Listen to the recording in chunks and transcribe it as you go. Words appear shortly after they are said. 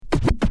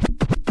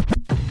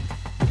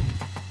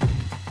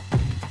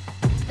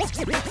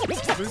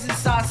This is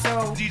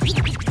Sasso.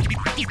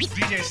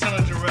 DJ Stella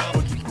Jarrell.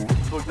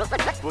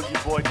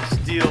 Boogie Boy to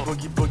steal.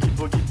 Boogie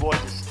Boy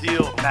to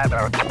steal.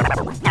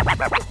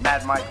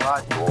 Mad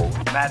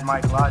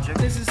Mike Logic.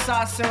 This is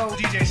Sasso.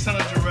 DJ Stella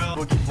Jarrell.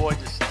 Boogie Boy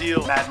to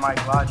steal. Mad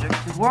Mike Logic.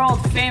 The world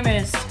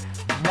famous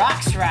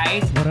Rocks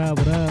Right. What up?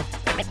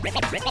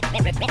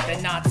 The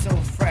Not So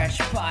Fresh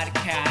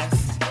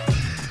podcast.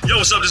 Yo,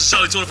 what's up? This is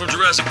Charlie Tony from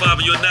Jurassic 5,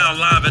 and you're now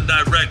live and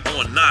direct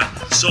on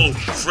Not So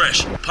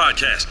Fresh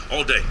podcast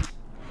all day.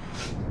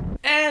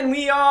 And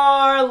we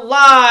are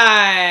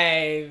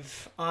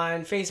live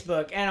on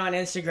Facebook and on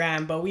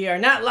Instagram, but we are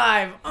not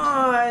live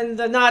on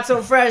the Not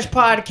So Fresh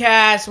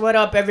podcast. What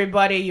up,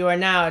 everybody? You are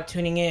now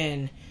tuning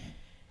in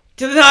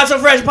to the Not So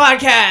Fresh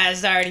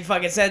podcast. I already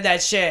fucking said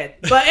that shit.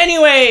 But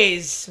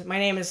anyways, my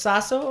name is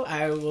Sasso.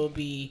 I will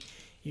be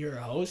your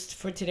host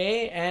for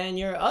today, and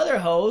your other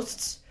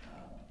hosts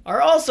are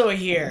also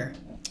here.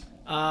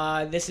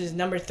 This is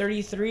number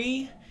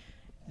 33.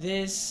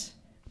 This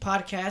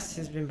podcast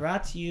has been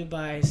brought to you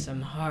by some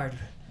hard,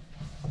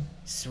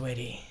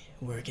 sweaty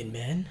working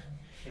men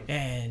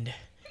and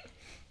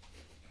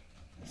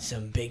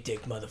some big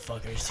dick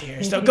motherfuckers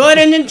here. So go ahead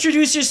and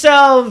introduce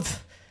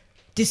yourself.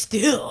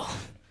 Distill.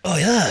 Oh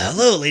yeah,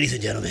 hello ladies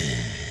and gentlemen.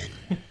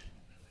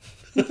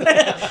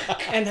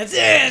 And that's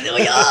it. Oh,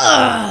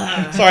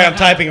 yeah. Sorry, I'm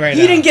typing right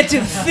now. He didn't get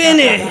to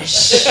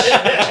finish.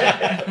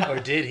 Or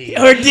did he?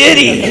 Or did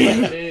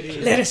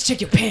he? Let us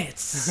check your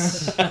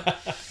pants.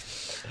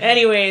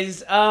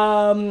 Anyways,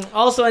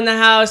 also in the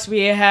house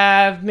we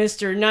have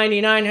Mr.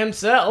 99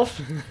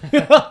 himself.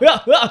 Give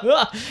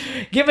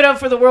it up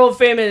for the world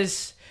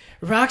famous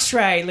Rocks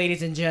Right,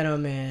 ladies and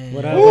gentlemen.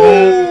 What up?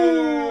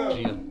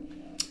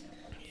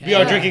 We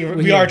are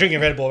drinking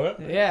Red Bull, right?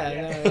 Yeah.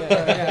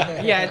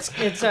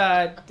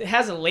 It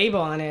has a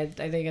label on it.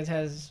 I think it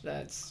has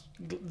it's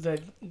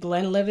the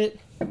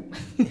Glenlivet.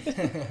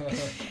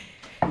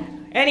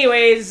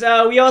 Anyways,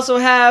 we also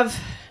have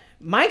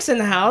Mike's in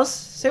the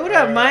house. Say what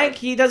up, Mike.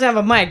 He doesn't have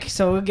a mic,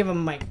 so we'll give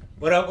him a mic.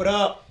 What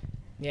up?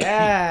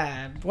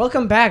 Yeah.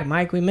 Welcome back,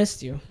 Mike. We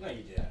missed you. No,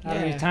 you did. Out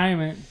of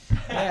retirement.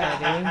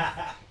 Yeah, dude.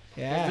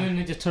 Yeah. Doing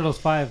Ninja Turtles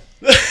 5.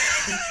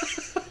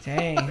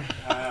 Dang.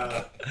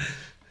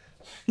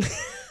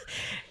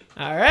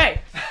 All right.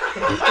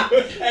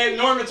 Hey,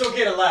 Norm, it's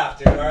okay to laugh,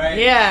 dude, alright?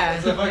 Yeah.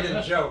 It's a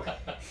fucking joke.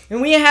 And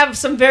we have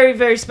some very,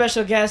 very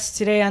special guests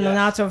today on the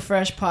Not So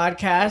Fresh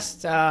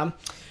podcast.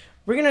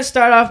 We're going to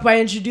start off by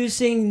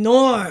introducing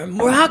Norm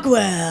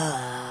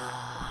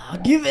Rockwell.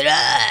 Give it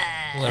up.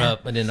 What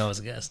up? I didn't know I was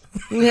a guest.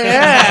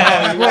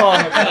 Yeah.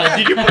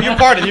 Dude, you're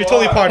pardoned. You're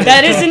totally pardoned.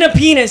 That isn't a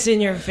penis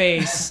in your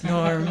face,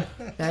 Norm.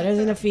 That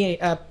isn't a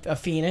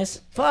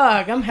penis.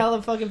 Fuck, I'm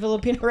hella fucking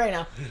Filipino right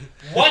now.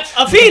 What?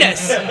 A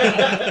penis!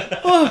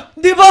 Oh,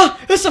 diba?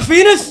 It's a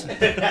penis!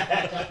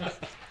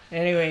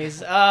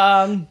 Anyways,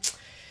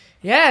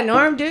 yeah,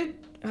 Norm, dude,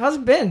 how's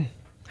it been?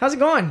 How's it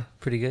going?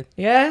 Pretty good.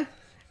 Yeah?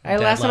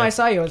 Last time I life.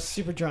 saw you, I was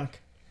super drunk.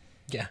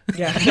 Yeah.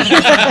 Yeah.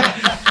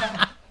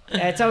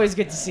 Yeah, it's always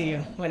good to see you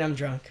when I'm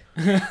drunk.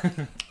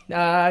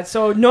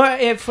 So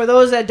for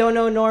those that don't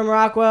know Norm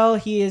Rockwell,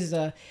 he is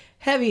a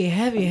heavy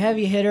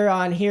hitter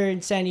on here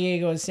in San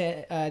Diego's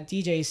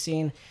DJ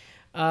scene.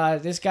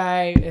 This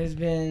guy has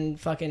been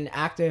fucking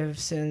active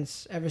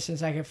ever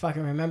since I can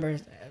fucking remember.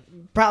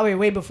 Probably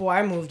way before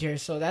I moved here,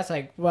 so that's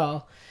like,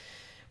 well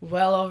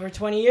over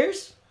 20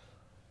 years?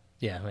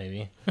 Yeah,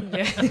 maybe.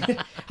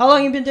 Yeah. How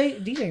long you been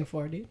DJing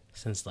for, dude?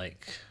 Since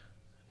like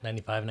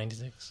 95,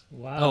 96.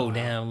 Wow. Oh,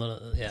 damn.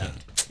 Yeah.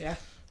 Yeah.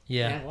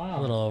 Yeah. Wow.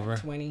 A little over.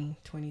 20,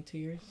 22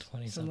 years?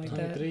 20 something like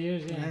something. that. 3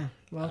 years, yeah.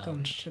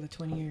 Welcome to the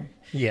 20-year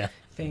Yeah.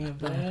 thing of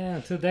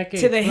Yeah, 2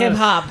 decades. to the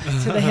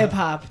plus. hip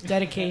hop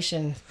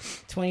dedication,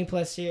 20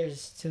 plus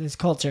years to this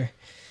culture.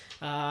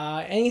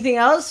 Anything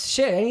else?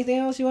 Shit, anything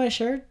else you want to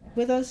share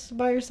with us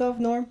about yourself,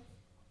 Norm?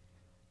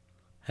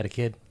 Had a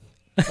kid.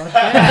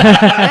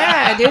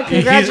 Yeah, dude,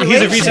 congratulations.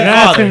 He's a recent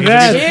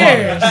Congrats, father.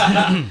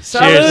 congrats. Cheers.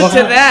 Salute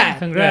to that.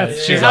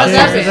 Congrats. Cheers. How's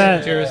that been?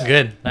 that? Cheers.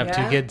 Good. I have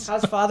Yeah? 2 kids.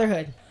 How's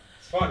fatherhood?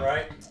 It's fun,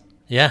 right?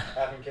 Yeah.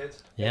 Having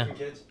kids. Yeah. Making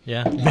kids.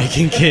 Yeah.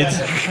 Making kids.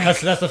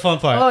 That's the fun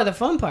part. Oh, the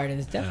fun part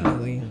is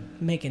definitely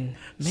making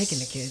the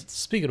kids.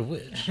 Speaking of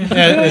which.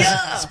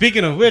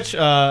 Speaking of which,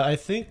 I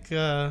think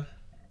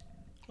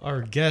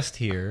our guest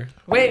here.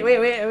 Wait.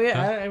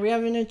 We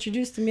haven't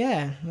introduced him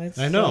yet.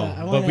 I know,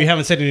 but we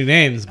haven't said any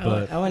names.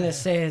 But I want to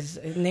say his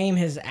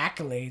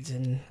accolades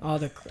and all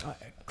the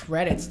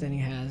credits that he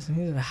has.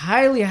 He's a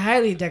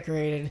highly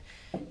decorated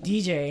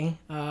DJ.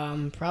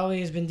 Probably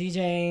has been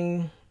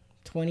DJing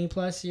 20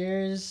 plus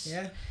years.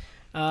 Yeah.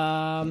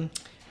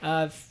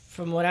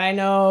 From what I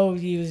know,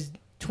 he was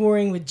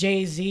touring with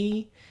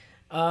Jay-Z.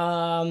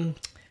 Was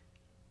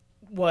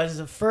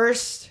the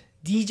first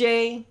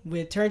DJ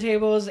with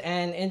turntables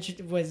and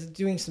was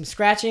doing some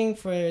scratching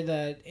for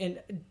the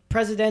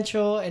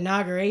presidential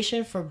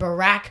inauguration for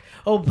Barack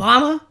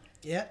Obama.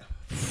 yeah.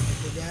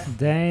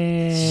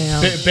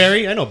 Damn.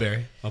 Barry, I know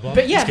Barry.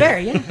 But yeah,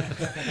 Barry, yeah.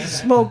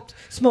 Smoked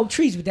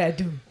trees with that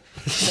dude.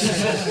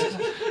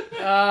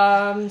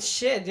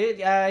 Shit,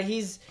 dude.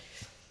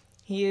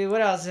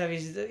 What else have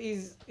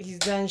he's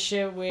done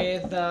shit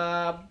with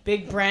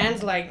big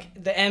brands like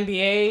the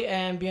NBA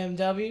and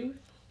BMW.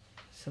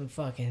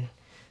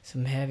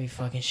 Some heavy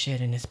fucking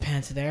shit in his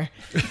pants there.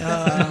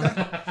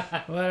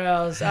 What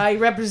else? He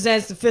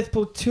represents the 5th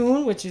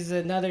Platoon, which is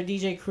another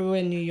DJ crew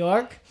in New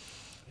York.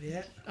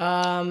 Yeah.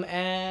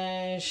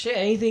 And shit.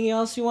 Anything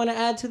else you want to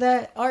add to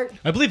that, Art?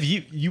 I believe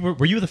you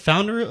were you the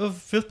founder of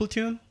 5th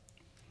Platoon?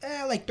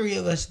 Like 3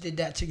 of us did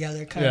that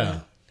together, kind of.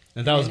 Yeah.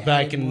 And that was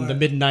back in the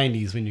mid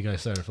 '90s when you guys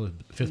started 5th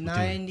Platoon.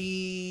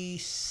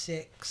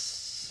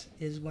 96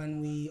 is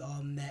when we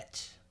all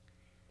met,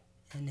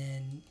 and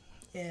then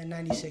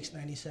 96,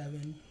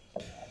 97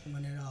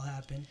 when it all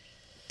happened.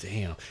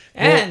 Damn.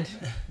 And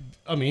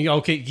I mean,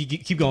 okay,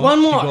 keep going. one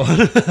more. Keep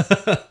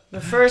going.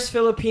 The first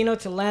Filipino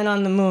to land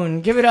on the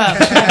moon. Give it up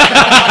for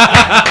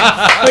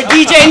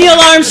DJ Neil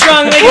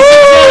Armstrong, ladies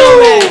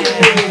and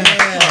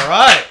gentlemen. All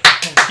right.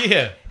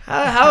 Yeah.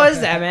 How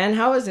is that, man?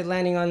 How is it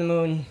landing on the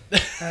moon?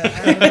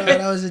 I don't know.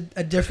 That was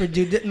a different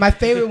dude. My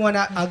favorite one,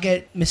 I'll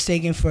get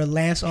mistaken for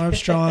Lance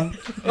Armstrong. Neil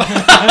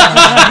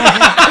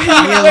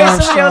Somebody else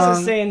was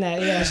Armstrong. saying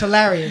that, yeah. It's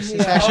hilarious.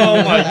 It's actually Oh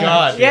really my hilarious.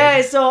 God. dude.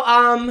 Yeah, so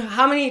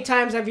how many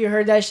times have you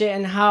heard that shit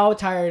and how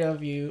tired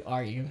are you?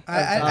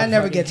 I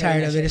never get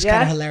tired of it. It's Yeah?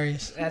 kind of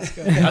hilarious. That's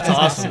good. That's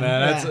awesome,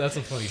 man. Yeah. That's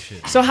some funny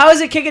shit. So how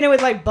is it kicking it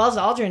with like Buzz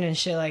Aldrin and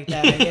shit like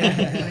that?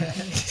 Yeah.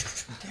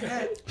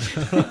 I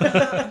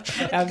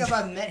think if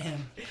I met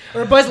him.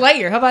 Or Buzz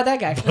Lightyear. How about that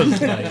guy?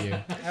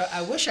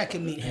 I wish I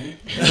could meet him.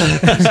 He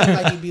seems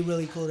like he'd be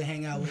really cool to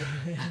hang out with.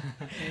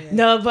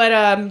 No,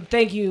 but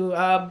thank you,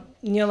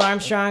 Neil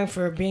Armstrong,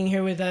 for being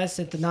here with us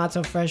at the Not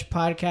So Fresh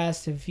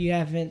podcast. If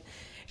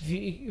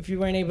you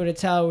weren't able to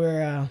tell,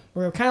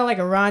 we're kind of like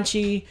a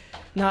raunchy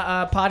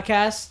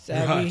podcast.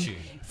 Raunchy.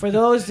 For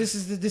those, this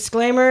is the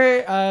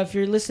disclaimer. If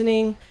you're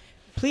listening,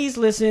 please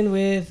listen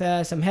with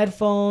some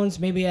headphones,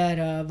 maybe at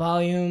a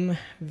volume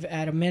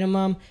at a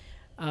minimum,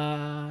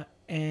 and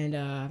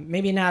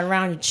maybe not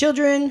around your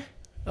children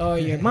or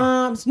your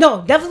moms.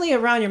 No, definitely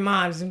around your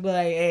moms and be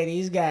like, hey,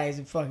 these guys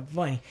are fucking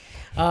funny.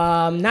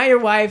 Not your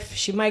wife.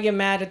 She might get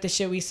mad at the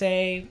shit we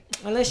say.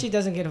 Unless she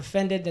doesn't get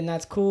offended, then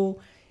that's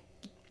cool.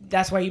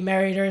 That's why you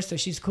married her, so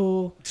she's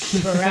cool.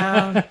 Keep her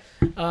around.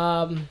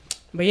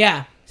 But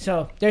yeah,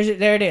 so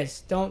there it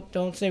is.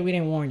 Don't say we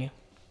didn't warn you.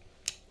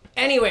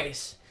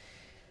 Anyways,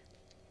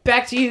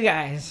 back to you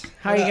guys.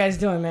 How are you guys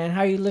doing, man?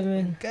 How are you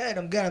living? Good.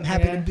 I'm good. I'm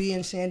happy Yeah. to be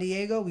in San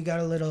Diego. We got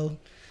a little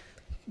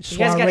You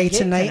guys got a soiree gig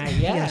tonight.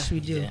 yeah. Yes, we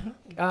do.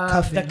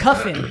 The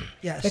Cuffin.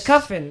 Yes. The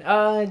Cuffin.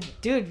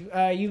 Dude,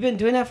 you've been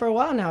doing that for a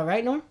while now,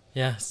 right, Norm?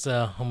 Yeah, it's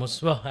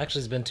actually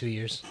it's been 2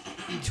 years.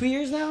 2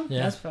 years now?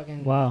 Yeah. That's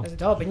fucking Wow. That's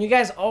dope. And you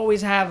guys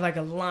always have like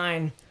a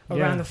line around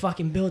Yeah. the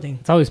fucking building.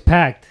 It's always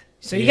packed.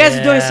 So you guys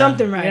are doing Yeah.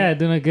 something right. Yeah,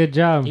 doing a good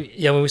job.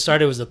 Yeah, when we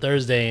started, it was a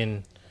Thursday,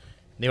 and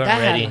they weren't That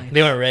ready. headline.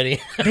 They weren't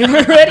ready. They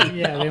were ready.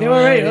 Yeah, They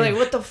were ready. They're like,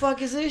 what the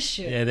fuck is this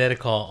shit? Yeah, they had to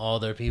call all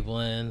their people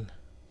in.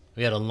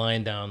 We had a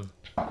line down.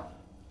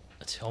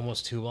 It's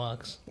almost 2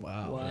 blocks.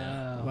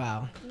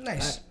 Wow.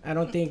 Nice. I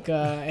don't think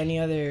any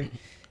other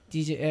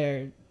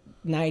DJ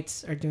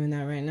nights are doing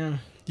that right now.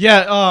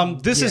 Yeah,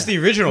 this is the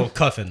original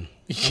Cuffin.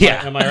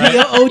 Yeah. Am I right?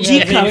 The OG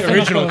The Cuffin.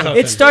 original Cuffin.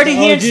 It started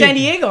here in OG. San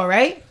Diego,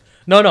 right?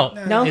 No.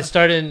 No? It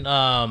started in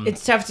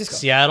It's San Francisco.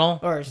 Seattle,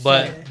 Or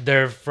but Seattle.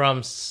 they're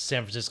from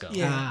San Francisco.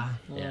 Yeah. Ah,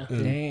 Yeah.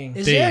 dang.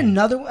 Is Dang. there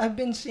another one? I've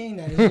been seeing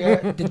that. Is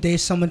there, did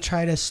someone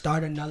try to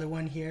start another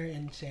one here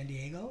in San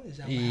Diego? Is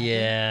that what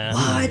Yeah.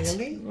 happened?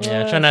 Really?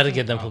 Yeah, try not to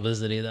get them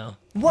publicity, though.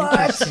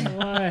 What?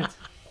 What?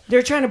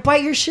 They're trying to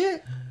bite your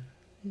shit?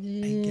 I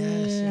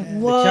guess. Yeah.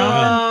 What?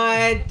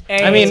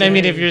 Hey, I mean,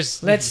 if you're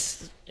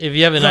if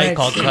you have a Go night ahead.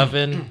 called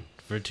Cuffin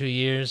for 2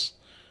 years,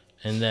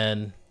 and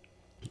then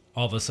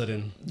All of a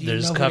sudden. Do you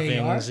there's know who they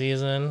are? cuffing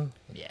season,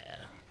 yeah.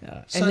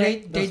 So And they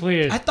That's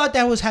weird. I thought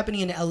that was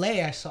happening in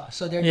LA. I saw.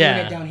 So they're Yeah,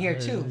 doing it down here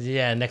too.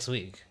 Yeah, next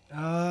week.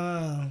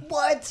 Oh.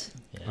 What?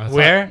 I thought-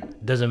 Where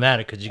doesn't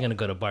matter because you're gonna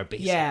go to Bar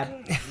Basic. Yeah.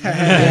 Our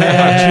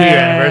 2-year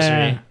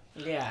anniversary.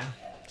 Yeah.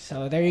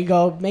 So there you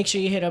go. Make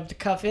sure you hit up the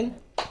Cuffin.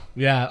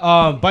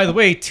 Yeah. By the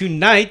way,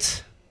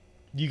 tonight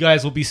you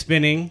guys will be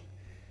spinning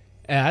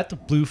at the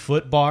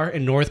Bluefoot Bar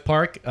in North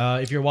Park.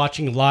 If you're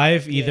watching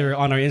live, either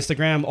on our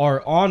Instagram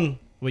or on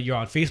you're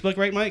on Facebook,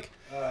 right, Mike?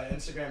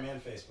 Instagram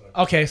and Facebook.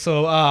 Okay,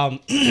 so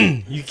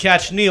you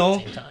catch Neil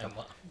Time.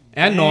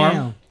 and Norm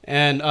Damn.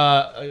 and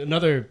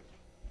another.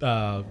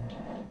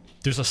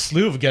 There's a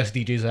slew of guest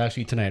DJs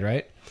actually tonight,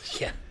 right?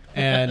 Yeah.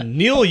 And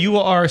Neil, you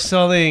are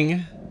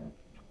selling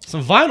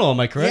some vinyl. Am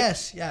I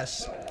correct?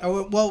 Yes.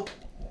 Well,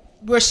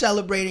 we're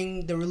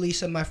celebrating the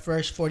release of my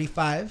first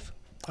 45.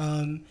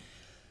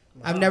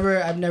 I've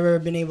never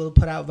been able to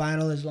put out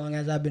vinyl as long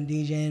as I've been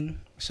DJing.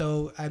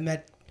 So I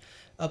met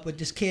up with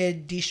this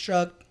kid,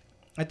 Destruct.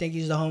 I think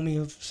he's the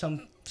homie of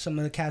some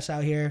of the cats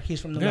out here.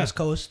 He's from the Yeah. West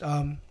Coast.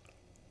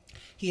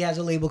 He has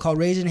a label called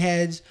Raisin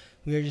Heads.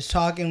 We were just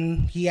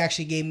talking. He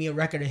actually gave me a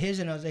record of his,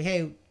 and I was like,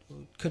 hey,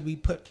 could we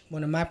put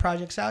one of my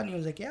projects out? And he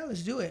was like, yeah,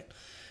 let's do it.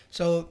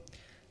 So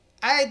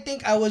I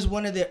think I was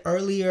one of the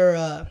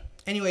earlier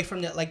anyway,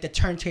 from the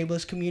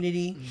turntables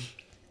community,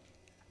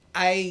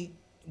 I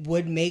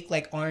would make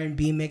like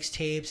R&B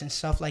mixtapes and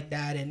stuff like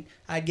that, and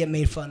I'd get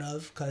made fun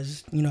of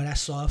because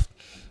that's soft.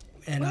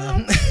 And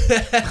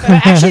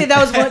actually, that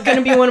was going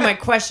to be one of my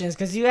questions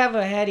because you have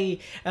a heavy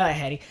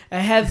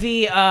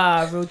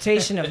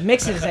rotation of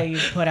mixes that you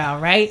put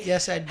out, right?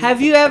 Yes, I do.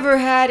 Have you ever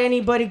had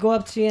anybody go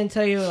up to you and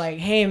tell you like,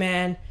 "Hey,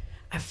 man,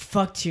 I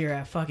fucked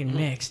your fucking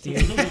mix,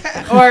 dude,"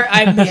 or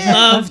 "I made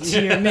love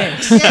to your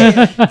mix"?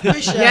 Yeah, for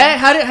sure. Yeah,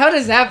 how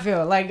does that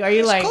feel? Like, are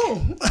you like, Cool.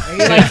 are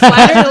you like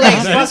flattered?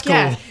 Like, fuck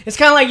yeah. It's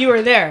kind of like you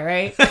were there,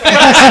 right?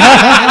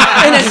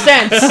 In a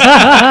sense,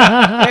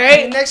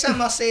 right? Next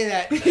time I'll say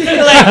that.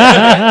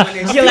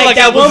 You're like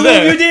that one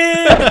move you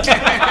did.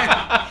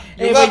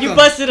 Hey, but you welcome.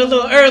 busted a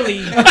little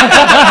early.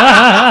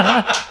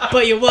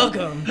 But you're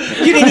welcome.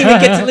 You didn't even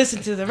get to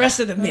listen to the rest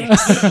of the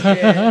mix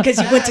because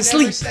you went to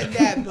sleep. I never said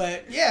that,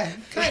 but yeah,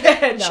 kind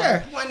of. No.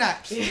 Sure, why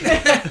not?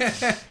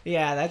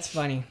 Yeah, that's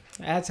funny.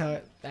 That's how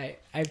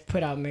I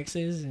put out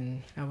mixes,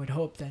 and I would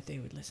hope that they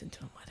would listen to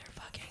them while they're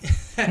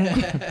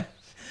fucking.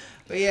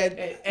 But yeah,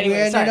 Anyway,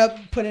 we ended sorry. up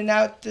putting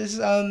out this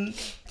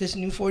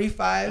new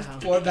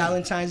 45 for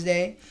Valentine's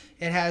Day.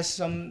 It has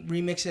some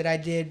remix that I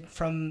did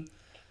from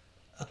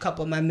a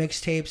couple of my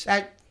mixtapes.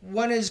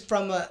 One is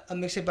from a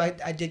mixtape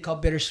I did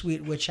called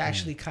Bittersweet, which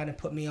actually kind of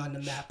put me on the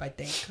map, I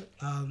think.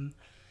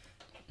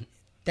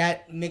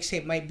 That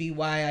mixtape might be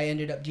why I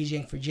ended up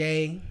DJing for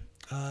Jay,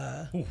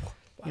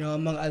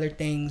 among other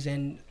things.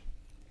 And,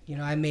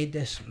 I made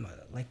this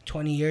like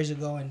 20 years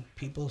ago and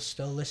people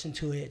still listen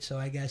to it. So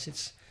I guess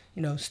it's,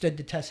 stood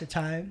the test of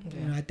time.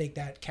 Yeah. I think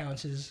that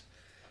counts as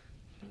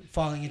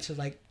falling into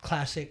like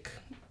classic,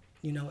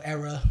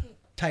 era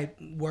type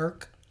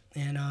work.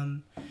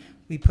 And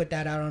we put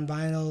that out on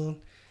vinyl.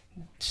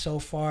 So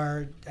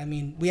far, I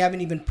mean, we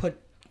haven't even put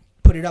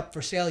it up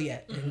for sale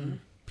yet. And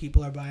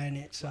people are buying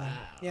it. So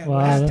yeah, Wow.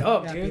 we're That's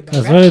dope, happy dude. about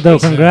That's that. really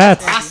dope.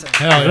 Congrats. Awesome.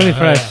 Hell Really yeah,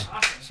 fresh.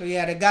 hell So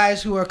yeah, the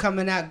guys who are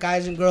coming out,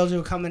 guys and girls who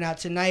are coming out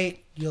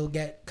tonight, you'll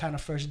get kind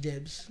of first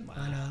dibs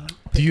on. yeah.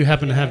 Do you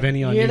happen to have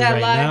any on You you hear that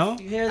right live? now?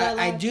 You hear that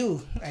I live?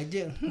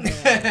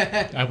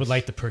 do. I would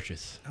like to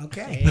purchase.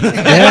 Okay. Yeah,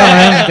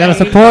 man. Gotta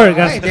support. All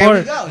Gotta right, there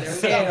we support. go. There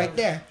we go, right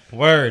there.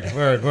 Word. Do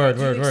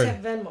you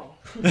accept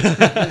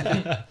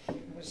Venmo?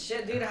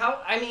 Shit, dude.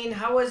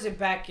 How was it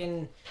back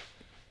in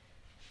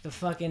the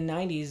fucking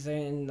 90s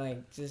and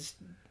like just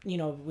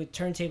with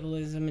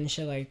turntablism and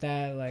shit like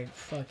that, like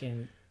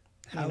fucking.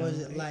 How was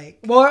it like?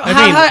 Well,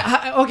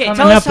 okay,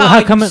 tell us how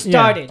you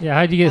started. Yeah,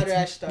 how'd you How did I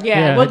get? start?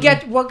 Yeah,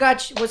 Yeah.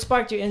 what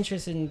sparked your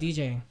interest in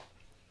DJing?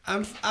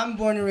 I'm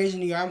born and raised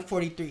in New York. I'm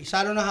 43, so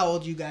I don't know how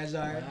old you guys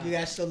are. You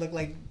guys still look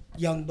like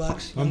young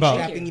bucks, young about-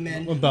 strapping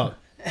men. I'm about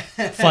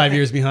 5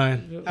 years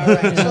behind. All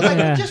right, so like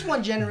Yeah. just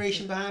one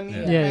generation behind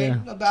me, Yeah.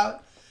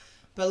 right?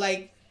 But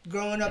like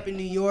growing up in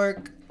New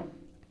York,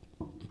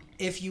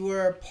 if you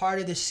were a part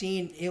of the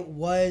scene, it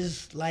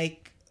was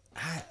like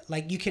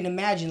you can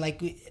imagine,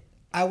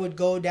 I would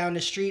go down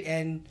the street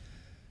and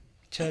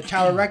to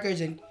Tower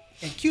Records and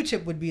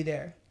Q-Tip would be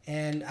there,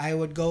 and I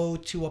would go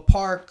to a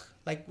park,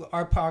 like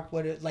our park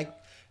would like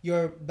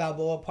your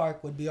Balboa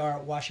Park would be our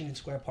Washington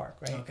Square Park,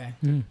 right? Okay.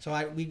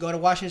 So we go to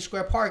Washington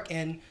Square Park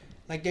and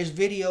like there's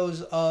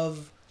videos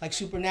of like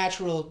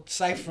Supernatural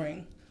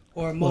ciphering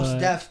or Mos What?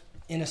 Def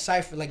in a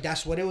cipher. Like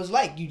that's what it was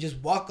like. You just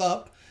walk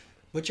up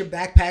with your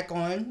backpack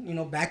on,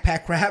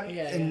 backpack rap,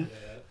 and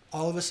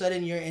all of a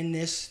sudden you're in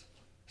this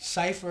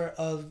cipher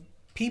of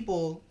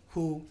people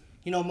who,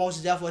 Mos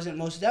Def wasn't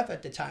Mos Def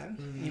at the time.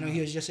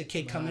 He was just a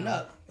kid coming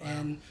up.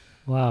 And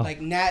Wow.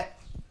 like Nat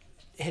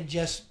had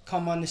just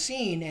come on the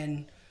scene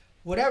and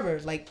whatever,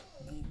 like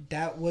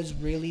that was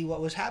really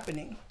what was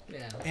happening.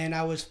 Yeah. And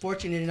I was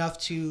fortunate enough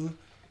to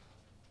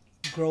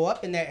grow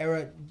up in that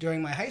era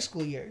during my high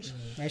school years,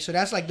 right? So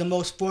that's like the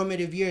most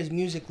formative years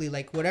musically.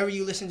 Like whatever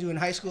you listen to in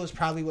high school is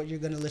probably what you're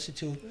gonna listen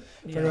to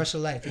for the rest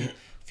of life.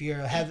 If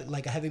you're a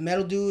heavy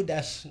metal dude,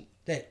 that's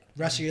the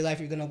rest of your life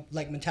you're gonna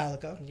like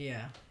Metallica.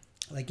 Yeah.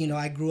 Like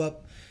I grew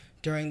up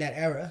during that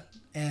era,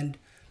 and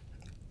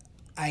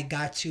I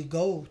got to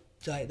go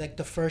to, like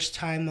the first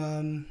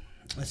time.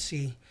 Let's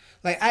see,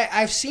 like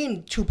I've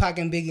seen Tupac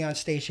and Biggie on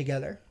stage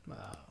together. Wow.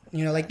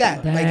 Like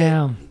that. Like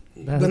Damn.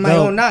 That's with my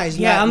dope. own eyes.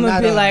 Yeah, I'm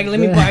gonna be like, let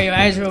me Yeah. borrow your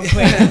eyes real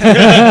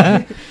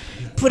quick.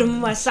 Put them in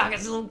my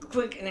sockets a little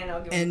quick, and then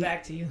I'll give them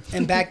back to you.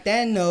 And back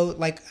then, though,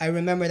 like I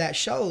remember that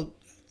show.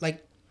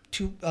 Like,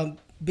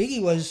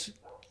 Biggie was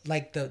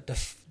like the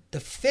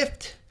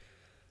fifth.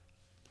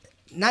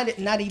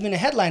 Not even a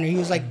headliner. He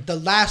was like the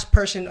last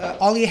person. He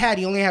only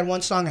had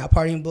one song out,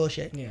 "Party and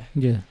Bullshit." Yeah.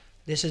 Yeah.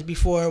 This is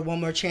before One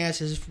More Chance.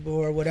 This is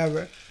before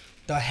whatever.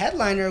 The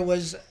headliner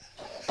was,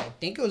 I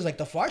think it was like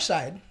the Far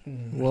Side,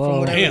 from Whoa.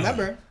 what I Damn.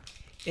 remember.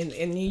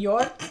 In New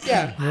York.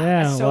 Yeah.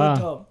 Yeah. That's so Wow.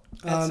 dope.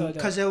 That's so dope.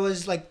 Because it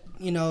was like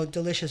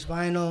Delicious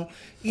Vinyl,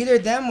 either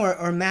them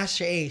or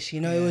Master Ace.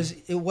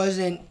 It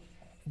wasn't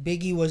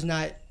Biggie was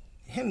not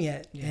him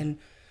yet, and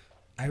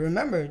I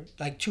remember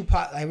like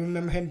Tupac. I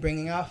remember him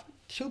bringing out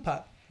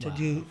Tupac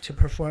to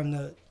perform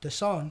the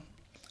song,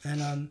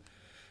 and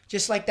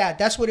just like that.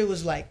 That's what it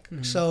was like.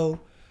 So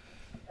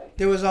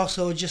there was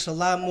also just a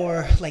lot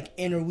more like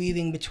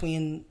interweaving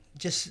between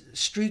just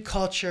street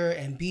culture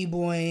and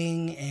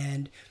b-boying,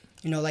 and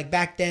like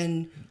back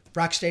then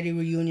Rocksteady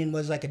Reunion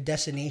was like a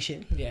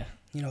destination. Yeah.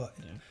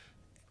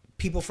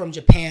 People from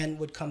Japan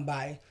would come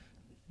by.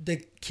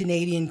 The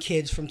Canadian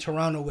kids from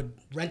Toronto would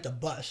rent a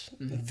bus,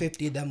 and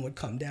 50 of them would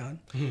come down.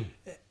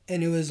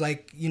 And it was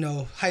like,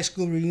 high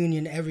school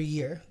reunion every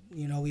year.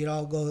 We'd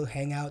all go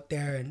hang out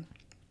there, and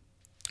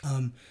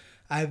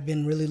I've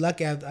been really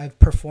lucky. I've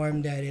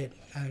performed at it.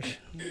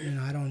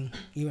 I don't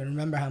even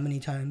remember how many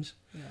times.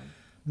 Yeah.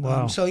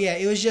 Wow. So yeah,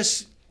 it was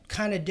just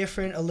kind of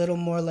different, a little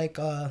more like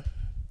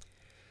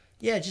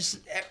just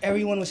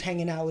everyone was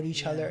hanging out with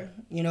each other.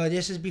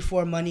 This is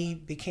before money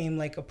became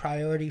like a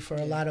priority for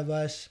a lot of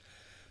us.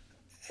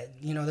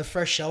 The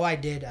first show I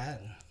did,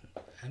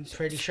 I'm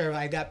pretty sure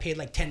I got paid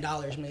like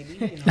 $10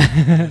 maybe.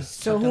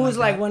 So who was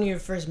like one of your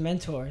first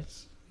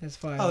mentors as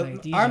far as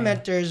like DJing? Our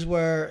mentors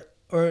were,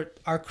 or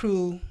our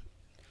crew.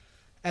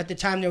 At the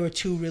time, there were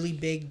two really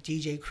big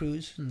DJ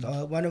crews.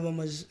 One of them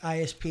was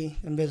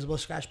ISP, Invisible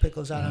Scratch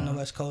Pickles, out on the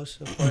West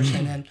Coast, of course.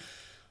 And then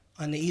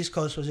on the East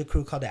Coast was a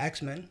crew called the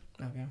X-Men.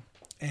 Okay.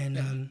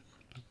 And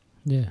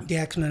the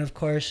X-Men, of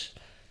course,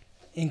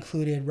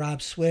 included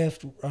Rob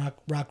Swift,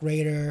 Rock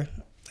Raider,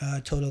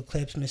 Total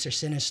Eclipse, Mr.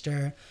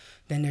 Sinister.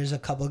 Then there's a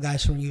couple of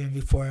guys from year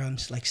before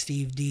like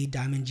Steve D,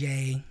 Diamond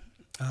J.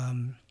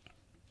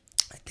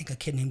 I think a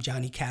kid named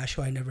Johnny Cash,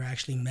 who I never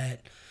actually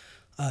met.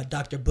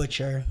 Dr.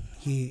 Butcher,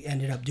 he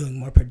ended up doing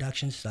more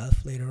production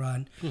stuff later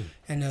on.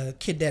 And a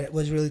kid that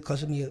was really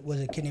close to me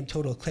was a kid named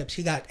Total Eclipse.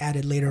 He got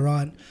added later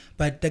on.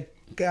 But the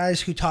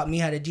guys who taught me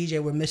how to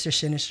DJ were Mr.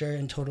 Sinister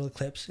and Total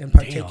Eclipse in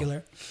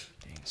particular.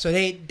 Damn. So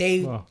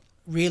they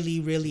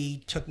really,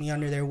 really took me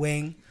under their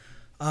wing.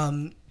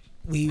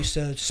 We used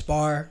to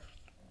spar,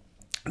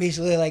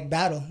 basically like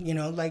battle,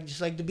 like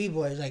just like the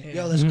B-boys. Like,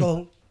 yo, let's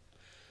go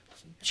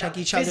check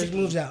each other's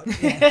moves out.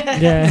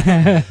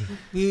 Yeah.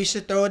 We used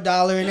to throw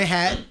 $1 in a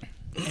hat,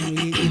 and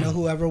we,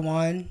 whoever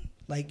won,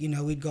 like,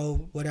 we'd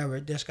go whatever,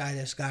 this guy,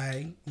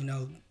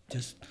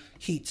 just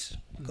heats,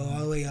 go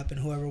all the way up, and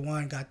whoever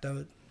won got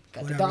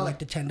whatever, like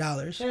the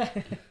 $10,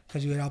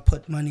 because we would all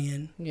put money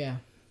in. Yeah.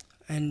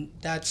 And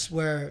that's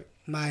where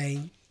my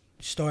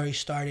story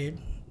started.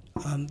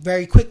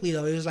 Very quickly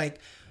though, it was like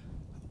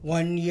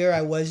one year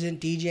I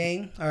wasn't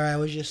DJing, or I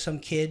was just some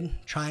kid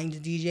trying to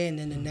DJ, and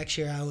then the next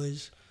year I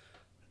was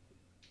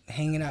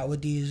hanging out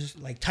with these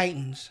like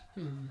titans.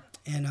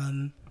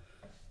 And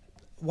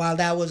while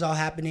that was all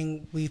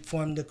happening, we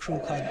formed a crew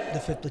called the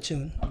Fifth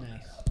Platoon.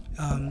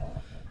 Nice.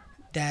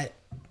 That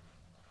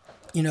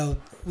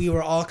we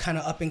were all kind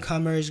of up and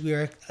comers. We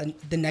were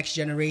the next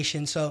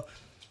generation. So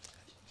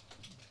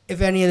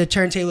if any of the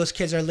turntables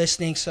kids are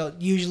listening, so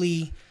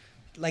usually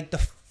like the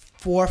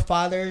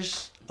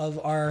forefathers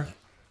of our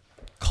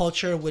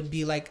culture would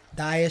be like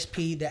the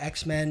ISP, the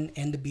X-Men,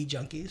 and the Beat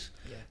Junkies.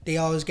 Yeah. They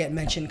always get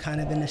mentioned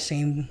kind of in the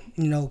same,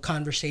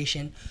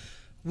 conversation.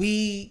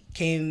 We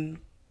came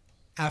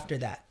after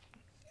that.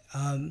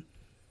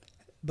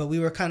 But we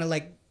were kind of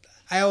like,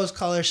 I always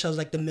call ourselves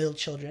like the middle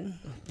children,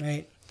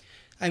 right?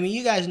 I mean,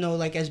 you guys know,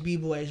 like, as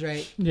B-boys,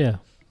 right? Yeah.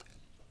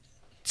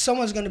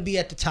 Someone's going to be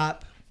at the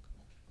top,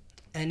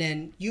 and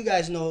then you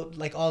guys know,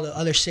 like, all the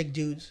other sick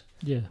dudes.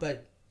 Yeah.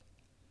 But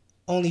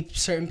only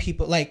certain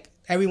people, like,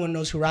 everyone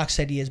knows who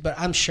Rocksteady is, but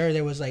I'm sure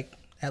there was, like,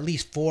 at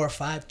least 4 or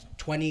 5,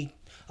 20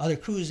 other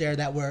crews there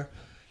that were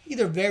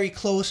either very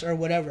close or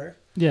whatever.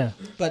 Yeah.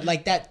 But,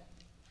 like,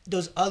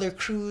 those other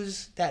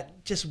crews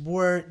that just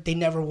they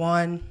never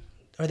won,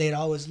 or they'd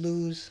always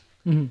lose,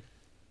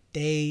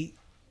 they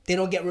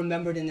don't get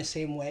remembered in the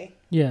same way.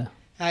 Yeah.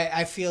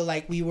 I feel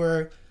like we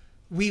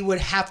would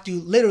have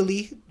to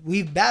literally,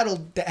 we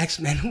battled the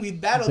X-Men, we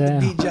battled the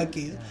Beat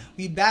Junkies,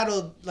 we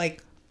battled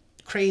like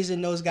Craze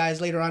and those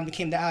guys later on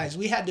became the Allies.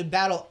 We had to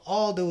battle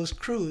all those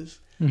crews.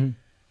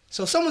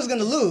 So someone's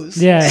gonna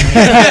lose.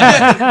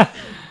 Yeah.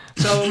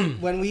 So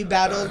when we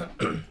battled,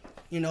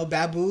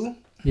 Babu,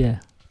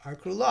 our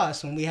crew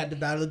lost. When we had to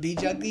battle the Beat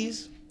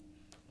Junkies,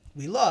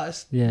 we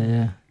lost.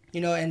 Yeah.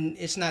 And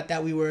it's not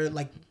that we were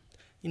like,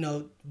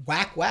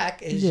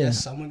 whack. It's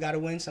just someone got to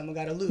win, someone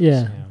got to lose.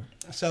 Yeah.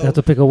 So you have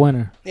to pick a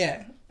winner.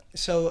 Yeah.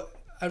 So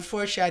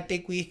unfortunately, I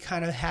think we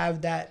kind of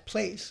have that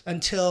place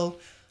until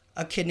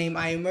a kid named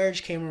I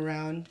Emerge came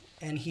around,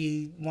 and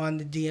he won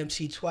the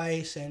DMC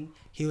twice, and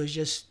he was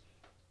just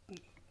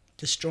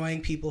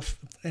destroying people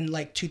in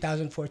like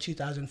 2004,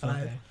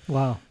 2005. Okay.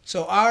 Wow.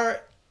 So I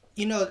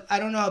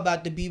don't know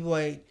about the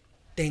B-boy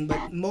thing,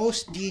 but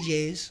most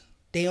DJs,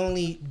 they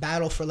only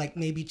battle for like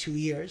maybe 2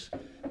 years.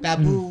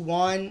 Babu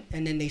won,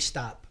 and then they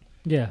stop.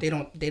 Yeah. They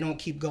don't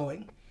keep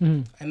going.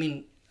 I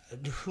mean,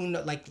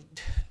 like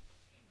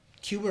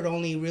Qbert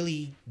only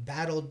really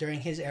battled during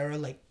his era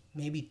like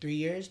maybe 3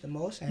 years the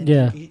most, and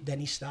then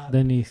he stopped.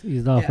 Then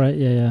he's off, right?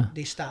 Yeah.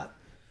 They stopped.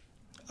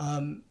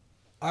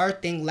 Our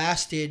thing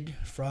lasted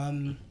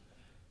from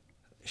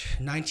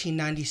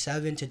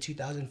 1997 to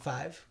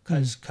 2005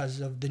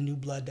 because of the new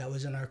blood that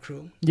was in our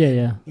crew.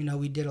 Yeah.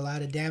 We did a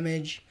lot of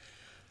damage.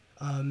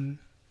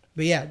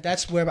 But yeah,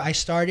 that's where I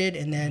started,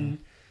 and then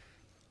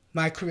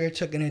my career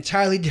took an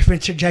entirely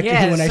different trajectory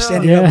Yeah, when I so-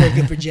 ended up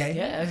working for Jay.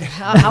 Yeah,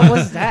 how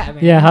was that,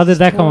 man? Yeah, how did Just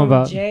that come touring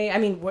about? Jay, I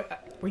mean, were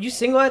you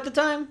single at the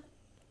time?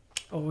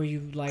 Or were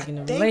you, like, in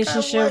a I think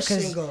relationship? I was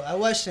single. I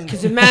was single.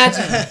 Because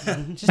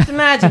imagine, just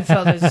imagine,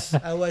 fellas.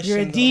 I was You're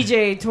single. a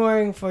DJ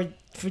touring for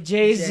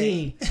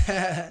Jay-Z.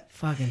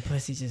 Fucking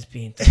pussy just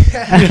being You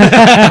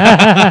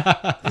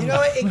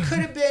know, it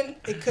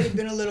could have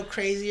been a little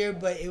crazier,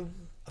 but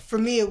for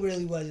me it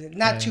really wasn't.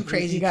 Not too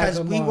crazy You gotta because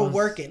go we more were on-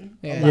 working.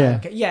 Yeah, Yeah.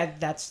 Okay. Yeah,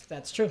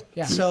 that's true.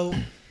 Yeah, So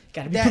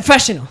gotta be that-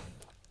 professional.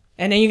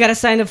 And then you gotta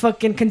sign the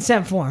fucking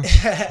consent form.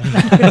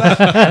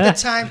 at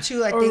the time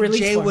too, I Or think release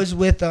Jay form. was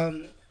with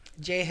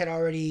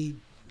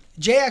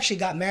Jay actually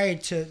got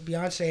married to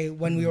Beyonce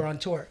when we were on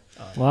tour.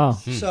 Wow.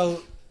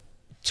 So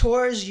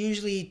tours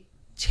usually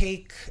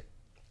take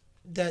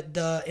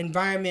the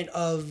environment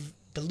of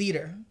the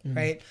leader,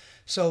 right?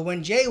 So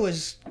when Jay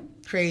was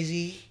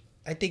crazy,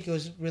 I think it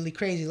was really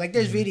crazy. Like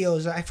there's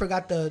videos, I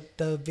forgot the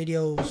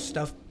video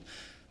stuff.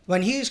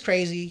 When he was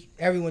crazy,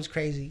 everyone's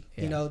crazy.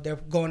 You know, they're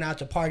going out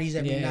to parties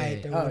every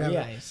night or Oh whatever.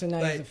 yeah. So now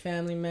he's But a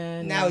family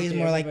man. now he's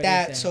more like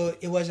that, everybody's so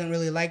it wasn't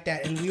really like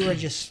that. And we were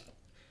just,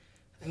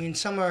 I mean,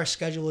 some of our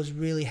schedule was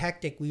really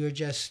hectic. We were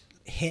just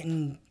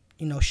hitting,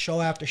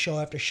 show after show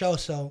after show.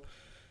 So,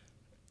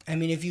 I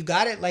mean, if you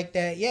got it like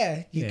that,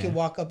 you can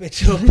walk up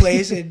into a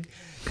place and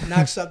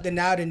knock something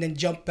out and then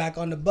jump back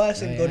on the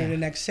bus and go to the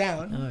next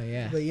sound. Oh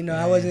yeah. But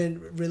I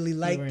wasn't really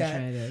like weren't that.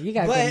 trying to- you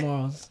got But good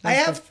morals. I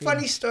That's have good for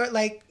funny you. story,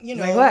 like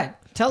Like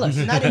what? Tell us.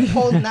 not in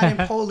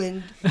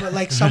Poland, but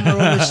like somewhere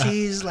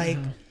overseas, like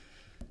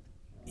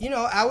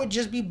I would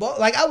just be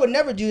like I would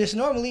never do this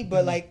normally,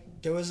 but like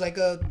there was like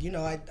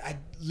I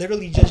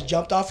literally just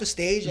jumped off a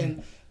stage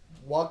and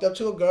walked up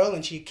to a girl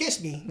and she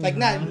kissed me, like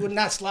would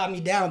not slap me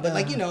down, but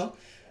like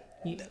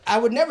I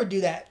would never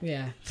do that.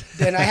 Yeah.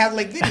 Then I have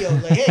like video,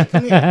 like hey,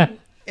 come here,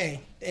 hey,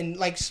 and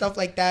like stuff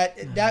like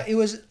that. That it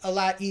was a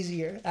lot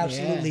easier,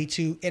 absolutely,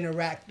 to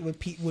interact with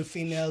with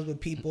females, with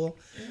people,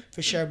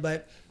 for sure.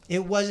 But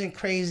it wasn't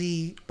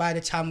crazy by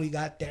the time we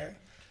got there.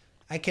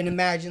 I can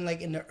imagine like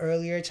in the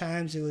earlier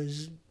times it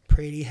was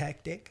pretty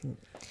hectic.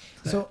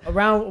 So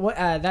around what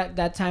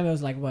that time it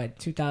was like what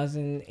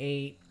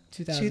 2008,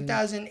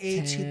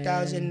 2008,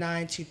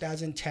 2009,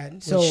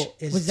 2010, So, which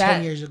is was 10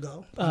 that- years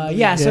ago. Yeah.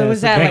 Yeah, So was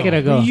it's a that like decade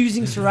ago. were you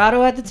using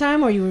Serato at the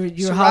time, or you were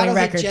Serato hauling had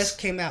records? just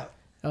came out.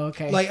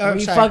 Okay. Like, were I'm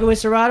you sorry. fucking with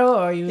Serato,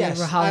 or you Yes,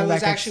 were I hauling was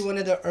records? actually one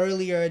of the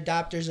earlier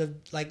adopters of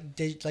like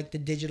the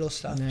digital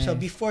stuff. Nice. So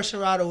before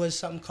Serato was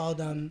something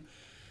called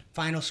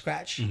Final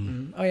Scratch,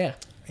 Oh yeah.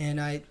 and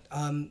I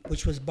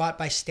which was bought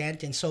by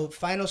Stanton. So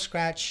Final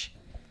Scratch,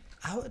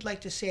 I would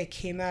like to say it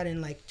came out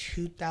in like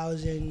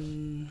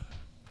 2000,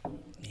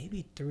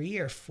 maybe 3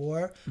 or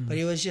 4, but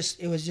it was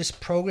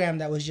just program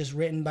that was just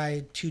written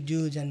by two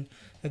dudes, and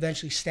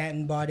eventually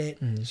Stanton bought it.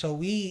 So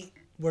we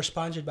were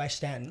sponsored by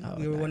Stanton.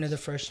 We were one of the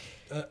first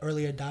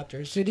early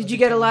adopters. So did of you the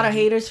get a lot of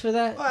technology. haters for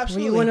that? Oh,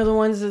 absolutely. Were you one of the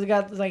ones that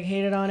got like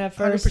hated on at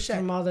first 100%.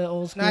 from all the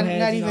old school Not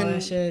heads and even- all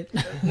that shit?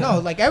 No,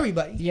 like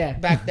everybody. Yeah.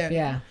 Back then.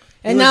 Yeah. It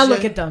And was now just-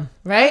 look at them,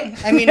 right?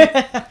 I mean,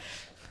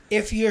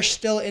 if you're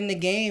still in the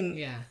game,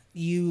 Yeah.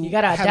 you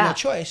gotta have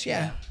adapt. no choice.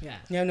 Yeah. Yeah.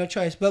 You have no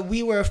choice. But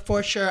we were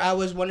for sure. I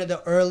was one of the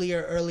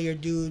earlier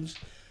dudes,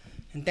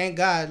 and thank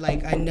God,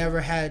 like I never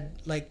had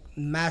like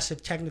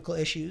massive technical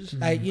issues.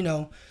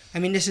 I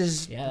mean, this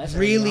is Yeah, that's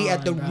really early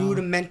at the on, bro.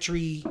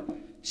 rudimentary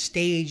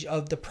stage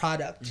of the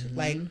product.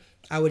 Like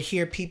I would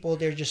hear people,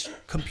 their just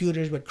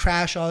computers would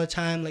crash all the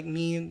time. Like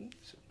me,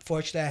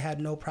 fortunately, I had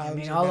no I problems.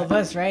 mean, with all that. of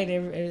us, right?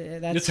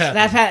 It's happened.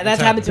 That's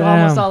It's happened to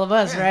happened. almost Damn. all of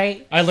us,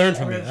 right? I learned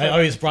from it. I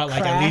always brought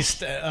like at Crash.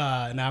 least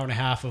an hour and a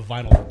half of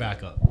vinyl for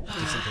backup.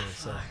 Basically,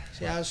 so.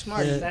 See, I was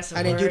smart. That's the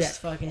I didn't do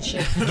worst that. fucking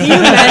shit.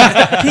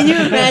 Can you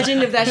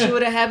imagine if that shit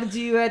would have happened to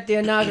you at the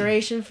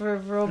inauguration for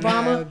Nah, it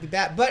Obama? would be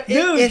bad. But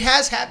Dude. it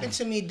has happened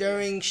to me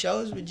during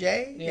shows with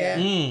Jay. Yeah.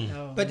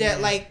 Oh, But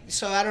that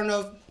so I don't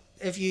know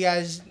if you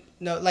guys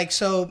know, like,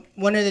 so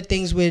one of the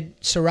things with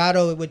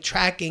Serato with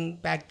tracking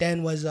back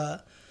then was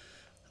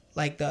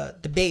like the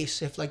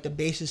bass. If like the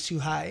bass is too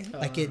high,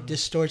 like it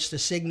distorts the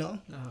signal.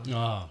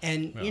 Oh,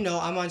 And yeah.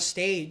 I'm on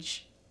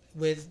stage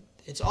with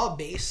it's all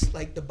bass,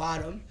 like the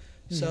bottom.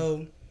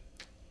 So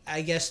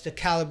I guess the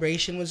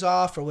calibration was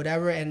off or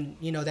whatever, and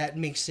that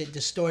makes it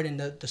distort and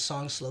the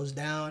song slows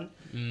down.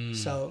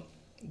 So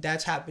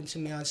that's happened to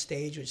me on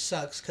stage, which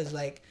sucks because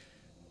like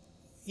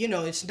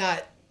it's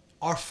not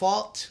our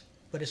fault,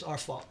 but it's our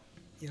fault.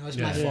 It's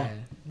my Yeah. fault.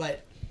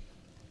 But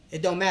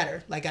it don't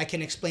matter. Like I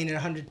can explain it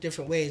 100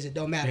 different ways. It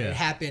don't matter. Yeah. It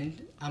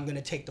happened. I'm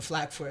gonna take the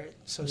flak for it.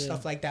 So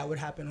stuff like that would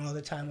happen all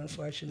the time,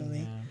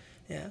 unfortunately.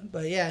 Yeah.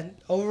 But yeah,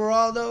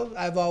 overall though,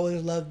 I've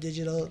always loved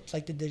digital. It's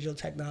like the digital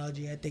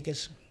technology. I think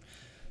it's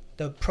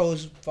the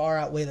pros far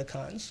outweigh the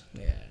cons.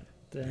 Yeah.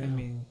 I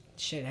mean,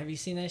 shit. Have you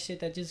seen that shit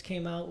that just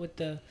came out with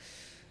the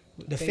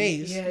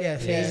Phase, Yeah.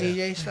 Phase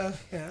DJ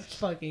stuff. Yeah,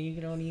 Fucking, you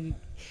don't even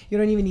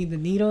need the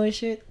needle and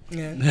shit.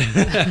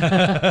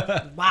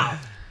 yeah. Wow.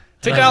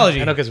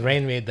 Technology. I know because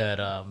Rain made that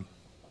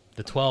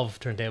the 12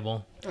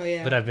 turntable. Oh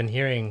yeah. But I've been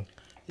hearing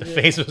the Yeah.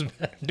 Phase was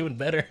doing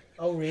better.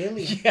 Oh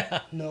really?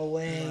 Yeah. No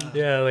way.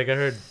 Yeah, like I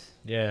heard,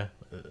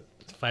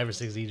 5 or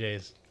 6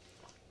 DJs.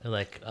 They're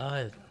like,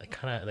 I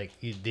kind of like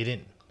they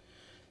didn't.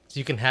 So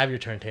you can have your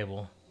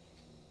turntable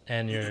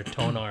and your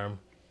tone arm,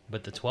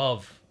 but the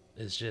 12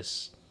 is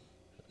just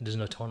there's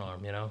no tone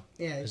arm, you know.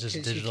 Yeah, It's just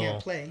because digital. you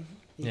can't play.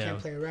 You Yeah. can't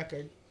play a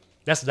record.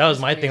 That was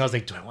my thing. I was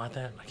like, do I want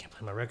that? I can't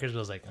play my records, but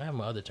I was like, I have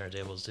my other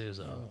turntables too.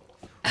 So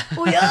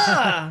Oh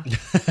yeah.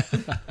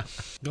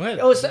 Go ahead.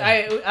 Oh, so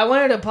I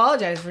wanted to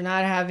apologize for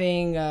not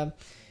having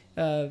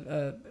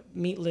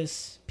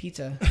meatless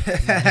pizza.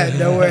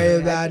 Don't worry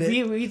about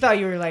it. We thought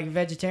you were like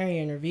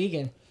vegetarian or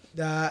vegan.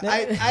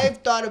 I've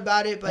thought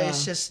about it, but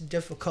it's Yeah. just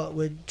difficult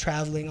with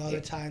traveling all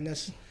the time.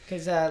 That's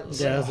Because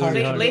it's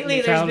really hard.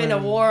 lately there's been a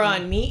Traveling. war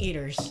on meat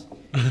eaters.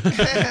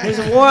 There's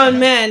a war on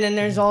men, and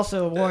there's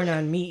also a war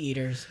on meat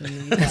eaters.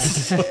 And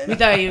we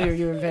thought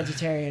you were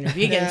vegetarian or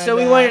vegan, Nah, so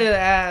we nah. wanted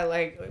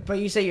to but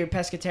you say you're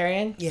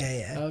pescatarian.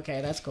 yeah.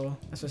 Okay, that's cool.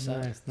 That's what's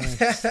up.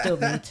 Nice. Still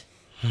meat.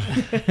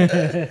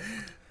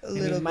 A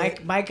little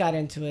bit. Mike got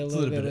into it a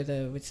little little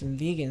bit with some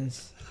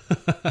vegans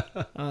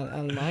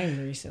online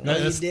recently. No, You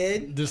that's-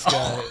 did? This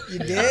guy. You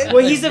did?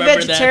 Well, he's a Remember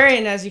that.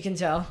 vegetarian, as you can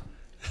tell.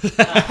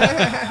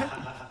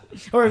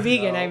 Or a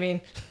vegan, I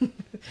mean.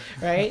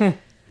 Right?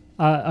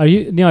 Are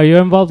you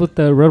involved with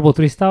the Red Bull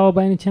 3 style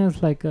by any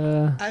chance? Like,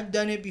 I've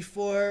done it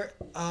before,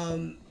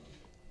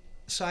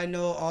 so I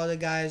know all the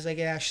guys. Like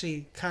it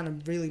actually kind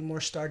of really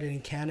more started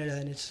in Canada,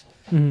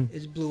 and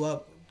it's blew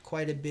up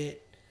quite a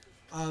bit.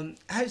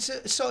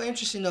 It's so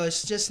interesting though.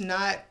 It's just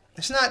not.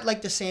 It's not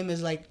like the same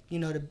as like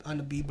on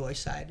the b-boy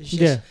side. It's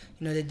just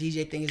the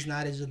DJ thing is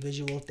not as a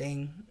visual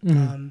thing,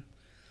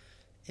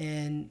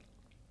 and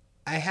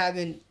I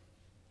haven't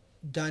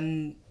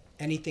done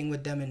anything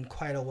with them in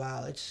quite a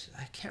while.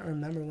 I can't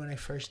remember when I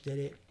first did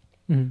it.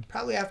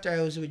 Probably after I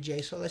was with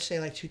Jay, so let's say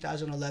like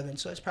 2011.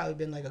 So it's probably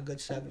been like a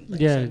good 7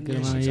 good years amount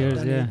of since years, I've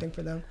done yeah. anything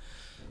for them.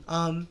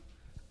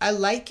 I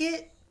like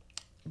it,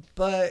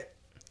 but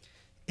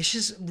it's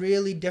just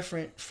really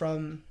different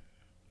from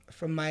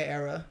my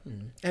era.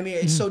 I mean,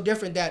 it's so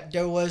different that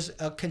there was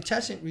a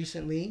contestant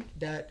recently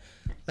that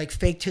like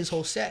faked his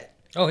whole set.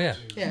 oh yeah,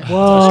 Yeah.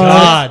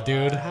 God,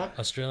 dude.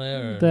 Australia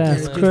or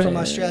That's Dude cra- from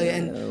Australia,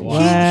 and he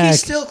Whack.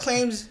 still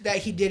claims that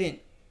he didn't.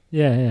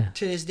 yeah.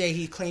 To this day,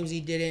 he claims he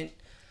didn't,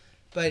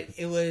 but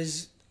it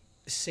was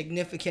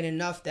significant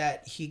enough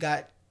that he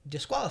got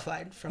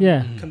disqualified from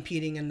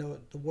competing in the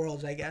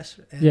worlds, I guess.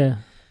 And Yeah.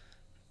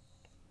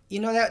 You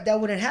know that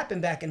wouldn't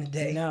happen back in the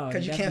day No,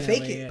 because you can't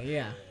fake definitely,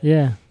 it,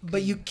 Yeah.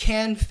 but you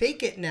can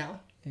fake it now.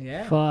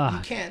 Yeah. You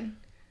Fuck. can,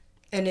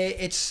 and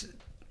it's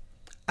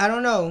I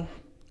don't know.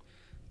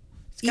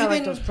 It's kind of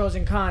like those pros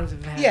and cons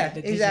of having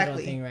the digital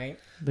exactly. thing, right?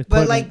 The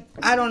But equipment. like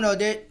I don't know,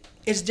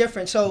 it's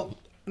different. So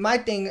my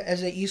thing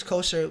as an East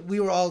Coaster,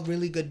 we were all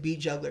really good beat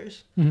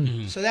jugglers.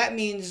 So that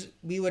means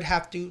we would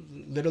have to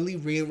literally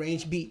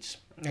rearrange beats,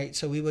 right?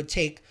 So we would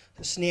take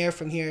the snare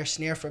from here,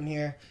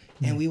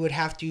 and we would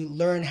have to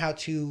learn how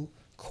to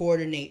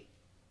coordinate,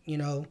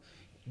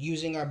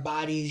 using our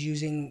bodies,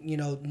 using,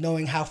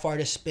 knowing how far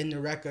to spin the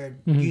record,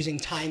 using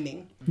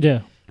timing.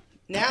 Yeah.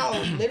 Now,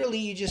 literally,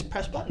 you just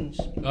press buttons,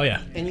 Oh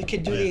yeah. and you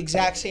can do the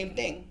exact same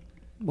thing.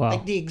 Wow.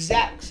 Like the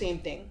exact same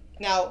thing.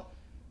 Now,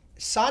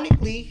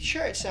 sonically,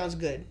 sure, it sounds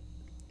good.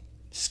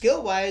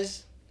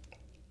 Skill-wise,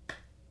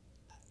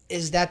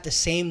 is that the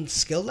same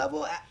skill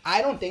level?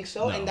 I don't think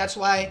so, and that's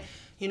why,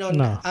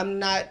 No.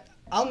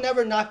 I'll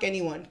never knock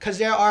anyone, because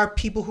there are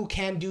people who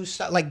can do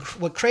stuff like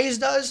what Craze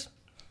does.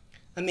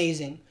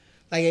 Amazing,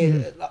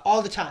 like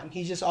all the time.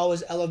 He just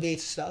always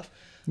elevates stuff.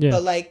 Yeah.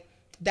 But like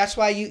that's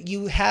why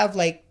you have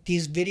like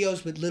these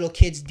videos with little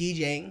kids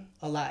DJing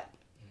a lot,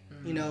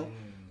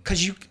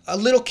 because a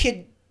little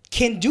kid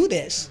can do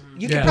this.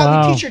 You can Yeah. probably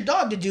Wow. teach your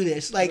dog to do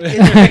this. Like,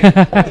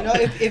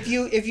 if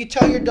you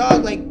tell your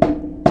dog like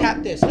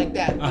tap this like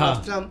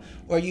that,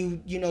 or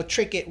you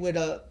trick it with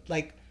a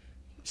like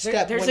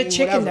step. There's when a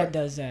chicken whatever. that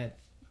does that.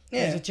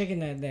 Yeah. There's a chicken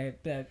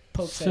that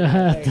pokes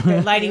at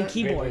the lighting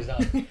keyboard.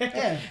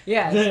 Yeah.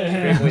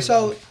 Yeah.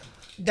 So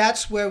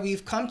that's where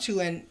we've come to,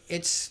 and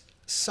it's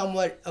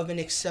somewhat of an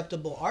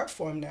acceptable art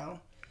form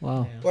now.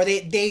 Wow. Or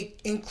they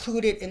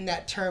include it in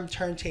that term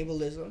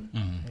turntablism.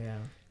 Yeah.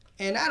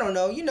 And I don't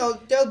know,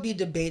 there'll be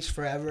debates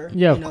forever.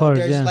 Yeah, of course,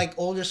 There's yeah. like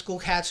older school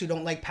cats who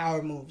don't like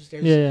power moves.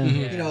 There's, Yeah.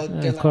 they're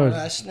of like, course.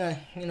 that's not,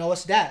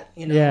 what's that?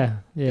 Yeah.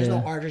 There's no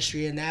Yeah.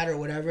 artistry in that or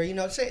whatever.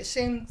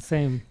 Same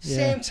Same. Yeah.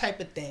 same type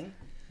of thing.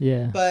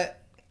 Yeah. But,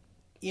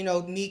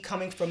 me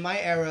coming from my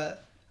era,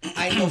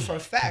 I know for a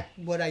fact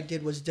what I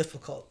did was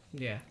difficult.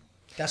 Yeah.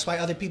 That's why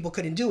other people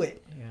couldn't do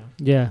it.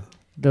 Yeah.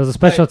 There was a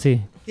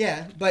specialty.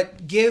 Yeah,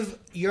 but give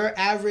your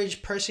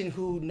average person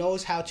who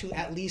knows how to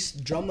at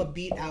least drum a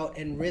beat out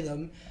and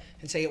rhythm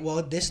and say,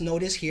 well, this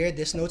note is here,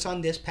 this note's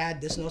on this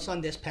pad, this note's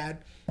on this pad.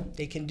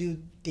 They can do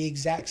the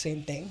exact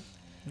same thing.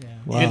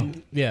 Wow.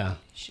 Yeah.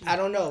 I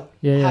don't know.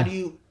 Yeah,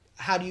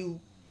 How do you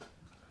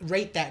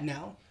rate that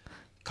now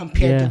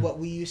compared Yeah. to what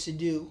we used to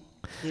do?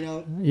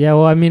 Yeah.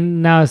 Well, I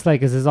mean, now it's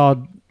like, is this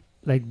all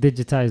like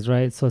digitized,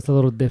 right? So it's a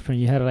little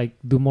different. You had to like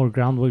do more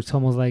groundwork. It's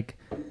almost like,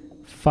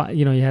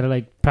 you know, you had to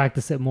like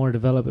practice it more,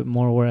 develop it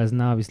more. Whereas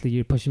now, obviously,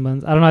 you're pushing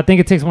buttons. I don't know. I think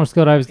it takes more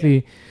skill to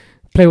obviously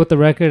play with the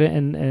record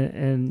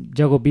and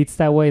juggle beats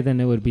that way than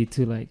it would be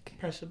to like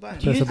Press the button.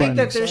 Do you think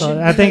that there should?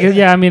 I think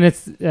I mean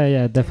it's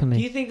yeah, definitely.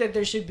 Do you think that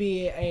there should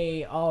be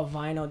a all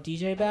vinyl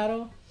DJ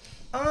battle?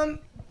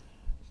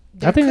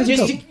 I think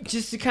that's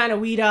Just to kind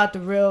of weed out the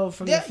real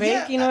from the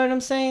fake. You know what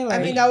I'm saying? Like,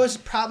 I mean, that was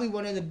probably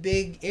one of the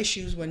big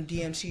issues when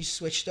DMC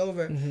switched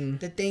over.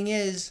 The thing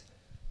is,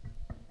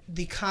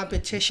 the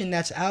competition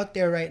that's out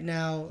there right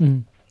now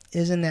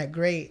isn't that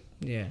great.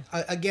 Yeah.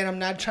 Again, I'm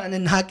not trying to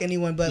knock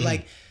anyone, but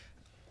like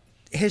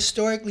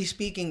historically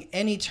speaking,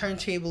 any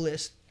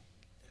turntablist,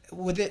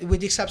 with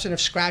the exception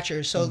of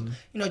scratchers, so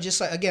you know,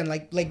 just like again,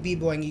 like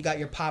b-boying, you got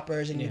your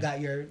poppers and you got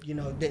your, you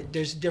know,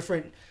 there's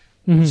different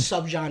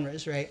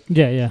subgenres, right?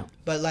 Yeah.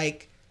 But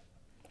like,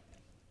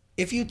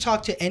 if you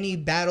talk to any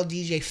battle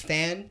DJ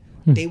fan,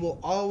 they will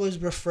always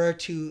refer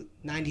to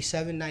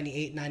 97,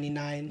 98,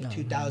 99,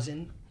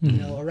 2000, you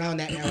know, around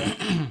that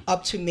era,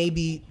 up to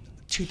maybe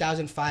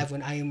 2005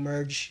 when I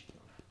Emerge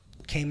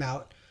came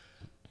out.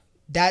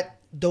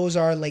 Those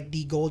are like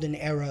the golden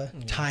era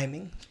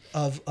timing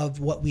of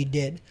what we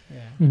did.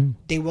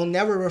 They will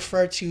never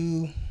refer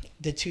to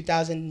the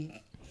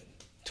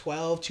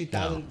 2012,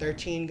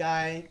 2013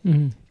 guy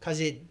because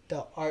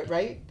the art,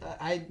 right?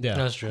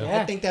 That's true.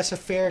 I think that's a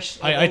fair.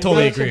 I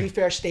totally agree. Relatively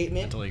fair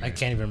statement. I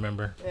can't even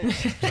remember.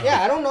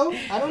 Yeah, I don't know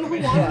who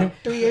won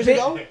 3 years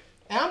ago.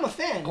 And I'm a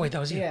fan. Oh, wait, that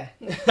was you. Yeah.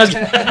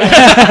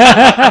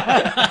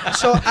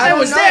 So I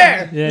don't know.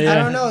 there. Yeah. I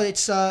don't know.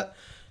 It's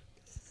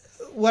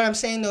what I'm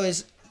saying though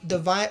is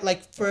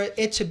like for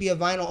it to be a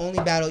vinyl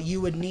only battle,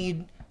 you would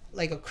need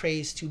like a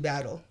Craze to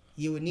battle.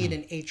 You would need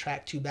an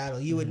 8-track to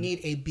battle. You would need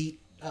a beat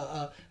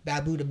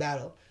Babu to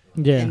battle.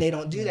 Yeah. And they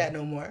don't do that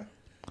no more.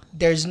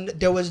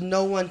 There was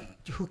no one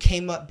who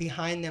came up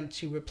behind them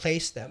to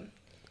replace them.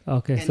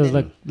 Okay, And so it's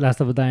then- like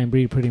Last of a Dying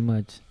Breed, pretty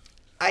much.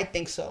 I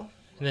think so.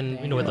 And then,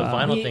 you know, with the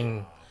vinyl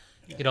thing,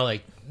 you know,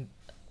 like,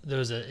 there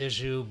was an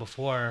issue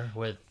before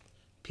with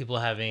people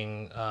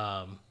having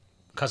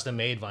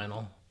custom-made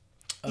vinyl.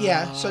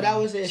 Yeah, so that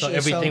was the issue. So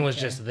everything was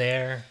just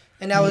there.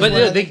 And that was But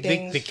one of the they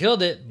things.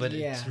 killed it, but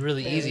Yeah. it's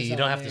really It easy. was You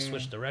don't all have to there.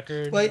 switch the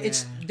record. Well,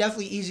 it's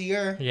definitely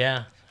easier.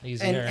 Yeah,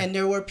 easier. And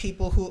there were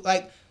people who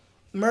like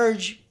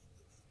Merge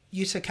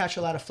used to catch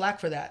a lot of flack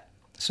for that.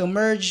 So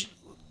Merge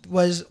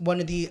was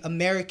one of the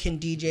American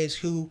DJs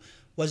who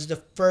was the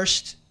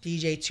first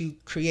DJ to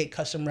create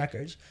custom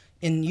records.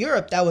 In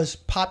Europe, that was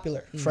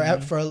popular for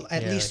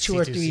at least 2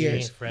 or 3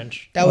 years.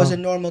 French. That was a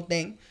normal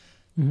thing.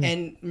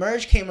 And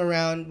Merge came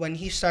around when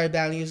he started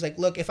battling. He was like,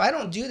 "Look, if I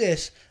don't do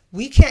this,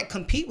 we can't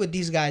compete with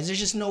these guys. There's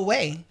just no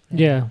way."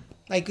 Yeah.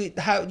 Like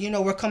how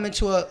we're coming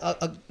to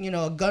a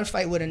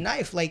gunfight with a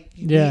knife. Like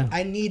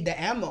I need the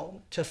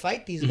ammo to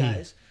fight these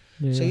guys.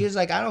 Yeah. So he was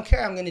like, "I don't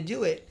care. I'm going to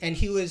do it." And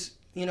he was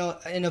in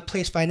a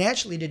place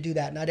financially to do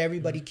that. Not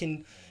everybody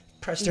can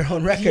press their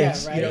own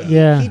records.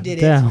 right. He did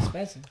damn. it.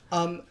 Expensive.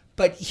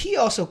 But he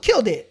also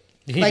killed it.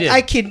 He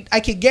like did.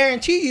 I could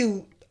guarantee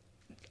you,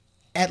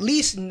 at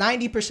least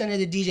 90% of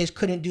the DJs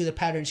couldn't do the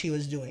patterns he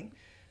was doing,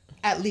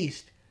 at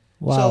least.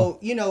 Wow.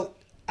 So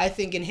I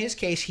think in his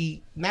case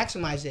he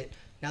maximized it.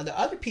 Now the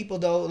other people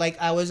though, like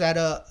I was at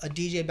a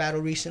DJ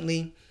battle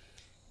recently,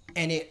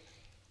 and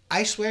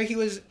I swear he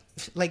was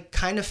like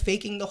kind of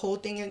faking the whole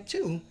thing in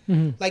too.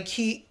 Like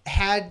he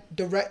had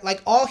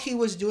all he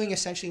was doing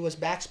essentially was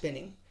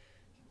backspinning.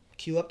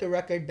 Cue up the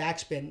record,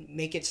 backspin,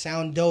 make it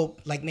sound dope,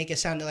 like make it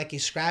sound like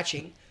he's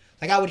scratching.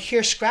 Like I would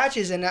hear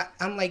scratches and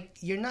I'm like,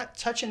 you're not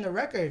touching the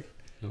record.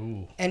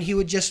 Ooh. And he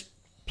would just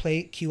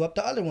cue up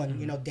the other one,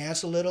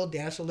 dance a little,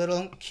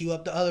 cue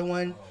up the other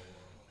one.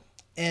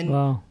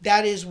 And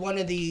that is one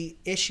of the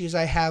issues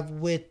I have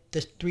with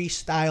the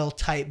 3-style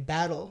type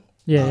battle.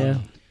 Yeah.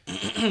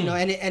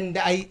 And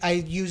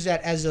I use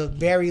that as a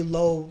very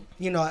low,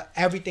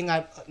 everything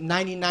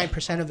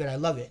 99% of it, I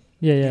love it.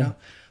 Yeah.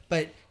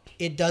 But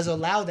it does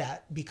allow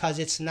that because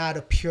it's not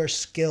a pure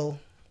skill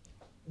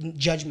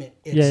judgment.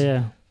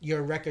 It's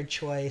your record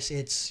choice.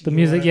 It's the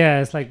music.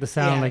 Yeah, it's like the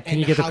sound. Like, can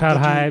you get the crowd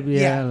hype?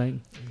 Like,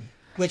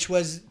 which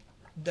was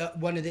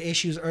one of the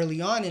issues early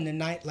on in the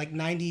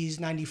 90s,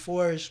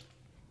 94s.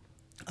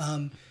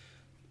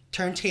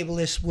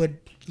 Turntablists would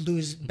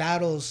lose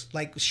battles.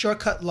 Like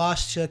Shortcut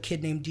lost to a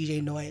kid named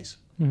DJ Noise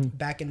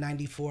back in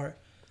 '94.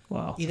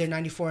 Wow. Either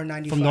 '94 or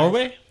 '95. From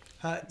Norway?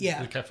 Yeah.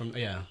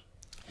 Yeah.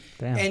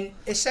 Damn. And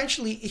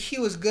essentially, he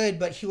was good,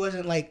 but he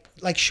wasn't like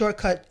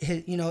Shortcut.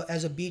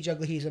 As a beat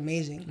juggler, he's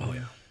amazing. Oh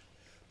yeah.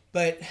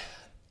 But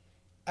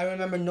I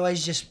remember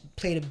Noise just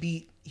played a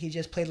beat. He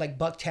just played like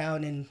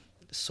Bucktown and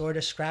sort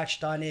of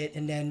scratched on it,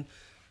 and then,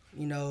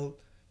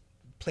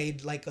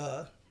 played like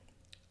a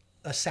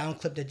sound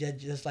clip that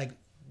just like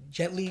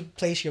gently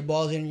place your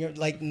balls in your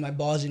my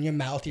balls in your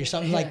mouth or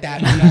something like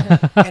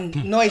that.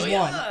 And Noise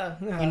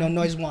won.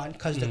 Noise won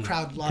because the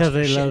crowd lost because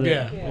their they shit. love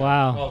it. Yeah.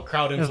 Wow. Oh,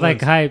 crowd It's influence.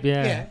 like hype.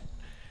 Yeah.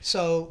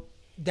 So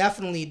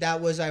definitely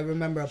that was, I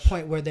remember a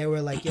point where they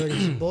were like, yo,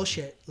 this is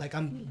bullshit. Like,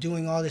 I'm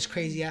doing all this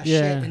crazy ass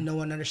Yeah. shit and no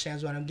one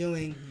understands what I'm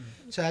doing.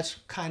 So that's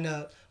kind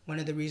of one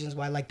of the reasons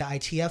why like the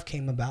ITF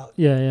came about.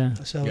 Yeah.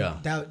 So Yeah.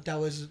 that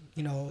was,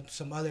 you know,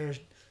 some other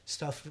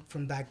stuff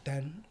from back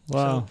then.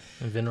 Wow.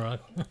 And Vinrock.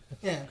 So,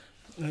 yeah.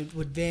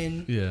 With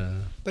Vin. Yeah.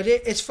 But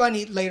it's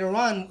funny, later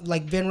on,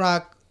 like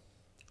Vinrock,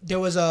 there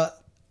was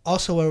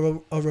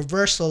also a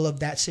reversal of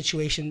that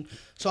situation.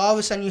 So all of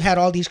a sudden you had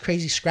all these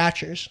crazy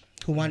scratchers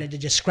who wanted to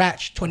just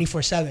scratch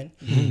 24/7.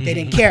 They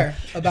didn't care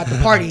about the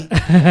party.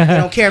 They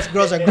don't care if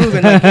girls are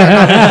grooving. Like,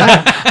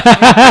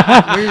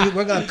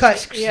 we're gonna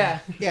cut. Yeah.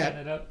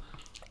 Yeah.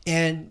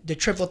 And the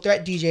triple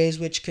threat DJs,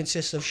 which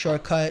consists of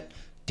Shortcut,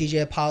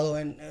 DJ Apollo,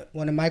 and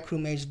one of my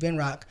crewmates,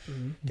 Vinrock,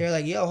 they're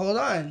like, yo, hold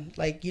on.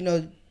 Like, you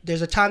know,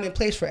 there's a time and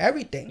place for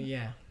everything.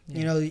 Yeah.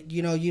 You know,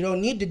 you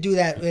don't need to do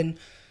that when,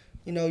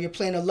 you know, you're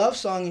playing a love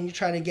song and you're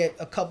trying to get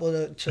a couple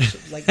to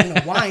like, you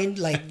know, wind.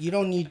 Like, you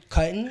don't need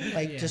cutting.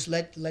 Like, just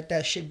let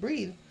that shit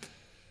breathe.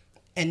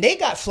 And they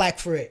got flack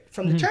for it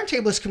from the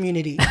turntablist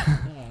community.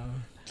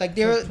 Like,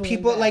 there were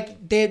people,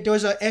 like, there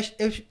was a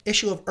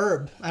issue of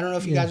Herb. I don't know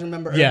if you guys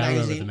remember Herb Yeah, I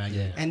remember magazine. the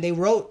magazine. And they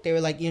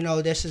were like, you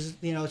know, this is,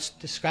 you know, it's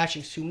the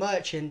scratching's too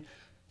much. And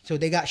so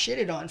they got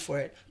shitted on for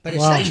it. But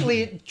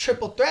essentially,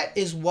 triple threat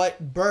is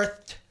what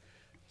birthed,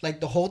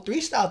 like, the whole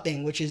 3-style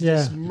thing, which is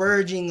this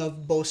merging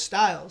of both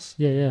styles.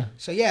 Yeah.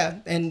 So, yeah,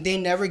 and they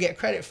never get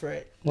credit for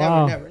it.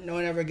 Wow. Never. No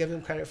one ever gives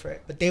them credit for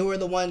it. But they were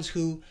the ones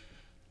who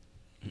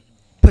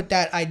put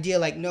that idea,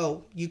 like,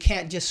 no, you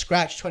can't just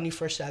scratch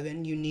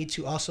 24/7. You need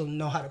to also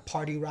know how to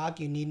party rock.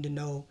 You need to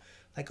know,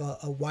 like,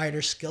 a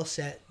wider skill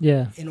set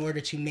Yeah. in order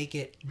to make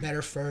it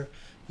better for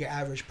your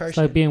average person. It's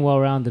like being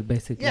well-rounded,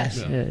 basically. Yes.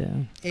 Yeah.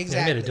 They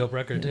Exactly. made a dope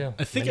record too.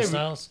 I think Many I-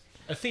 styles.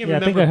 I think Yeah, I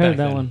think remember I heard back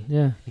that then. one.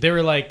 Yeah. They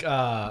were like,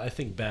 I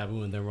think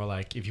Baboon. They were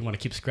like, if you want to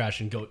keep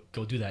scratching,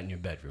 go do that in your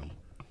bedroom.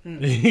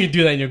 You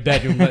do that in your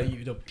bedroom,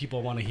 but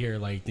people want to hear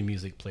like the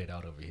music played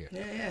out over here.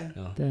 Yeah.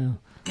 Damn.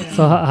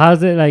 So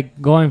how's it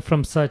like going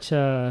from such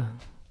a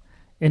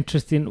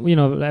interesting, you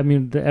know, I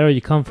mean, the era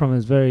you come from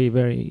is very,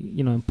 very,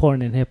 you know,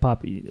 important in hip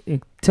hop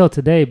till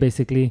today,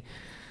 basically.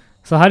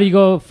 So how do you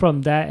go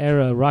from that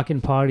era,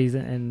 rocking parties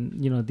and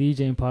you know,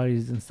 DJing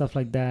parties and stuff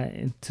like that,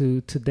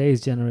 into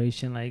today's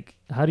generation? Like,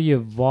 how do you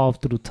evolve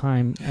through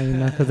time? I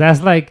mean, because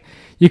that's like,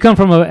 you come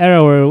from an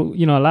era where,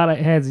 you know, a lot of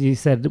heads, you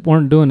said,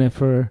 weren't doing it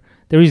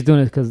they were just doing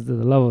it because of the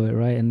love of it,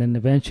 right? And then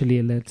eventually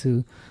it led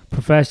to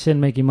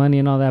profession, making money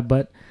and all that.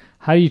 But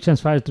how do you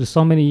transpire through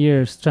so many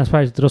years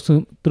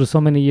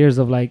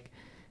of like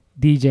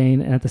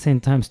DJing and at the same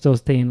time still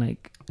staying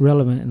like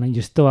relevant and like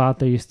you're still out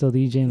there, you're still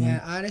DJing? Yeah,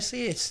 Like,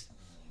 honestly, it's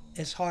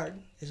hard.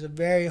 It's a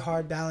very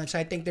hard balance.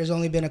 I think there's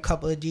only been a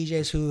couple of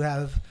DJs who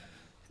have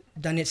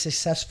done it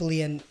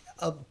successfully, and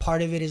a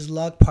part of it is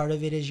luck, part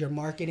of it is your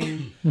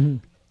marketing.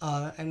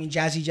 I mean,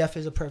 Jazzy Jeff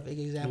is a perfect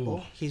example.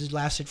 Ooh. He's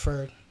lasted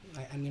for,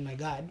 I mean, my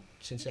God,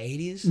 since the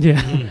 80s.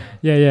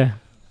 yeah.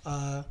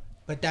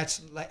 But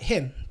that's like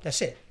him.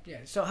 That's it. Yeah.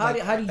 So how do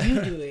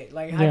you do it?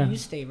 Like, how do you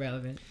stay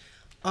relevant?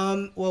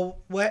 Well,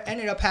 what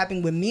ended up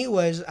happening with me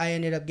was I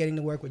ended up getting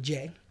to work with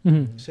Jay.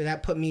 So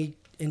that put me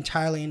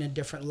entirely in a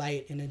different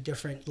light, in a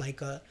different,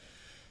 like, I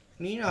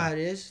mean, you know how it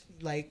is.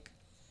 Like,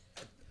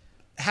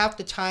 half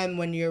the time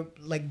when you're,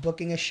 like,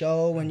 booking a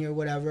show, when you're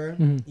whatever,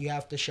 you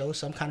have to show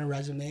some kind of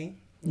resume.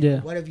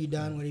 Yeah. What have you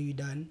done? What have you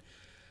done?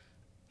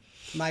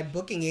 My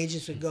booking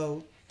agents would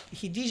go,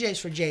 he DJs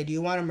for Jay. Do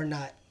you want him or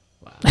not?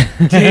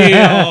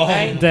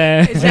 Damn.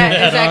 Damn. Is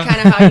that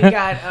kind of how you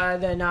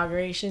got the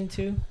inauguration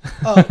too?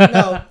 Oh,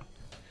 no.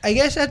 I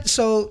guess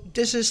so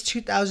this is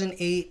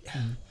 2008.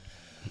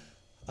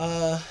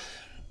 I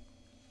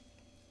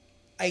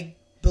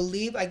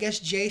guess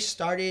Jay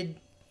started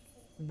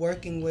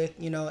working with,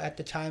 you know, at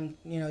the time,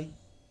 you know,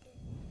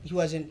 he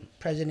wasn't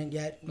president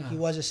yet. He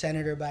was a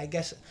senator, but I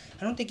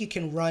don't think you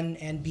can run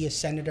and be a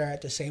senator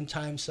at the same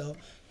time. So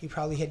he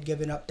probably had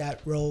given up that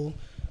role.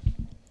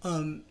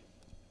 You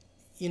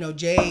know,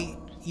 Jay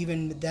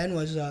even then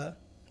was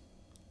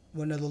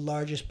one of the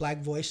largest black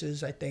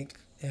voices, I think,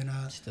 and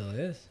Still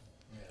is.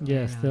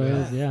 Yeah, still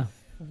is. Yeah.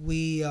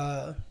 we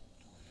I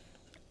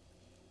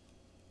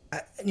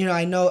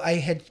know I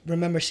had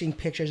remember seeing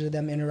pictures of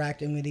them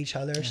interacting with each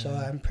other, so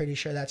I'm pretty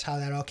sure that's how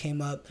that all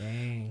came up.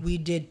 Dang. We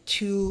did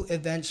 2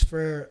 events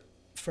for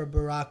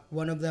Barack.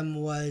 One of them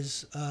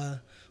was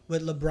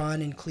with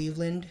LeBron in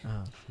Cleveland,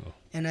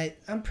 and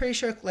I'm pretty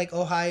sure like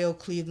Ohio,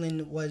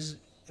 Cleveland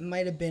it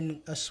might have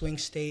been a swing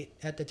state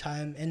at the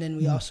time. And then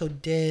we also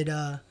did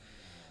a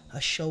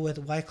show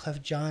with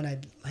Wyclef Jean. I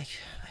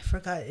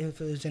forgot if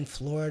it was in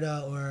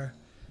Florida or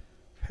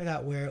I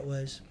forgot where it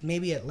was.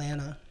 Maybe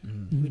Atlanta.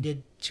 We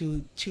did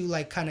two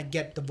like kind of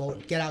get out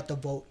the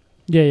vote.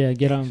 Yeah,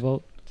 get on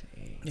vote.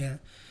 Yeah.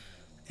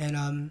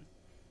 And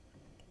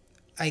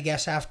I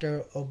guess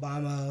after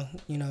Obama,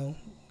 you know,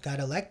 got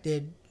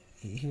elected,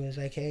 he was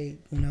like, hey,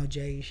 you know,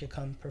 Jay, you should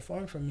come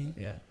perform for me.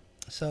 Yeah.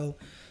 So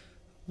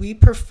we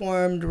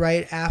performed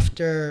right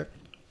after,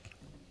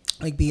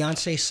 like,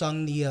 Beyonce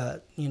sung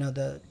the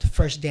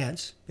first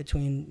dance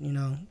between, you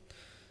know,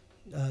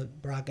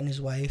 Barack and his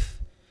wife,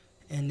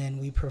 and then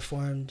we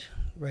performed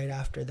right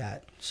after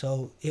that.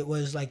 So it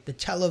was like the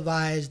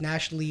televised,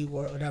 nationally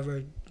or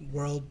whatever,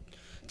 world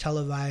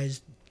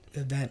televised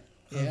event.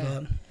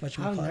 Yeah. Of,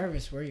 How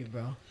nervous were you,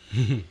 bro?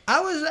 I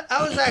was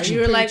actually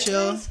You were pretty like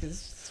chill. "This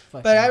is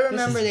fucking- But I this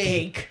remember is they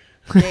cake.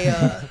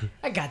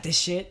 I got this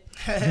shit.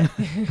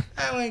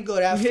 wouldn't go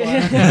that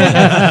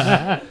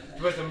far.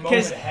 Was the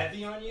moment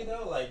heavy on you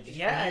though? Like,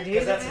 Yeah, dude.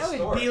 because that's I would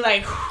historic. be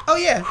like, Oh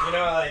yeah. You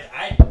know, like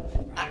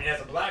I mean,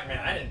 as a black man,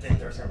 I didn't think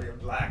there was gonna be a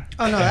black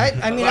Oh no. I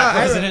mean, black I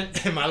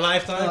president in my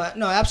lifetime.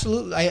 no,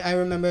 absolutely. I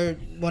remember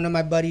one of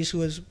my buddies who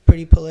was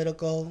pretty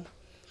political.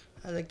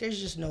 I was like, "There's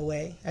just no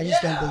way. I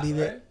just don't believe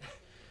it.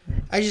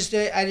 I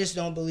just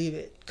don't believe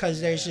it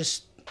because there's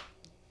just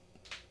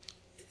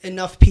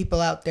enough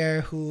people out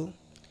there who,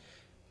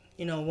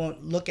 you know,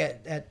 won't look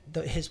at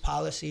his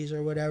policies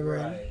or whatever."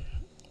 Right.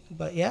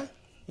 But yeah,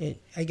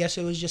 I guess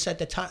it was just at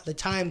the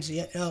times.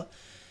 You know,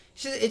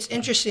 it's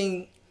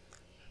interesting.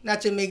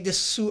 Not to make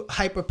this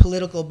hyper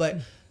political, but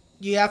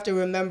you have to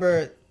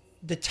remember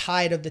the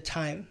tide of the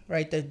time,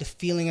 right? The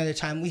feeling of the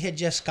time. We had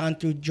just gone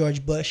through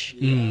George Bush.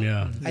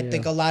 Yeah. I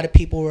think a lot of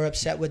people were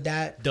upset with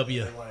that.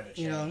 W.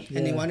 You know,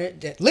 and they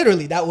wanted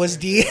literally that was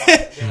the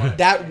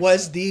that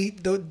was the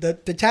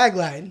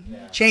tagline.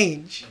 Yeah.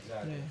 Change.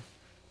 Exactly.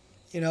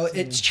 You know,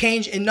 it's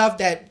changed enough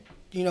that,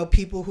 you know,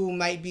 people who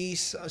might be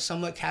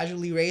somewhat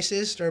casually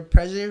racist or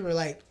president were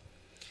like,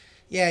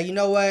 yeah, you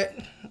know what?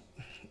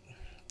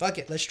 Fuck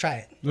it, let's try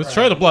it. Let's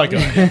try the black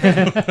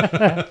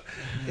guy.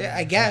 Yeah,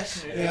 I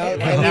guess. You know, Yeah. I mean,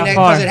 That because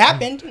far. it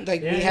happened.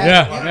 Like we had,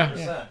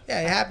 Yeah. yeah,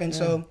 it happened.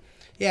 So,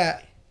 yeah,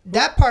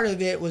 that part of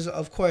it was,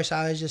 of course,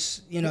 I was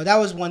just, you know, that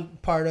was one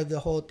part of the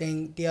whole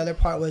thing. The other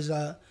part was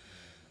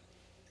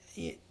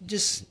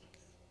just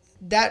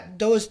that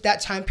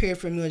time period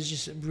for me was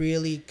just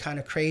really kind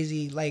of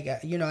crazy. Like,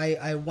 you know,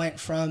 I went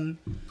from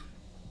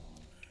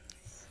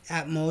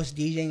at most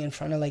DJing in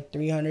front of like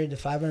 300 to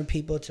 500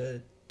 people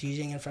to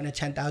DJing in front of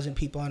 10,000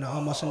 people on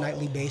almost a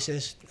nightly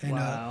basis.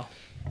 And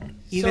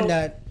even So-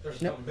 that.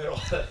 There's No. no middle.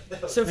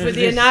 So for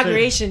the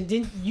inauguration,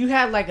 didn't you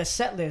had like a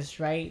set list,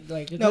 right?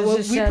 Like No, well,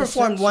 we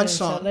performed one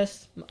song. Set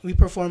list? We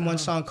performed one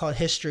song called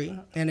History,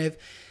 and if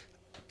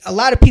a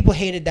lot of people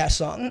hated that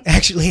song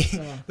actually,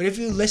 but if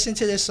you listen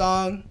to this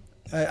song,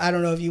 I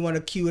don't know if you want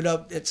to cue it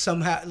up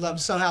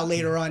somehow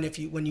later on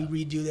when you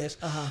redo this,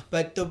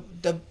 but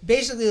the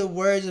basically the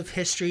words of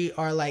History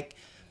are like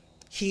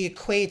he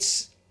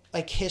equates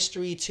like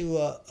history to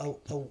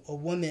a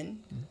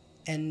woman,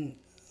 and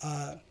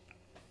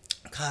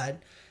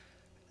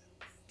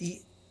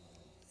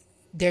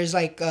there's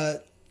like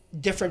a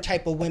different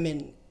type of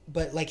women,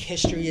 but like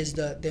history is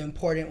the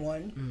important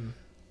one.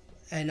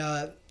 And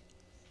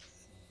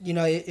you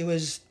know, it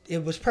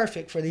was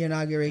perfect for the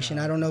inauguration.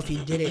 I don't know if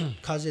he did it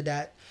because of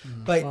that,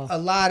 but a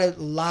lot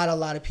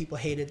of people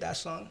hated that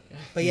song.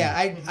 But yeah,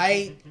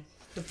 I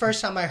the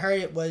first time I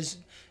heard it was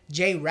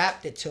Jay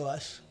rapped it to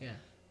us. Yeah.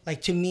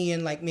 Like to me,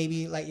 and like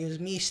maybe like it was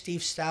me,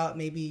 Steve Stout,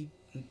 maybe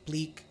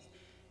Bleak.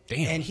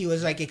 Damn. And he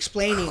was like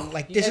explaining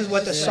like You this guys is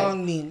what the just, song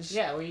like- means.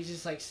 Yeah, where he's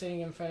just like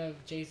sitting in front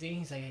of Jay-Z.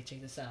 He's like, hey,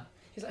 check this out.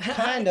 He's like,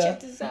 Kinda. check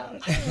this out.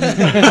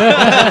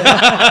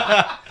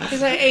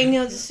 He's like, hey,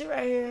 Neil, just sit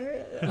right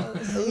here.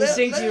 He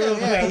sings to you real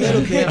Yeah, a quick.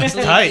 little bit. That's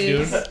tight,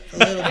 dude. A little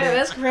Yeah, bit.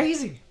 that's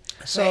crazy.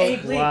 So Hey,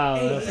 Blake, Wow,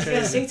 hey, that's he's gonna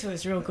crazy. sing to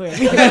us real quick.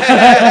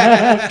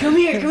 Come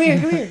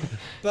here.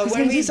 But He's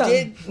when gonna do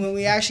something. when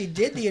we actually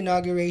did the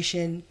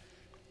inauguration,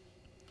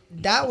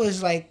 that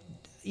was like,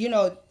 you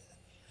know,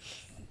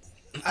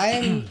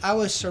 I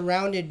was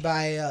surrounded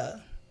by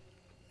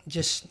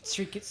just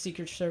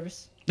Secret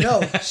Service.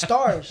 no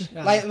stars.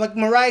 Yeah. Like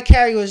Mariah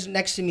Carey was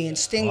next to me and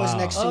Sting was Wow.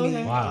 next to Oh, me.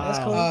 okay. Wow. That's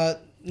cool.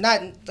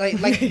 Not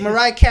like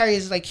Mariah Carey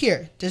is like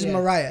here. This Yeah. is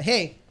Mariah.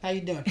 Hey, how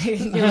you doing?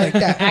 You're like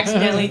that.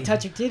 Accidentally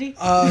touch your titty.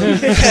 Um,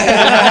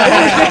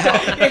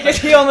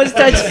 You almost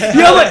touched.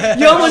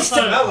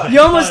 You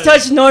almost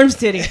touched Norm's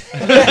titty.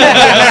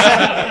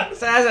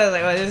 So that's why I was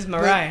like, well, this is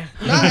Mariah.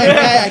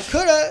 I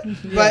could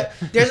have, but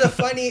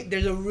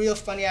there's a real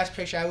funny ass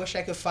picture. I wish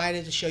I could find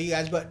it to show you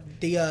guys. But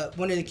the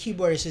one of the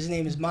keyboardists, his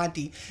name is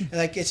Monty, and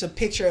like it's a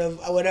picture of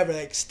whatever,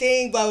 like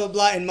Sting, blah blah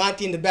blah, and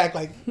Monty in the back,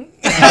 like,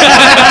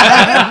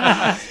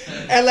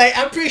 and like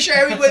I'm pretty sure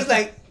everybody's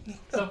like,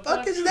 the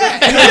fuck is that?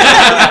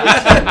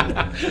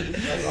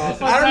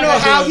 I don't know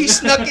how he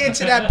snuck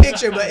into that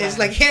picture, but it's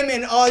like him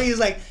and all these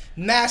like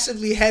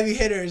massively heavy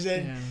hitters,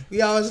 and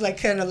we always like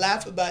kind of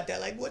laugh about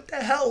that. Like, what the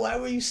hell? Why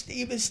were you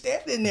even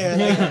standing there?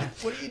 Like,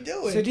 what are you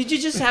doing? So did you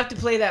just have to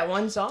play that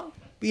one song?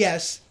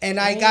 Yes, and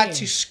I got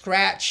to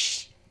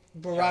scratch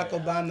Barack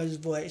Obama's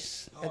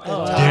voice at the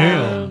Oh, time.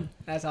 Damn.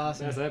 That's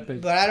awesome. That's epic.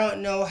 But I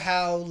don't know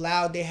how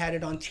loud they had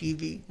it on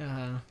TV.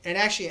 Uh-huh. And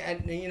actually,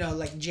 you know,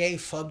 like Jay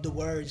fubbed the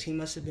words. He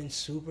must have been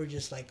super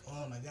just like,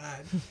 oh my God.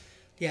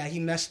 Yeah, he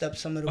messed up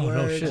some of the Oh,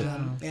 no words. shit.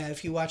 Yeah,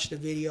 if you watch the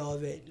video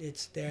of it,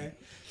 it's there.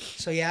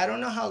 So yeah, I don't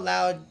know how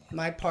loud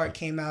my part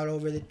came out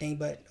over the thing,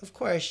 but of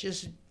course,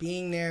 just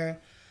being there,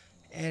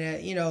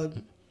 and you know,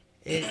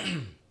 it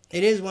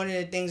is one of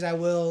the things I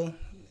will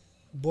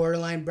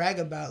borderline brag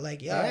about.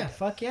 Like, Yeah,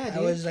 fuck yeah, dude.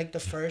 I was like the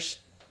first,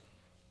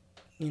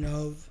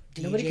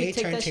 Nobody DJ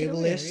could take that shit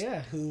away, turntablist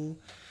yeah. who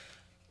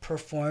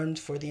performed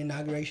for the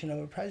inauguration of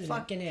a president.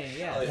 Fucking A,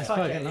 yeah. Oh, yeah. Fuck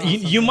Fucking it. awesome.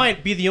 You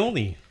might be the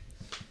only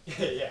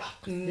Yeah.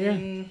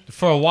 Yeah.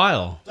 for a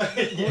while.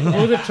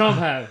 Who did Trump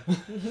have?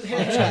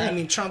 I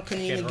mean, Trump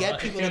couldn't even get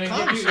people to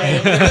come. So,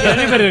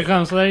 Anybody to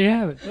come, so there you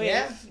have it.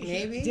 yeah,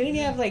 maybe. Didn't he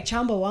have like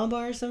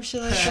Chumbawamba or some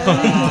shit like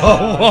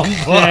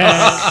that?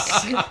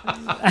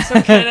 Yeah.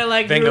 Some kind of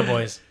like Venga group-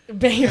 Boys.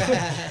 Banger.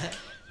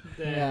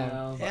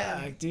 Damn.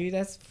 Yeah. Fuck, dude,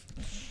 that's.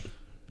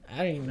 I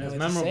don't even know That's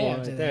what to say memorable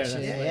after right that there. shit.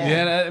 That's-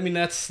 Yeah. Yeah, I mean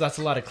that's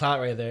a lot of clout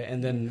right there.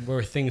 And then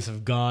where things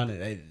have gone,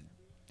 I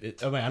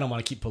mean I don't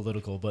want to keep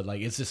political, but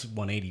like it's just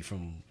 180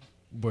 from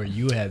where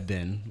you have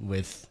been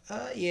with.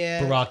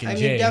 Yeah. Barack and I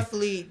Jay.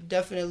 mean,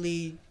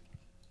 definitely,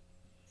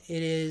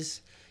 it is.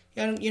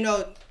 I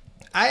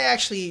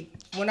actually,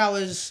 when I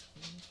was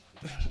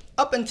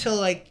up until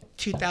like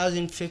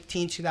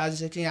 2015,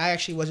 2016, I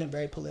actually wasn't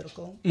very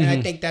political, and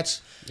I think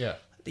that's Yeah.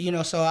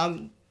 So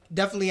I'm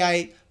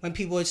definitely when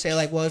people would say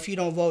like, well, if you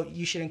don't vote,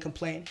 you shouldn't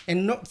complain,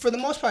 and no, for the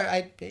most part,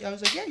 I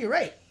was like, yeah, you're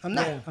right. I'm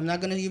not. Yeah. I'm not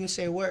gonna even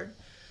say a word,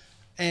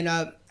 and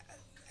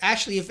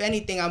actually, if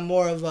anything, I'm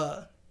more of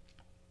a.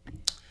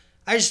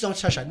 I just don't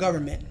trust our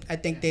government. I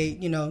think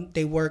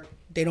they work.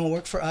 They don't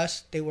work for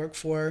us. They work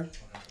for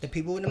the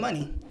people with the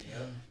money.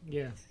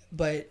 Yeah.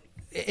 But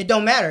it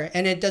don't matter,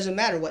 and it doesn't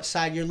matter what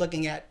side you're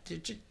looking at.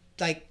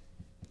 Like,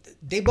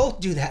 they both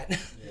do that.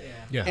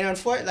 Yeah. And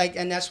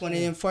and that's when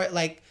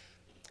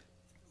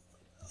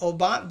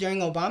Obama during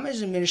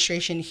Obama's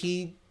administration,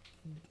 he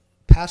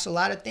passed a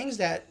lot of things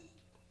that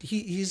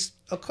he's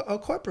a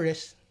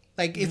corporatist.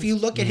 Like, if you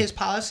look at his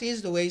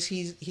policies, the ways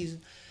he's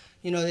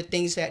the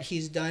things that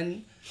he's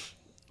done.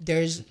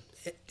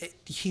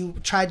 He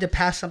tried to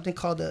pass something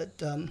called the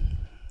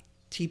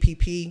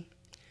TPP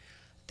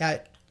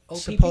that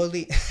OPP?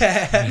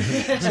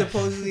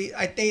 supposedly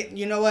I think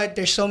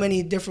there's so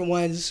many different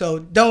ones, so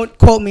don't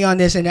quote me on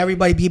this and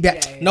everybody be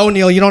back. Yeah. No,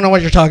 Neil, you don't know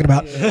what you're talking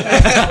about.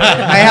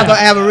 I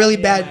have a really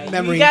bad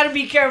memory. You gotta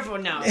be careful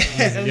now.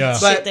 Yeah.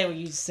 Shit that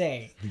you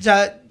say.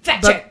 Fact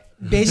check.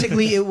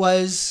 Basically, it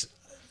was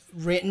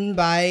written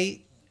by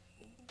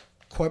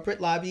corporate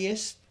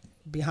lobbyists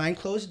behind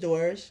closed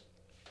doors,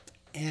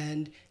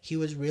 and he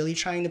was really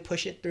trying to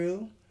push it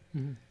through.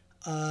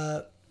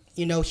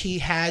 He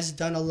has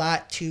done a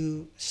lot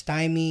to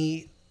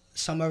stymie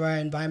some of our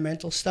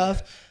environmental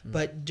stuff,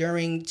 but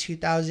during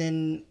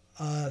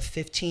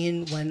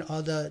 2015, when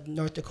all the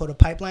North Dakota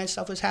pipeline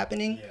stuff was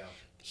happening,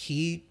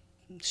 he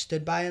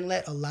stood by and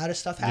let a lot of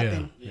stuff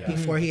happen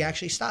before he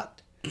actually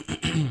stopped.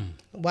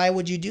 Why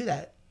would you do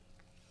that?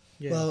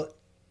 Yeah. Well,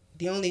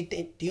 the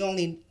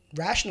only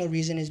rational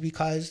reason is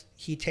because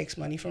he takes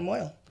money from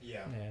oil,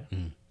 Yeah.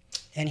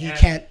 and he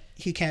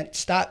can't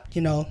stop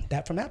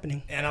that from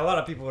happening. And a lot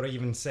of people would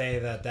even say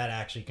that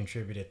actually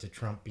contributed to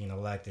Trump being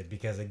elected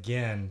because,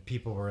 again,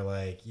 people were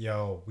like,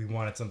 yo, we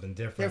wanted something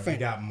different. We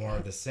got more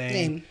of the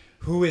same.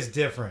 Who is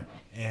different?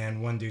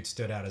 And one dude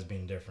stood out as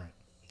being different.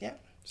 Yeah.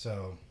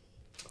 So,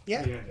 Yeah.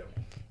 what are you gonna do?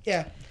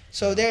 Yeah.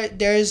 So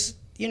there's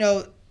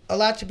a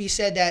lot to be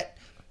said that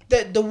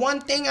the one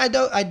thing I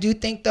do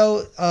think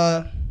though,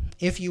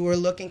 if you were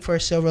looking for a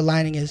silver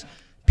lining, is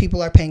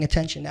people are paying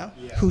attention now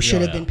who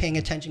should have been paying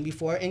attention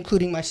before,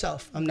 including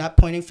myself. I'm not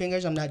pointing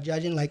fingers. I'm not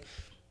judging. Like,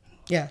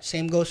 yeah,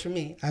 same goes for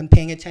me. I'm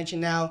paying attention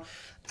now.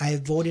 I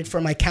voted for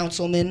my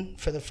councilman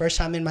for the first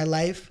time in my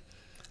life.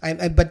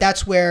 But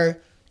that's where,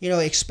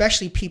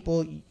 especially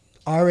people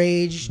our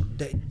age,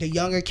 the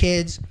younger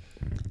kids,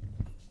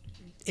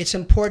 it's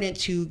important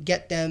to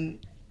get them,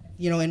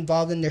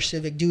 involved in their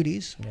civic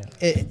duties.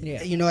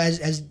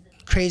 As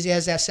crazy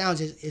as that sounds,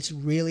 it's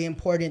really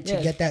important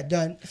to get that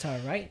done. It's all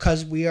right.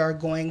 Because we are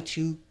going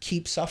to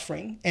keep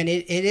suffering. And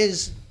it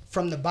is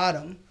from the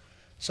bottom.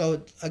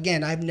 So,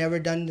 again, I've never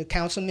done the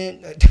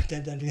councilman. I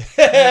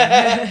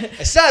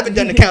still haven't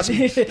done the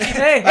councilman.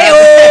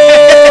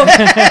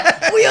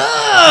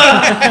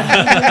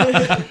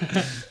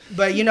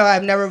 But,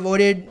 I've never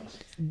voted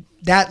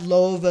that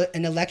low of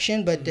an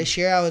election. But this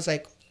year I was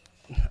like,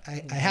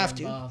 I have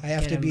to. I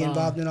have to be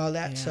involved in all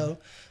that. Yeah. So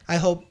I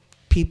hope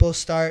people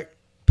start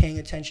paying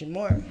attention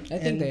more. I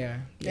think they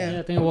are. Yeah.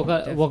 I think it woke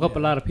up a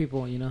lot of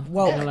people,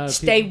 Woke. A lot of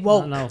Stay people-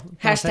 woke. No,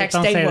 Hashtag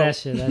don't stay say woke. that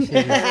shit. That shit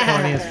is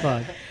corny as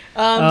fuck.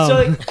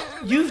 So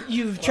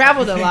you've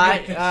traveled a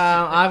lot,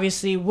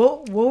 obviously.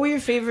 What were your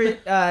favorite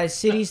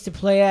cities to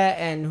play at,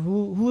 and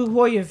who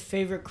are your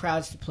favorite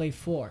crowds to play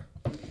for?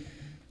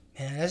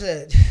 Man, that's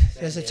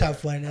a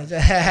tough one. I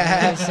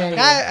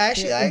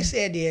like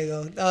San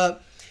Diego.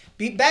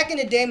 Back in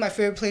the day, my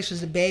favorite place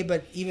was the Bay,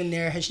 but even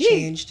there has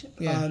changed.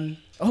 Yeah.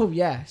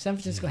 San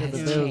Francisco has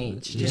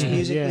changed. Just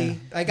musically,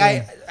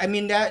 I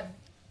mean that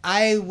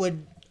I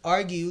would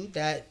argue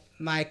that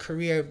my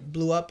career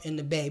blew up in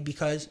the Bay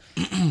because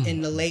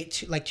in the late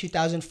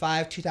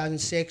 2005,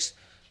 2006,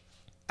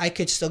 I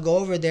could still go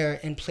over there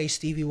and play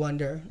Stevie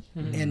Wonder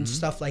and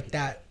stuff like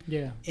that.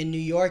 Yeah. In New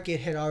York, it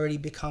had already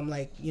become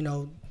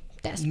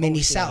That's mini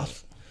bullshit.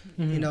 South.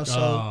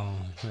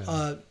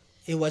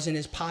 it wasn't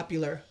as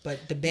popular.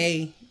 But the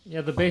Bay,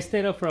 Yeah, the Bay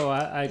stayed up for a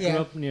while. I grew Yeah.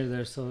 up near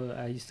there, so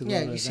I used to go.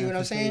 yeah, to you see what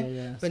I'm dances. saying?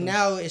 Yeah, But so-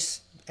 now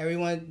it's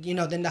everyone,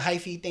 then the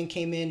hyphy thing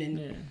came in and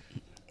Yeah.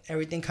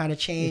 everything kind of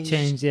It changed.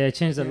 changed. Yeah, it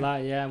changed a Yeah.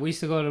 lot. Yeah, we used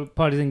to go to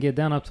parties and get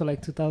down up to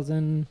like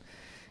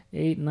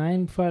 2008,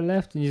 9 before I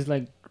left, and just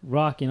like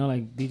rock.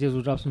 Like DJs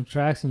would drop some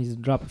tracks and you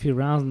just drop a few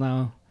rounds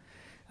now.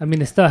 I mean,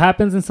 it still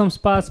happens in some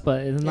spots,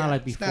 but it's not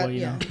like it's before.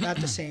 not, not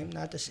the same.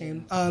 Not the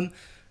same.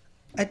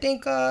 I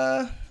think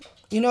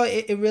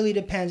it really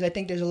depends. I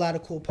think there's a lot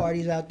of cool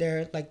parties out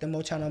there. Like the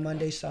Motown on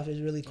Monday stuff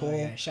is really cool. Oh,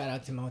 yeah. Shout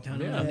out to Motown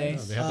on Yeah,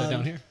 Mondays. they have that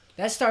down here.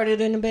 That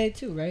started in the Bay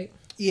too, right?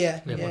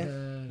 Yeah, Yeah, yeah.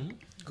 Uh,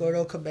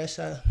 Gordo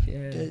Cabeza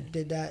yeah.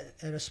 did that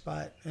at a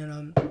spot,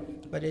 and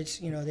but it's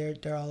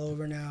they're all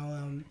over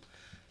now.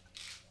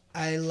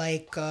 I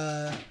like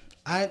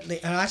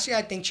honestly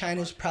I think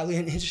China's probably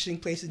an interesting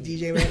place to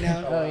DJ right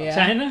now. Oh yeah.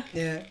 China,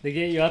 Yeah. they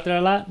get you out there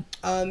a lot.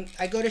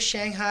 I go to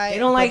Shanghai. They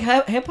don't but-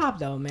 like hip hop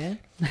though, man.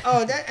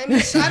 Oh, I don't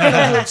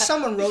know. Who,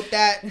 someone wrote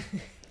that.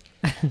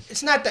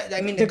 It's not that.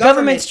 I mean, The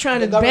government's trying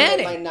the to government ban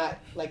it. might not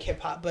like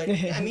hip hop, but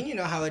I mean, you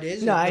know how it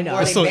is. No, I the know.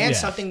 more they So, ban yeah.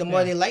 something, the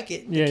more they like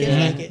it. The Yeah, kids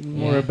yeah. like it.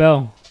 More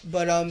rebel.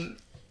 But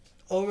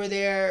over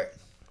there,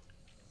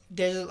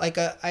 there's like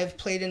I've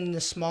played in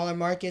the smaller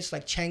markets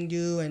like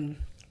Chengdu, and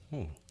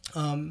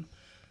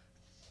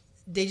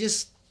they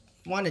just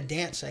want to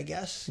dance, I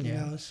guess. You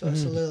know, so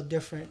it's a little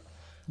different.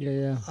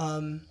 Yeah,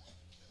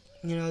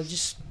 yeah.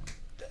 Just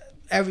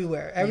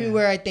everywhere.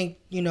 I think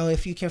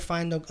if you can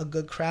find a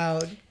good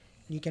crowd,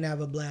 you can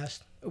have a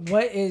blast.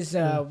 What is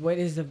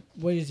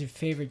your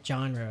favorite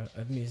genre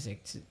of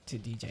music to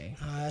DJ?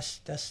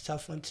 That's a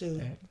tough one too.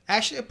 Yeah.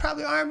 Actually,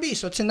 probably R&B.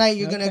 So tonight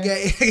you're gonna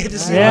Okay. get to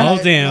see. Yeah. my-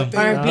 Oh, damn. my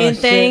favorite- R&B and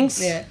shit.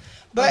 things. Yeah,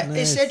 but Oh,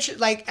 it's nice.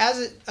 like as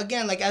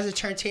a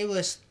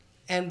turntablist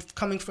and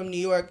coming from New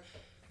York,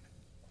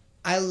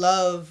 I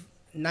love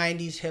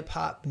 '90s hip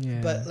hop.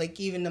 Yeah. But like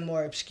even the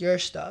more obscure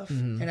stuff,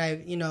 Mhm.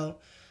 and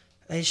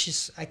it's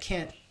just I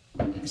can't.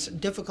 It's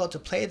difficult to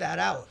play that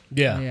out.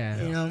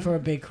 Yeah. For a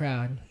big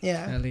crowd,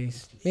 Yeah. at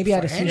least. Maybe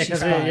at a For any sushi crowd,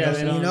 spot. yeah,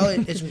 they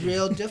don't- it's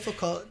real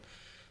difficult.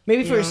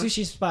 Maybe for a you know.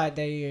 sushi spot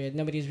that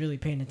nobody's really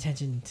paying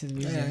attention to the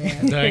music.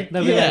 Yeah, yeah. Like,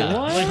 They'll be yeah, like,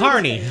 what? like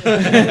Harney.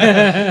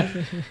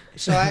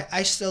 So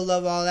I still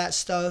love all that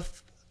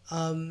stuff.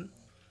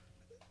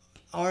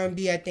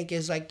 R&B I think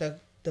is like the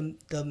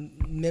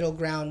middle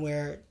ground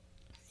where,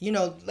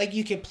 like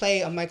you could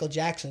play a Michael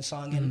Jackson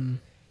song and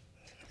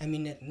I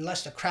mean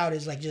unless the crowd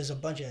is like just a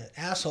bunch of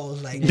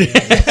assholes like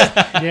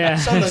Yeah.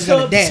 someone's So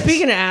gonna dance.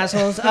 speaking of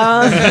assholes,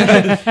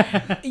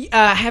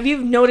 have you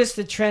noticed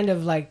the trend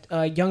of like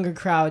a younger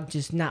crowd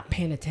just not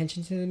paying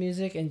attention to the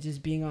music and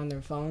just being on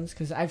their phones?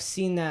 Because I've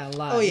seen that a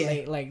lot. Oh,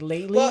 yeah.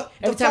 lately. well,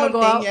 Every the time I phone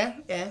go thing, out,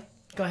 yeah.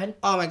 go ahead.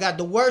 Oh my god,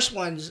 the worst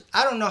ones.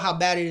 I don't know how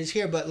bad it is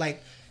here, but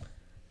like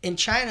in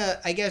China,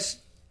 I guess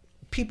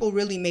people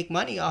really make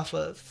money off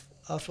of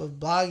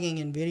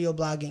blogging and video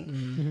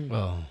blogging.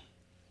 Oh.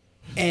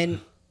 And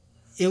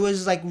it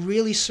was like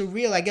really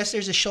surreal. I guess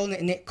there's a show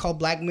in it called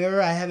Black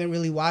Mirror. I haven't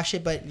really watched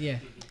it, but Yeah.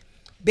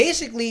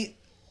 basically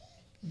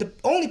the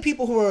only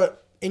people who were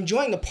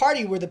enjoying the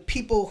party were the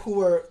people who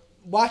were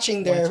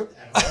watching their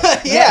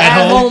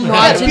At home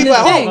watching people the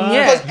at thing, home.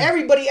 yeah. Because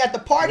everybody at the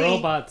party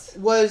Robots.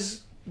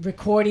 was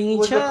Recording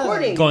each other.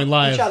 recording Going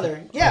live. each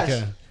other. Yes.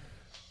 Okay.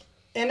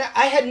 And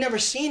I had never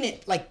seen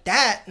it like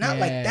that, not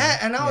like Yeah, that.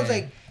 And I was yeah.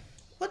 like,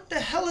 what the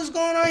hell is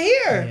going on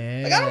here?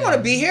 Yeah. Like, I don't want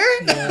to be here.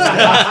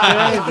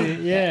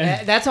 Crazy.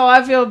 Yeah. That's how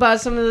I feel about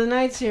some of the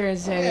nights here in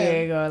San Yeah.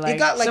 Diego. It Like,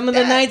 got like some of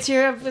the that. nights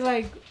here, I feel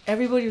like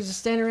everybody was just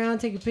standing around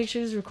taking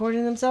pictures,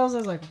 recording themselves. I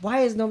was like, why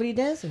is nobody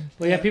dancing?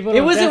 Well, yeah, people. It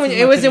don't wasn't dance when- as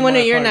it much wasn't one of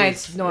anymore your at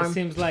nights, parties. Norm. It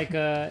seems like My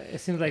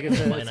it's a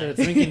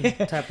nights. drinking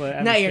type of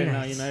atmosphere Not your now.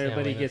 nights.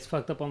 Everybody my gets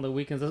fucked up on the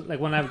weekends. Like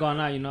when I've gone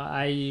out,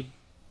 I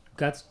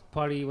got to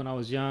party when I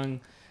was young.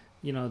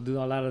 Do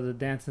a lot of the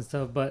dance and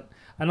stuff. But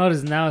I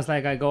notice now it's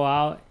like I go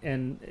out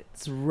and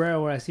it's rare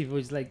where I see people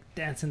just like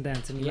dancing.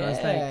 It's like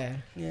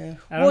Yeah.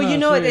 I don't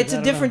know, weird. it's I a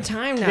don't different know.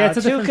 time now, Yeah, it's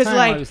a too. different Because time,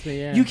 like obviously,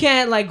 yeah. you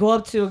can't like go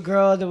up to a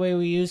girl the way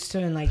we used to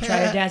and like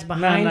try to dance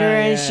behind no, her,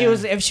 and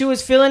yeah. if she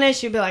was feeling it,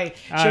 she'd be like,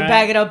 she'll All right.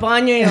 back it up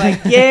on you, and you're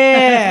like,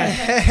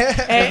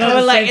 yeah. and, not or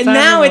the like, same and time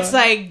now or it's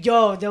what? like,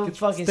 yo, don't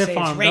fucking say Stiff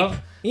it's arm, rape. no?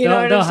 You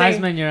know what They'll I'm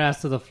saying? Heisman your ass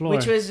to the floor.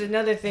 Which was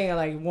another thing,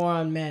 like war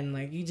on men.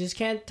 Like you just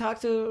can't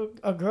talk to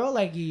a girl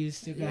like you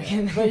used to back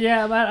in. But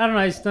yeah, but I don't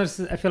know. It's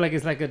not, I feel like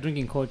it's like a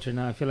drinking culture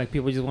now. I feel like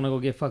people just want to go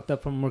get fucked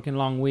up from working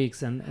long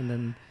weeks and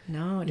then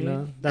No,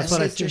 dude. that's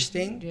what I see.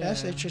 interesting. Yeah.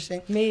 That's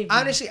interesting. Maybe.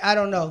 Honestly, I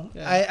don't know.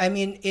 Yeah. I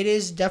mean, it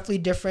is definitely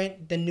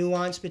different. The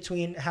nuance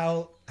between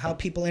how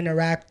people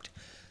interact,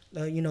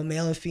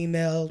 male and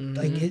female,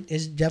 like it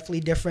is definitely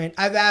different.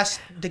 I've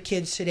asked the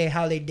kids today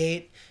how they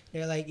date.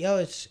 They're like, "Yo,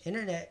 it's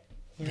internet.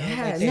 You know,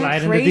 Yeah, like isn't they- that Slide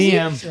in the crazy?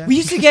 DM. Yeah. We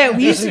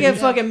used to get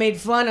fucking made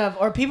fun of,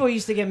 or people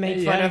used to get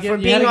made fun of for You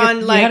being had to on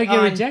get, like you had to get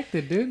on,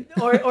 rejected, dude.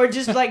 or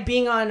just like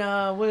being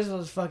on what is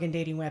those fucking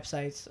dating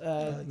websites?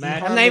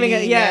 Match. I'm not even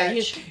gonna, yeah.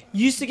 Match.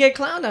 You used to get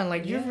clowned on,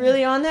 like you're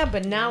really on that,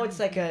 but now it's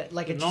like a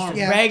just Norm. a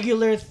Yeah.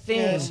 regular thing.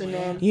 Yeah, it's a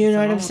norm. You know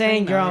what I'm normal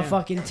saying? thing You're now, on yeah.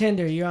 fucking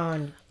Tinder. You're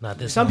on. Not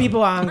this. Some one.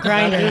 people are on There's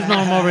Grindr.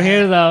 norm over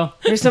here though.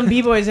 There's some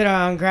b-boys that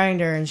are on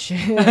Grindr and shit.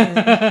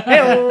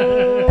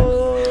 Hey-oh.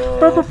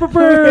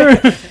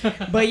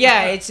 But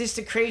yeah, it's just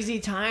a crazy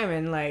time,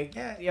 and like,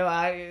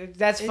 Yeah.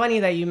 that's funny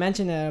that you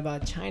mentioned that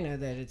about China.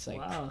 That it's like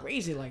Wow.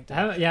 crazy like I that.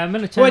 haven't- yeah, I've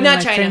been to China Well, in not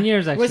like China. 10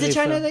 years actually. Was it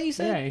China so- that you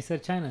said? Yeah, he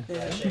said China.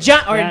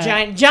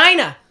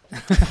 China.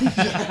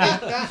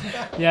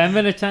 Yeah, I've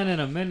been to China in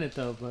a minute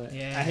though, but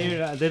Yeah. I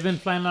hear they've been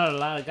flying out a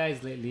lot of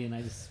guys lately, and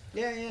I just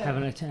Yeah.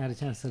 haven't had a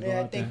chance to go Yeah, I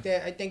out there.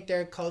 think I think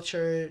their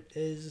culture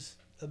is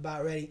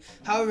about ready.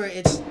 However,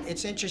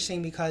 it's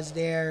interesting because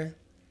they're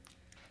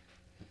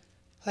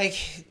like,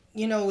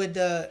 you know, with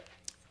the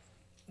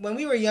when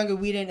we were younger,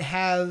 we didn't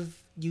have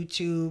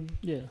YouTube.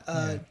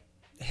 Yeah.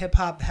 Hip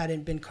hop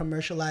hadn't been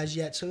commercialized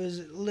yet, so it was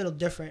a little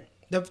different.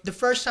 The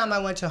first time I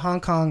went to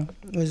Hong Kong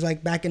was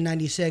like back in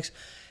 '96,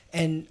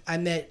 and I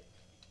met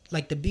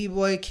like the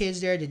b-boy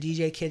kids there, the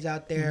DJ kids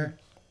out there,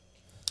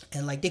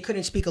 and like they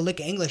couldn't speak a lick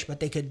of English, but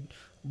they could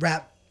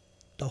rap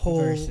the whole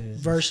Verses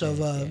verse and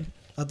of shit,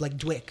 of like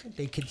Dwick.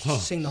 They could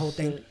sing the whole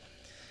thing.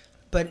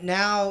 But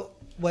now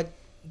what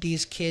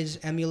these kids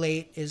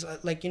emulate is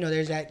like, you know,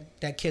 there's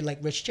that kid like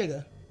Rich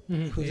Chigga,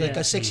 who's like a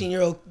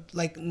 16-year-old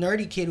like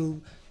nerdy kid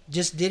who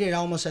just did it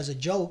almost as a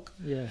joke.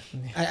 Yeah.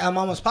 I'm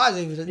almost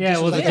positive. Yeah, this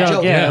it was like a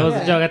joke. Yeah, it was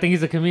Yeah. a joke. I think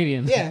he's a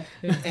comedian. Yeah,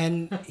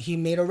 and he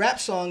made a rap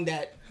song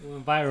that,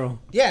 Went viral.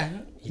 yeah.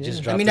 He just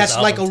I dropped mean, his that's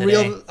like a album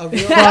real,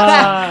 today.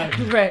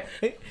 Right.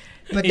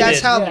 But He that's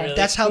did. how Yeah.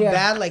 that's how Yeah.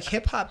 bad like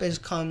hip hop has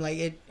come. Like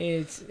it,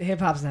 It's hip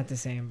hop's not the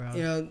same, bro.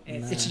 you know,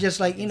 It's it's not just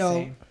like, you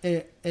know,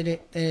 the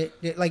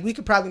it like we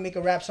could probably make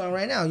a rap song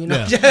right now. You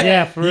know,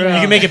 Yeah, for You real.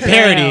 can make a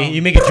parody. Damn.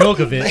 You make a joke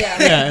of it.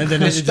 Yeah. And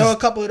then it's just throw a just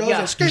couple of those Yeah.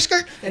 and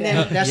skirt, and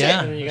then that's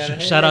yeah. it. You gotta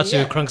hit Shout out to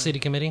Yeah. Crunk City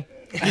Committee.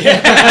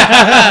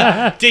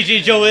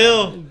 DJ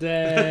Joel.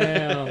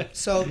 Damn.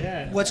 So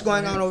Yeah. what's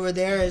going on over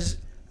there is,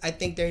 I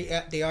think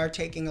they are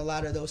taking a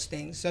lot of those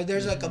things. So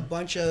there's like a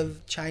bunch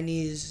of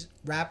Chinese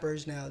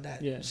rappers now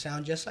that Yeah.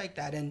 sound just like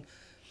that, and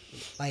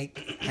like,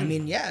 I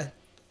mean, yeah,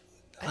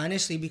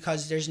 honestly,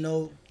 because there's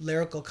no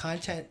lyrical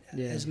content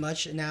Yeah. as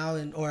much now,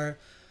 and or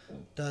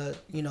the,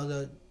 you know,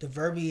 the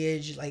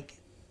verbiage, like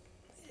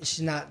it's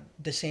not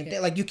the same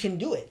thing. Like you can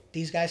do it.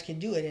 These guys can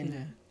do it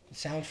and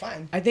sound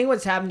fine. I think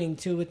what's happening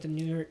too with the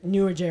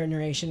newer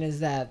generation is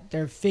that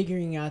they're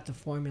figuring out the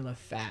formula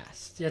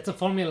fast. Yeah, it's a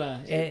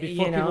formula. It-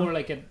 Before you know? people were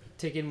like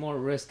taking more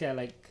risk at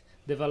like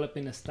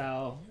developing a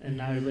style, and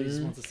now everybody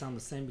just wants to sound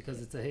the same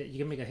because it's a hit. You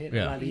can make a hit a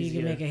Yeah. lot You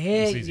easier. can make a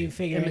hit, It's easy. you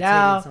figure it Imitating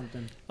out.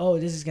 something. Oh,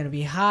 this is gonna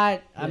be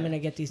hot. I'm Yeah. gonna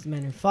get these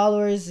many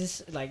followers.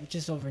 This like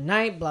just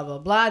overnight. Blah blah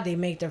blah. They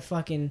make their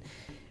fucking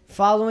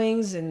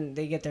followings and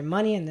they get their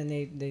money and then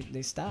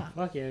they stop.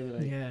 Fuck yeah.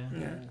 Like, Yeah.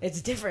 It's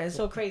different. It's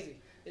so crazy.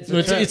 So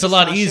it's a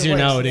lot how shit easier works.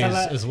 nowadays It's a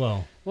lot- as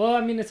well. Well,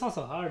 I mean, it's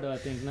also hard though, I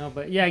think, no?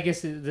 But yeah, I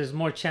guess there's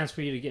more chance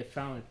for you to get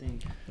found, I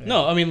think.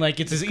 No, I mean, like,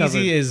 it's as Discovered.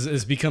 easy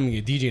as becoming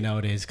a DJ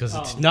nowadays because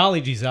the Oh.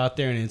 technology's out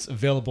there and it's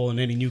available in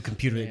any new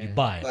computer that you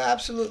buy. Well,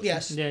 absolutely,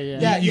 yes. Yeah, yeah.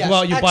 Yeah, You yes. go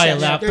out, you buy a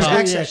Access. laptop. There's Yeah,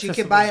 access. You can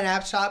accessible. buy an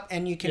laptop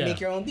and you can Yeah. make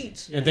your own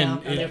beats. And then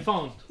On your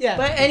phone. Yeah,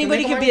 But you can anybody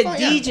make could them be a on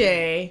your phone,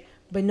 DJ,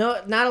 but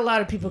not a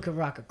lot of people could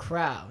rock a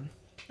crowd.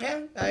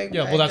 Yeah,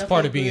 Yeah, well, that's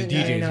part of being a definitely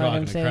DJ. agree with is You know what rocking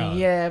I'm the saying? crowd.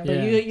 Yeah, but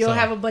Yeah. you'll So-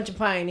 have a bunch of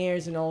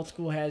pioneers and old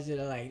school heads that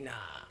are like, nah,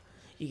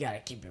 you gotta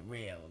keep it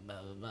real. Blah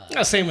blah blah.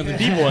 Yeah, same with the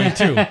b-boy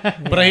too.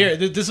 But I hear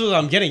this is what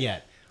I'm getting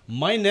at.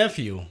 My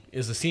nephew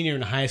is a senior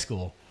in high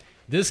school.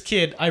 This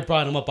kid, I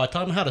brought him up. I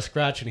taught him how to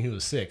scratch when he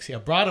was 6. I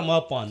brought him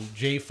up on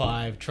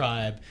J5,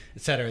 Tribe,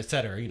 etc.,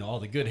 etc. You know, all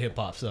the good hip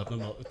hop stuff.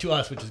 To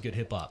us, which is good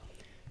hip hop.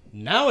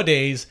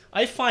 Nowadays,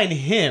 I find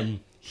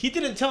him. He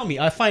didn't tell me.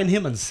 I find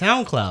him on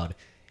SoundCloud.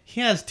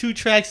 He has 2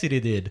 tracks that he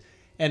did,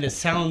 and it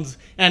sounds.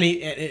 And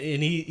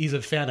he's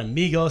a fan of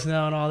Migos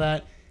now and all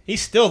that. He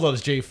still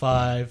loves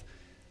J5.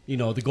 You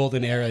know, the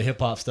golden era hip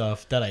hop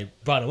stuff that I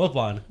brought him up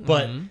on.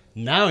 But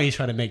now he's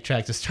trying to make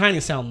tracks. It's trying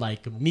to sound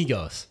like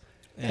Migos.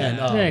 And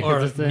Yeah, 'cause Or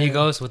it's the-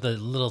 Migos with a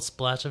little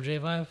splash of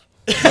J5.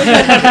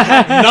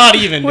 not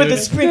even, With dude.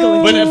 a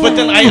sprinkle. But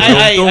then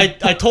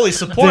I totally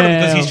support him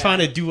because Damn. he's trying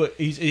to do it.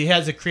 He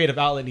has a creative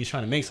outlet and he's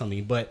trying to make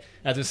something. But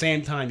at the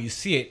same time, you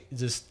see it,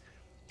 just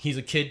he's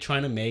a kid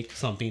trying to make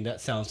something that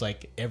sounds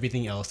like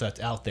everything else that's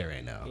out there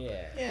right now.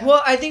 Yeah.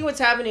 Well, I think what's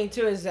happening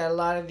too is that a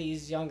lot of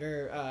these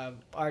younger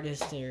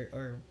artists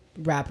or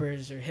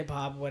rappers or hip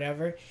hop,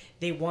 whatever,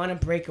 they want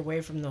to break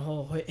away from the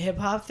whole hip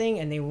hop thing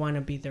and they want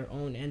to be their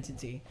own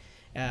entity.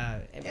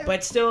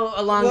 But still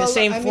along the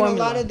same formula. a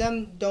lot of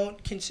them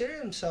don't consider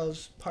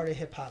themselves part of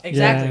hip hop.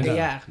 Exactly.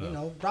 Yeah. Yeah. You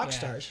know, rock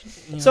stars.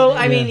 You know, So they-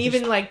 I mean, Yeah.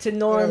 even like to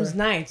Norm's Whatever.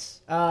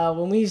 nights,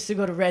 when we used to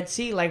go to Red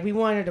Sea, like we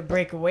wanted to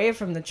break away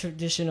from the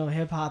traditional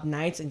hip hop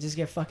nights and just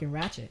get fucking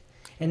ratchet.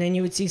 and then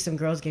you would see some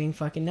girls getting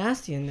fucking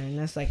nasty in there, and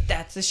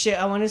that's the shit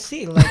I want to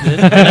see. Like,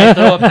 And I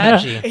throw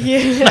Apache.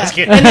 yeah,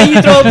 and then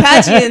you throw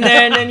Apache in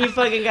there, and then you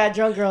fucking got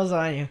drunk girls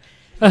on you.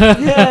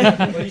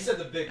 Well, you said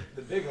the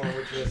big one,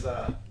 which was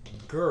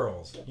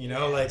girls. You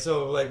know,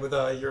 like with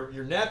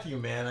your nephew,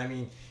 man. I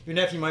mean, your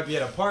nephew might be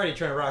at a party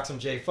trying to rock some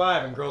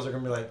J5, and girls are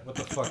gonna be like, "What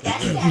the fuck is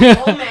this?"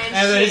 That old man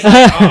And then shit. he's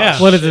like, "Oh,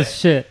 Yeah. What is this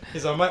shit?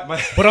 He's like,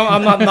 my But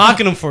I'm not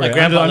knocking him for My it.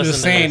 grandpa I'm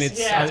just listened to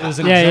saying this. it was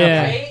an Yeah, example.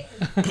 yeah.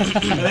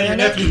 Right? And then your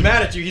nephew's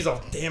mad at you. He's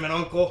all, "Damn it,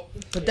 uncle."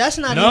 But that's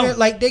not No. even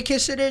like they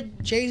consider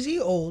Jay-Z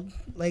old.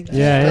 Like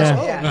Yeah, that's yeah.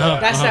 old. Yeah,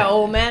 that's that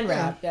old man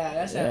rap. Yeah,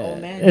 that's that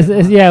old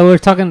man. Yeah, we were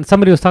talking.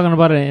 Somebody was talking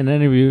about it in an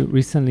interview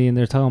recently, and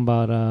they're talking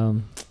about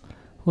who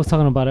was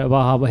talking about it,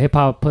 about how hip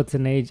hop puts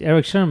an age.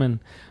 Eric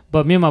Sherman.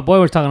 But me and my boy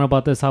were talking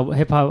about this, how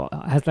hip hop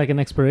has like an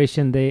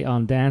expiration date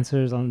on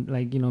dancers, on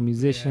like,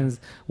 musicians.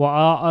 While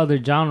all other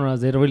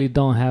genres, they really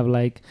don't have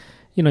like,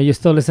 you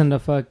still listen to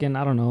fucking,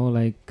 I don't know,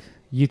 like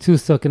U2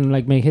 still can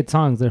like make hit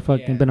songs. They're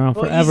fucking been around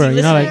Well, forever. easy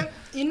You know, listening. like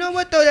You know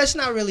what though? That's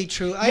not really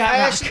true. I Yeah,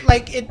 actually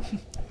like it.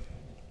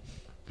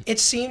 It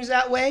seems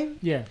that way,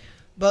 yeah,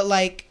 but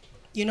like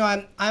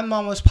I'm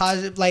almost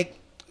positive. Like,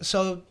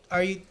 so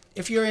are you?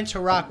 If you're into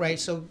rock, right?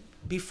 So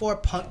before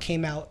punk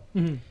came out,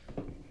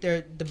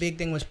 the big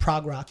thing was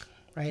prog rock,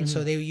 right?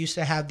 So they used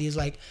to have these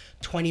like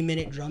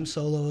 20-minute drum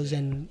solos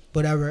and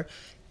whatever.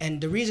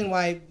 And the reason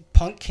why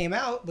punk came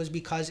out was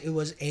because it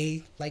was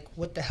like,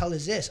 what the hell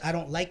is this? I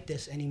don't like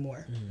this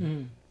anymore.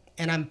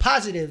 And I'm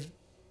positive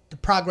the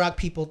prog rock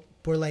people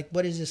were like,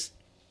 what is this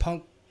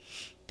punk?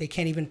 They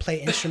can't even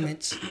play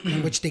instruments,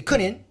 in which they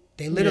couldn't.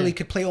 They literally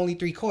could play only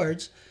 3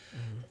 chords.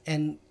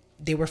 And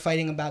they were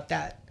fighting about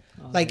that.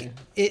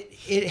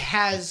 It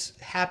has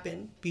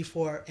happened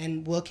before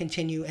and will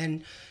continue.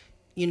 And,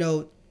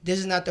 this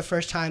is not the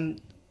first time,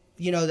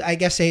 I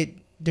guess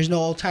there's no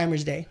old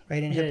timers day,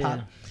 right, in hip hop.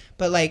 yeah.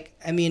 But like,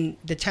 I mean,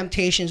 the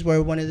Temptations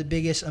were one of the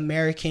biggest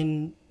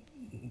American,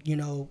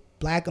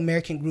 Black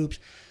American groups.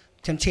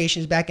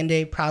 Temptations back in the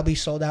day probably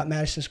sold out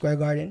Madison Square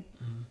Garden.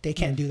 They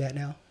can't do that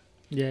now.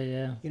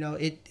 yeah.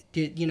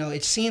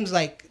 It seems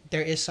like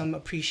there is some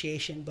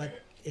appreciation, but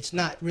it's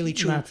not really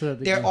true. Not to that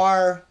There degree.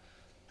 are,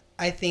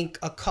 I think,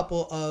 a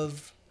couple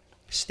of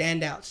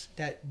standouts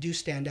that do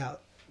stand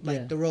out.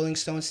 Like the Rolling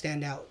Stones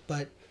stand out,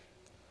 but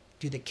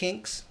do the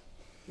Kinks,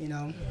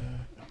 yeah.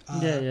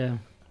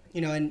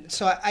 And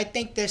so I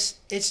think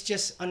it's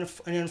just an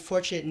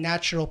unfortunate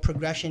natural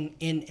progression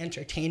in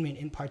entertainment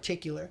in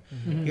particular.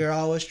 You're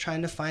always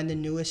trying to find the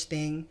newest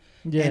thing,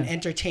 and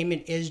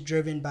entertainment is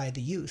driven by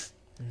the youth.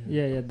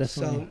 Yeah,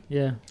 definitely.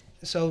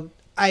 So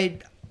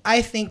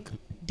I think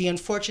the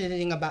unfortunate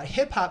thing about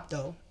hip hop,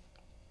 though,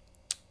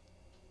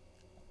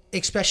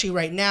 especially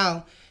right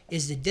now,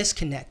 is the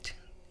disconnect,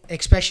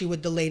 especially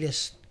with the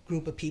latest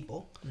group of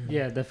people.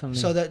 Yeah, definitely.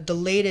 So the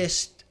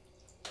latest,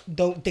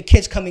 the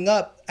kids coming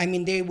up, I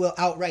mean, they will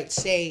outright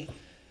say,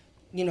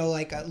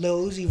 like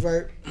Lil Uzi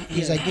Vert,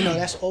 he's like,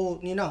 that's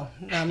old,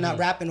 I'm not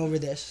rapping over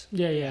this.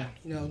 Yeah.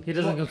 He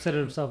doesn't well, consider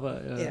himself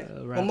a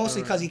rapper. Well,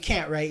 mostly because he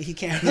can't, right? He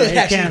can't he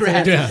actually can't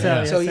rap. say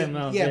himself, So same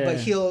mouth,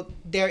 but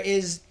there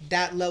is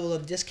that level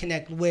of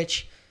disconnect,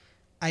 which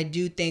I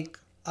do think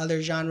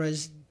other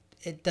genres,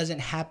 it doesn't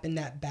happen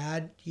that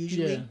bad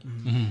usually.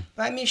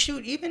 But I mean,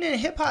 shoot, even in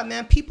hip hop,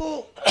 man,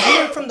 people,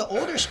 even from the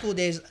older school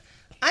days,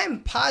 I am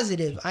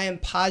positive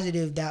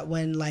that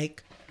when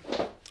like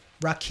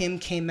Rakim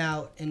came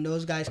out and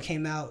those guys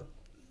came out,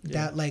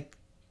 that like,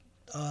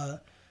 the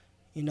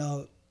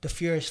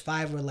Furious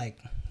Five were like,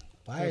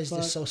 why is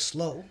this so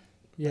slow?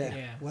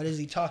 Yeah. What is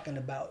he talking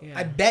about? Yeah.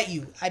 I bet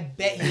you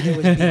there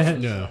was beef.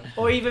 No.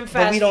 Or even But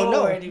fast we don't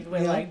know, forward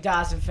when you know? like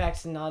DOS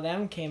Effects and all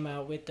them came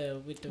out with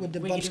the With the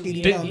Wiggity bump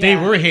speedy Wiggy. bump. They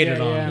were hated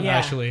Yeah, on, Yeah,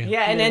 actually.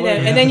 Yeah, and Yeah, then well,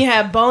 and then you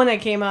have Bona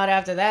came out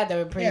after that. They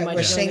were pretty Yeah, much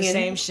we're doing the singing.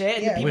 same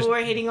shit. Yeah. And people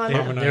were hating on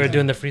them. They were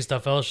doing the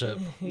Freestyle Fellowship.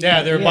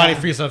 Yeah, they were body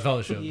freestyle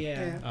fellowship.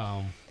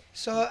 Yeah.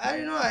 So I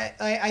don't know.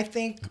 I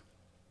think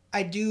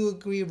I do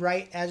agree.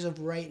 Right as of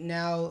right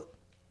now,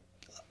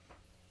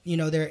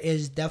 there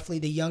is definitely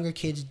the younger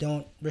kids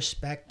don't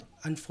respect,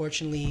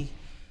 unfortunately,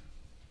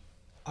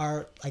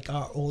 our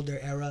older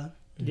era.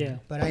 Yeah.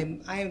 But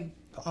I'm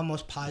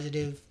almost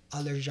positive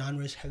other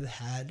genres have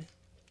had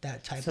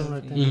that type Similar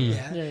of thing.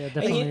 Yeah. Yeah, And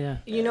definitely. Yeah.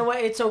 you know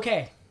what? It's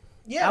okay.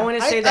 Yeah, I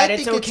want to say that I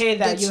it's think okay that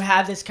that's- you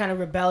have this kind of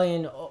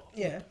rebellion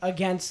Yeah.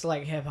 against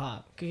like hip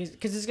hop because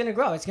it's gonna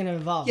grow, it's gonna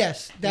evolve.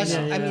 Yes, that's.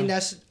 Yeah, I yeah. mean,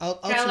 that's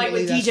ultimately Kind of like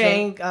with that's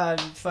DJing.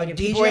 Fucking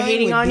people are DJing,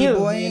 hating with on you.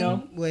 B-boying, You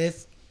know.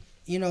 with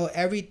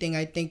everything.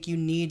 I think you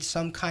need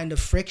some kind of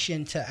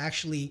friction to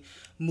actually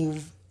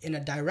move in a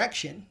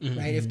direction,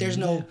 right? If there's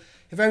no,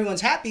 if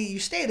everyone's happy, you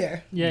stay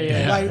there.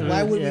 Yeah.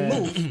 Why would Yeah. we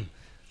move?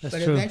 That's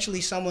But true. eventually,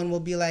 someone will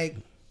be like,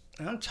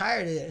 "I'm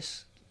tired of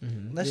this.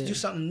 Let's Yeah. do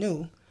something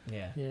new."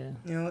 Yeah.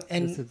 Yeah.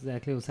 And That's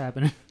exactly what's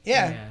happening.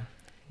 yeah,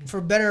 for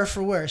better or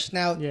for worse.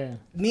 Now, Yeah.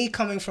 me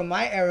coming from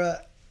my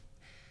era,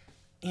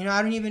 I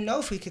don't even know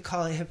if we could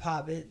call it hip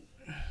hop.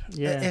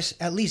 Yeah. It's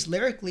at least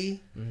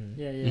lyrically.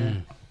 Yeah.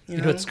 You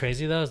know what's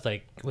crazy though? Is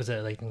like, was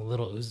it like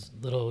Little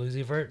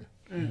Uzi Vert?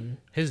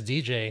 His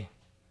DJ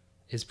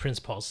is Prince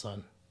Paul's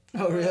son.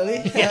 Oh, really?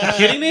 You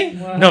kidding me?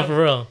 No,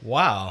 for real.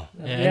 Wow.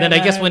 Yeah, and then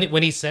I guess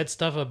when he said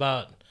stuff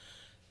about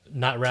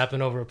not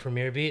rapping over a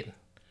Premier beat,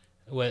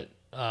 what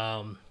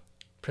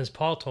Prince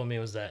Paul told me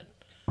was that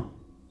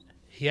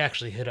he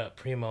actually hit up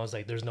Primo. I was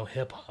like, there's no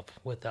hip hop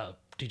without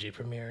DJ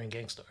Premier and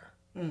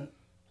Gangstar.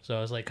 So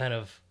I was like, kind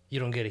of, you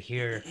don't get to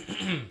hear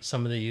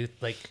some of the youth,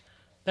 like,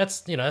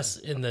 that's in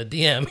the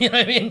DM, you know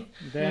what I mean?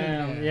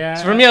 Damn, yeah.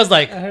 So for me, I was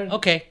like, I heard-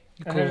 okay,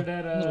 I cool, heard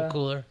that, a little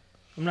cooler.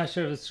 I'm not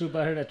sure if it's true,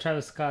 but I heard that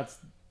Travis Scott's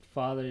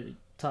father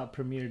taught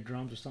Premier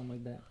drums or something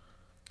like that.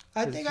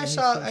 I think I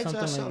saw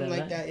something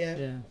like that.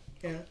 Yeah.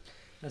 Yeah.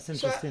 That's So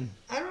interesting.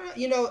 I don't know.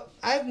 You know,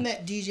 I've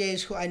met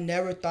DJs who I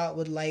never thought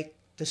would like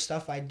the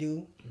stuff I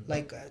do,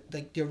 like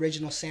the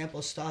original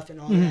sample stuff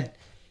and all that,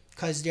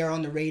 because they're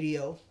on the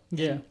radio.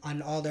 Yeah.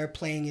 And all they're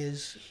playing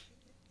is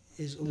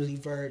Uzi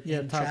Vert Yeah,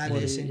 and top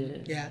Travis 40,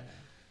 and yeah.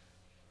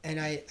 And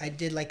I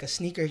did like a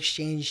sneaker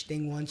exchange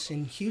thing once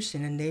in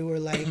Houston, and they were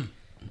like,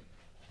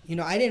 you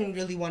know, I didn't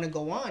really want to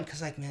go on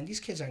because, like, man, these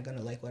kids aren't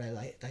gonna like what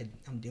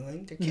I'm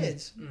doing. They're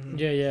kids.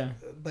 Yeah.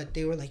 But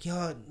they were like,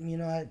 yo, you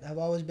know, I've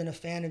always been a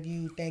fan of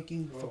you. Thank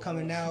you for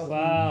coming out.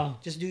 Wow.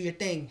 Just do your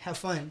thing. Have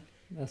fun.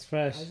 That's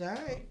fresh. I was like,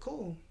 all right,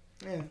 cool.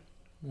 Yeah.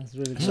 That's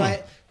really cool.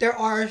 So there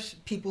are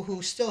people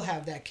who still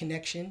have that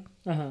connection.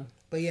 Uh-huh.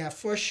 But yeah,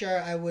 for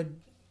sure, I would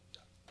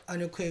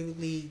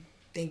unequivocally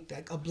think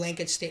that a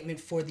blanket statement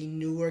for the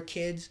newer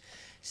kids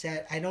is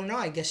that, I don't know,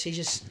 I guess they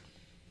just,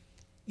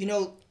 you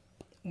know,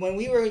 when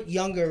we were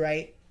younger,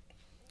 right,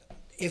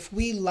 if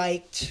we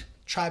liked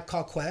Tribe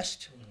Called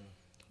Quest,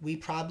 we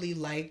probably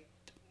liked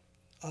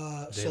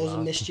Souls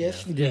of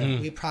Mischief. Yeah.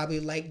 We probably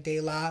liked De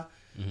La.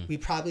 We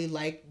probably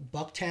liked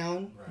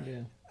Bucktown. Yeah.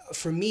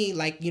 For me,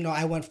 like, you know,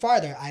 I went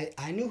farther.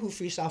 I knew who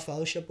Freestyle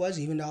Fellowship was,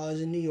 even though I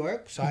was in New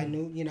York. So I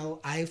knew, you know,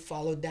 I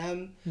followed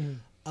them.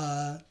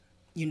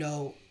 You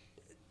know,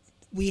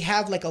 we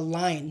have like a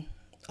line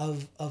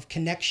of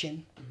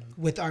connection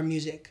with our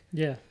music.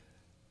 Yeah.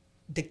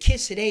 The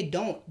kids today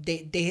don't.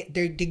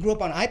 They grew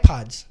up on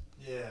iPods.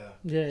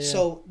 Yeah.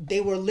 So they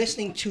were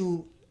listening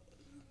to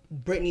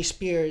Britney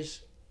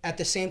Spears at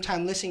the same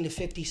time listening to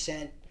 50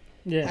 Cent.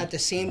 Yeah. At the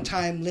same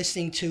time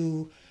listening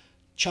to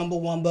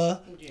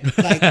Chumbawamba.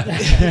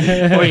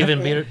 Like, Or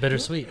even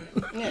bittersweet.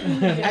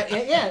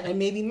 yeah, and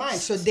maybe mine.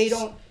 So they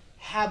don't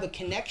have a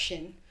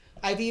connection.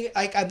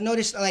 I've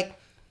noticed, like,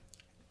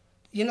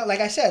 you know, like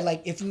I said,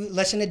 like, if you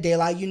listen to De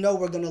La, you know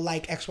we're gonna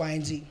like X, Y,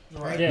 and Z,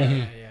 right?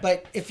 Yeah.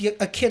 But if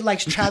a kid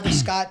likes Travis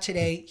Scott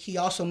today, he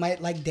also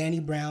might like Danny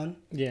Brown.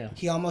 Yeah.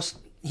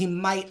 He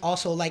might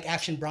also like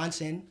Action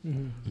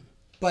Bronson,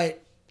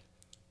 but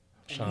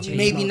Sean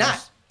maybe P.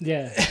 not.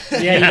 Yeah.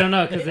 Yeah, you don't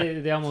know because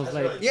they almost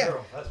like... Yeah,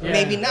 Yeah.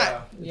 maybe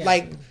not. Yeah.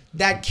 Like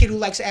that kid who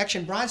likes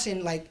Action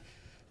Bronson, like,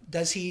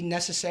 does he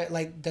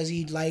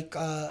like?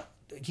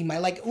 He might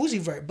like Uzi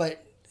Vert,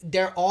 but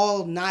they're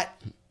all not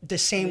the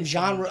same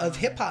genre of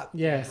hip hop.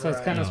 Yeah, so it's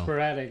kind of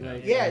sporadic.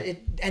 Like, Yeah,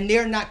 and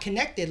they're not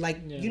connected.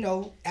 Like, Yeah. you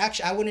know,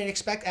 I wouldn't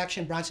expect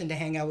Action Bronson to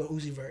hang out with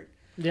Uzi Vert.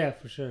 Yeah,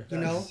 for sure. You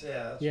know,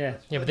 Yeah.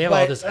 Yeah, but they have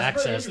all this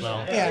access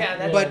though.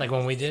 yeah. But Like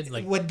when we did,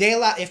 like with De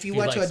La, if you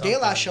went to a De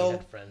La show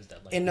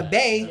in the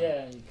Bay,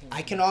 Yeah. You can,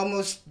 I can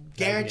almost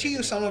guarantee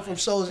you someone from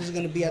Souls is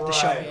going to be at the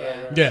show.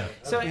 Yeah.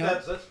 So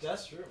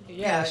That's true.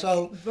 Yeah,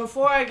 so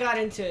before I got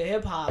into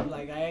hip hop,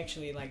 like, I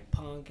actually like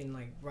punk and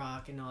like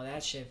rock and all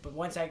that shit. But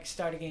once I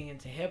started getting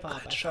into hip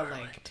hop, I felt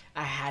like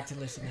I had to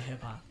listen to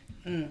hip hop.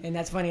 And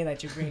that's funny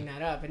that you're bringing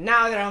that up. And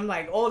now that I'm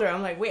like older,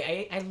 I'm like,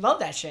 wait, I love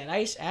that shit.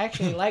 I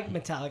actually like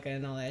Metallica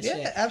and all that shit.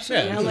 yeah,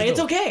 absolutely. And I'm like,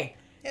 it's okay.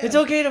 Yeah. It's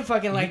okay to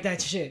fucking like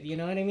that shit. You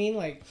know what I mean?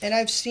 Like, And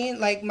I've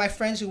seen, like, my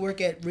friends who work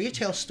at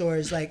retail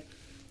stores, like,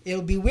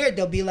 it'll be weird.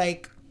 They'll be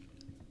like,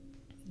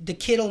 the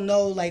kid will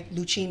know, like,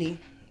 Lucchini,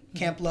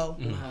 Camp Low.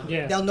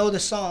 yeah. They'll know the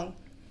song,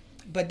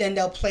 but then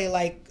they'll play,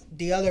 like,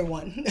 the other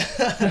one.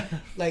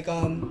 Like,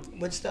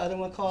 what's the other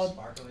one called?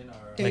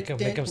 Make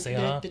 'em say,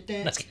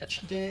 That's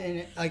catch.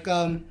 Like,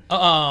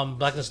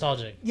 Black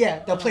Nostalgic. yeah,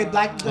 they'll play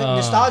Black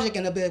Nostalgic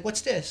and they'll be like,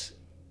 what's this?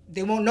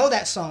 They won't know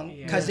that song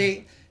because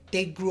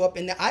they grew up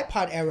in the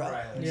iPod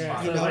era. Yeah.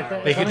 You So know, like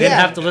that- They it's didn't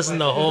yeah. have to listen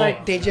to the whole,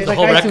 like- they just the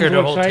whole iTunes record or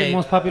works, whole right? tape.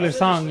 Most popular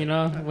song, you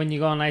know, when you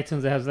go on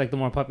iTunes, it has like the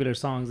more popular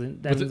songs,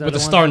 and With those are a the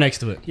star ones, next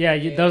to it. Yeah,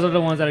 those are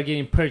the ones that are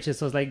getting purchased.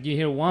 So it's like you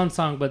hear one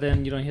song, but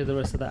then you don't hear the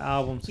rest of the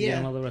album, so you Yeah.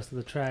 don't know the rest of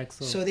the tracks.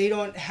 so they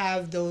don't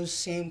have those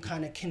same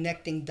kind of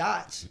connecting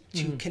dots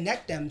to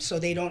connect them, so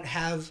they don't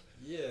have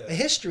a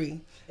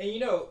history. And you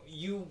know,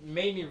 you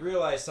made me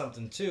realize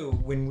something too.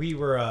 When we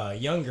were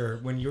younger,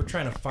 when you were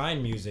trying to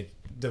find music,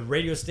 the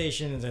radio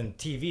stations and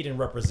TV didn't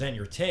represent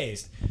your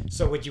taste.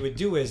 So what you would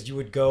do is you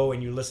would go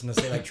and you listen to,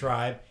 say, like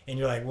Tribe, and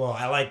you're like, well,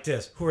 I like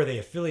this. Who are they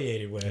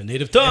affiliated with?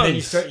 Native And then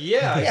you Tongues. start,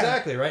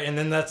 exactly, right? And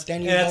then that's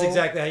Then you that's go-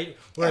 exactly how you,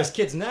 whereas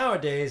kids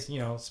nowadays, you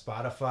know,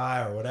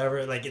 Spotify or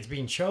whatever, like, it's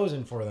being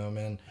chosen for them,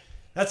 and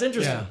that's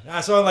interesting.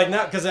 So I'm like,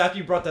 now, because after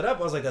you brought that up,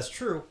 I was like, that's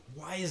true.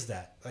 Why is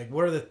that? Like,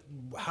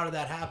 how did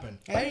that happen?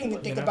 I didn't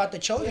even think know? about the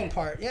chosen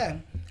part. Yeah,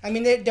 I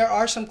mean there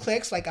are some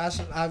cliques like us,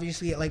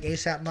 obviously, like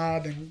ASAP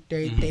Mob, and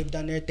they've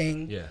done their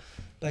thing. Yeah.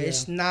 But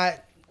it's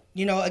not,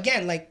 you know,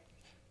 again, like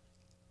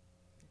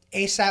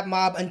ASAP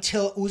Mob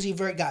until Uzi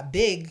Vert got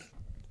big.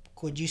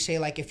 Would you say,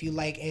 like, if you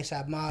like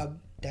ASAP Mob,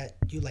 that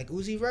you like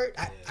Uzi Vert?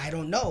 I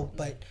don't know.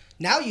 But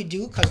now you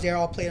do because they're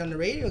all played on the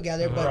radio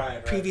together.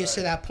 But previous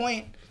to that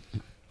point,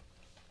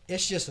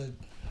 it's just a,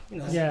 you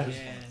know,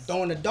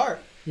 throwing a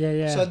dart.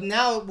 So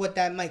now what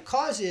that might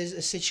cause is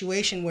a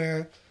situation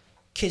where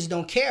kids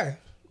don't care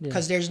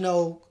because there's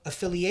no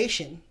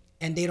affiliation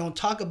and they don't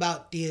talk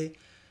about the,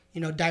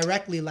 you know,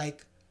 directly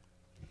like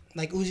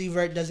Uzi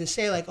Vert doesn't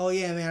say like, oh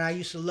yeah, man, I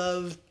used to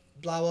love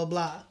blah, blah,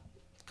 blah.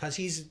 Because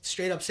he's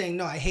straight up saying,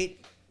 no, I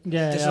hate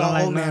this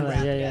old man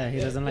rap. He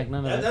doesn't like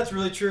none of that. That's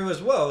really true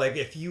as well. Like,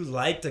 if you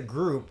liked a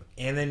group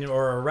and then,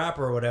 or a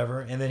rapper or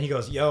whatever, and then he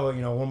goes, yo, you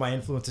know, one of my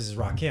influences is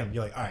Rakim.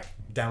 You're like, all right,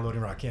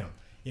 downloading Rakim.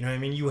 You know what I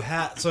mean? You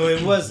had, so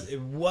it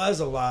was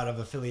a lot of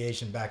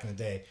affiliation back in the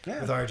day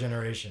with our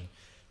generation.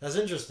 That's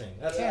interesting.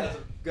 That's a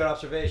good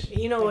observation.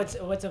 You know what's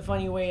a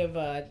funny way of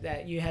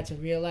that you had to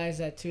realize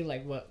that too,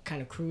 like what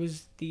kind of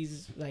crews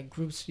these like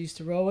groups used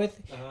to roll with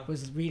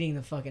was reading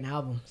the fucking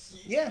albums.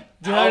 Yeah.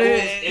 Do you know what I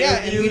mean?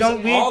 And we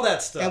don't read all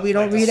that stuff. And we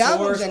don't read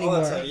albums anymore.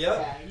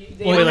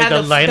 Or like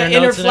the liner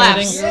notes and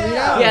everything?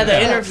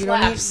 The inner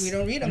flaps. We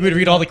don't read them. You would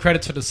read all the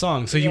credits for the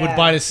song. So you would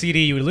buy the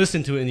CD, you would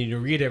listen to it, and you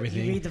would read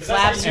everything. You read the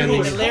flaps, you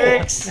read the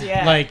lyrics.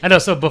 Yeah. Like, I know.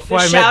 So before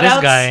I met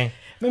this guy,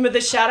 remember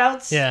the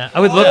shout-outs? yeah, I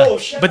would look,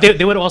 but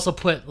they would also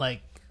put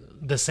like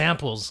the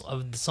samples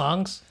of the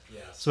songs.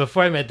 So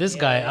before I met this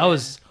guy, I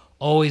was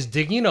always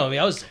digging. You know me,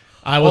 I was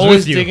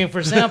always with you. digging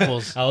for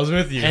samples. I was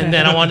with you. And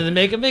then I wanted to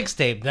make a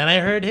mixtape. Then I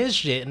heard his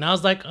shit, and I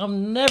was like,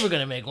 I'm never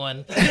gonna make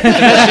one. That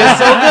shit's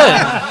so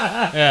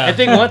good. Yeah. I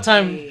think one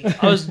time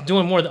I was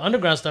doing more of the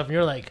underground stuff, and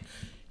you're like,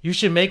 you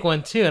should make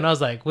one too. And I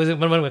was like, what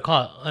do we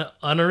call it?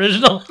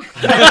 Unoriginal?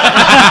 And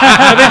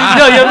then,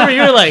 no, you remember,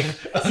 you were like,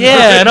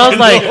 yeah. And I was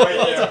like,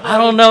 I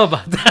don't know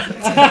about that.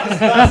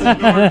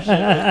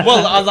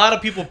 Well, a lot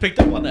of people picked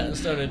up on that and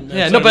started.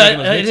 Yeah, no, but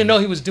I didn't know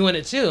he was doing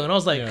it too. And I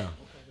was like,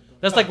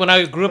 that's like when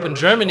I grew up in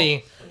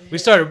Germany. We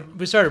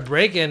started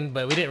breaking,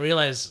 but we didn't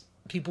realize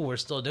people were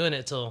still doing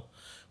it till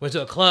we went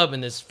to a club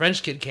and this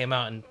French kid came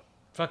out and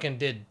fucking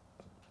did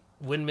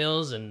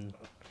windmills and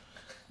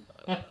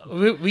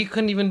we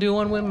couldn't even do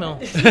one windmill.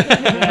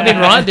 I mean,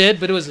 Ron did,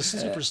 but it was a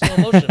super slow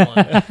motion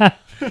one.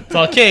 It's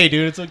okay,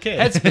 dude. It's okay.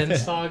 Headspins.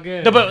 It's all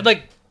good. No, but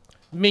like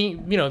me,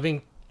 you know,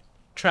 being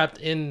trapped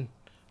in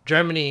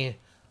Germany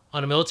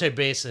on a military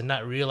base and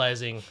not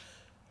realizing,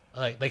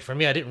 like for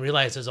me, I didn't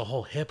realize there's a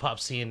whole hip hop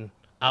scene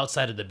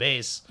outside of the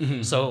base.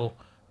 Mm-hmm. So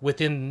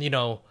within, you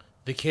know,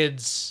 the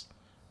kids,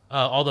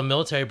 all the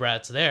military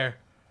brats there,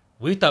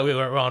 we thought we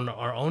were on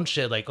our own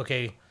shit. Like,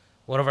 okay,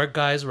 one of our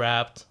guys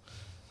rapped.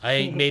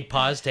 I made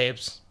pause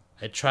tapes.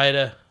 I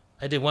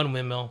did one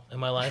windmill in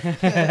my life.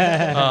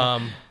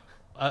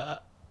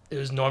 It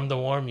was Norm the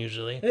Worm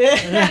usually.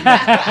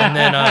 And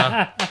then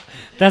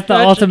that's the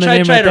ultimate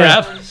name try right to there.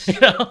 rap, you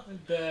know?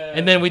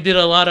 And then we did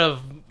a lot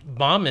of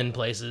bombing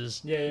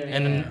places.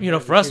 And you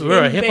know, for us, we were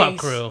a hip hop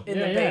crew. In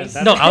the base.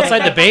 No,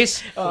 outside the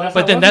base. That's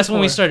But then what that's I'm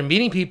when we for. started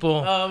meeting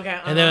people. Oh, okay.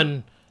 And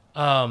then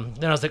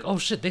I was like, oh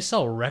shit, they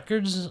sell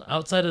records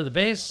outside of the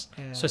base.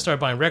 So I started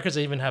buying records.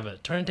 I even have a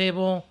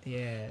turntable.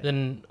 Yeah.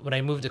 Then when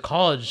I moved to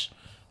college,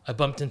 I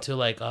bumped into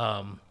like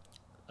all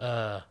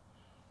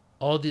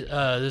the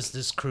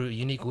this crew,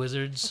 Unique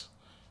Wizards,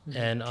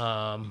 and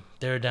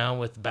they're down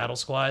with Battle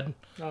Squad.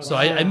 So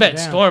I met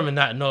Storm and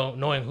not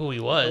knowing who he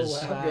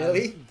was.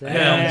 Really?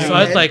 Yeah. So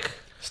I was like,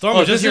 Storm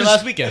was just here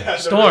last weekend.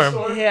 Storm.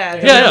 Yeah.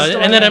 Yeah.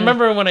 And then I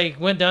remember when I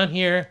went down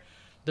here,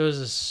 there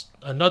was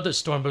another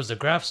storm, but it was a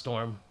graph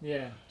storm.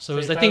 Yeah. So it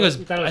was, I think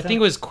it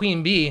was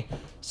Queen Bee.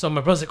 So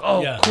my brother's like,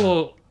 oh,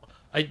 cool.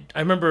 I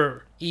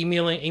remember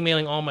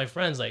emailing all my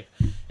friends like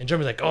in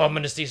Germany, like, oh, I'm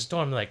gonna see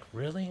Storm. I'm like,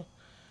 really?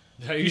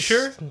 Are you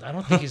sure? I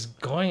don't think he's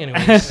going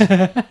anywhere.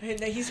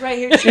 He's right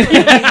here too.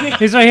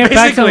 He's right here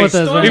practicing with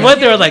us. We went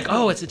there like,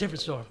 oh, it's a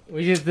different storm.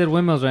 We just did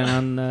windmills right now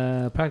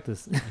on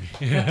practice.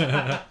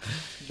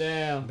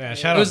 Damn. Man,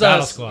 shout It out was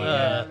Battle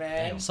Squad.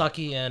 man.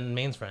 Saki and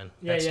Main's friend.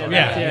 Yeah.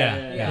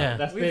 Yeah.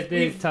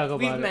 They talk about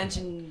We've it.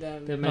 mentioned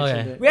them. They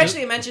mentioned yeah. it. We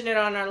actually mentioned it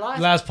on our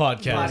last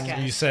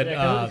podcast. You said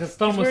Because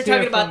Storm we was were here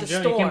talking about from the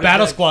Germany. storm.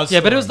 Battle Squad. Yeah,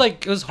 but Storm.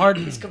 it was hard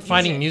confusing.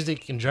 finding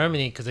music in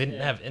Germany because they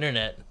didn't have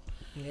internet.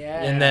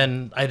 Yeah. And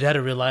then I had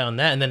to rely on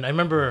that. And then I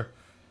remember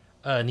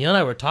Neil and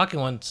I were talking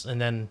once, and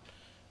then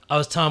I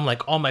was telling him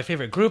like all my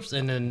favorite groups,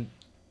 and then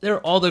there were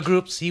all the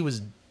groups he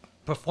was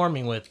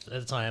performing with at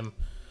the time.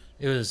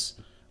 It was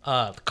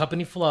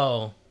Company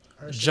Flow,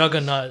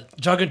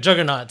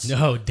 Juggernauts,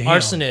 No, damn.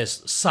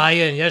 Arsonist,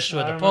 Saya and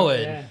Yeshua the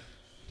Poet. Yeah.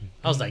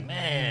 I was like,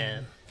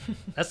 man,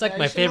 that's like I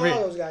my used to know all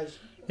favorite. those guys.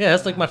 Yeah,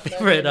 that's like my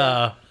favorite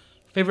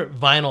favorite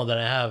vinyl that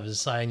I have is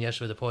Saya and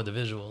Yeshua the Poet, the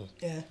visual.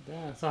 Yeah.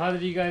 Yeah. So how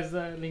did you guys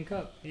link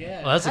up?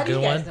 Yeah. Well, that's a How do you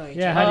good guys one. know each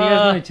Yeah. other? How do you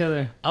guys know each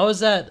other?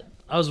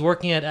 I was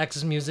working at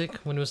Access Music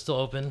when it was still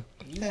open.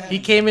 He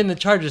came in to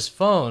charge his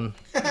phone.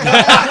 He didn't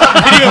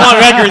even want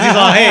records. He's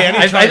all, hey, I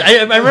need to try.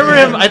 I remember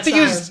him. I think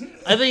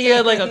he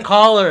had like a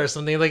collar or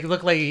something. Like it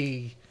looked like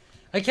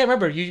I can't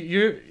remember.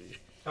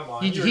 Come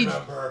on, he, you he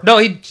remember. no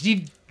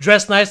he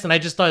dressed nice, and I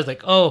just thought he's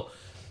like, oh,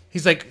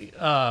 he's like,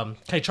 can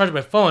I charge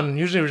my phone? And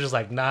usually we're just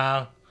like,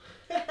 nah.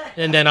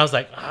 And then I was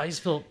like,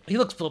 he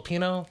looks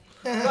Filipino.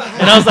 And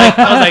I was like,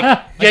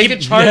 yeah, you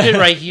can charge it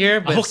right here,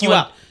 but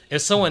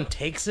if someone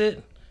takes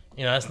it,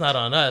 that's not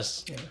on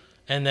us. Yeah.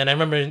 And then I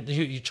remember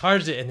you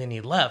charged it, and then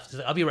he left. He's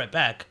like, I'll be right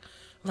back.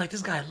 I'm like,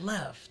 this guy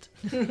left.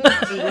 So you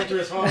went to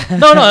his home?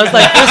 No, it's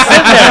like it's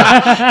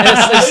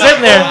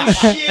sitting there. It's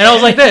sitting there, and I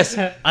was like this.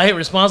 I ain't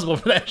responsible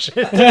for that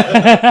shit,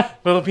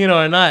 Filipino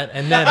or not.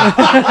 And then he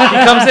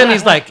comes in,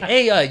 he's like,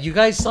 "Hey, you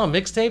guys saw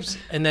mixtapes?"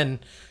 And then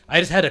I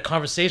just had a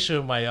conversation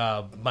with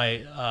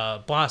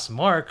my boss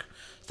Mark.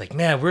 It's like,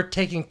 man, we're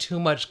taking too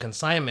much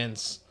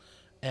consignments,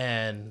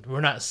 and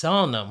we're not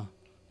selling them.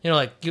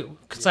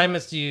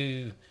 Consignments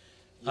you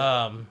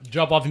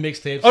drop off your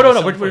mixtapes. Oh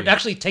no, we're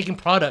actually taking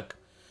product,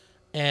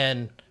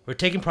 and we're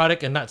taking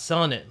product and not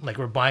selling it. Like,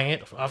 we're buying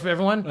it off of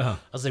everyone. I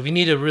was like, we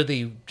need to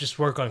really just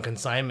work on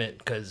consignment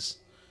because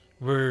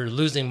we're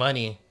losing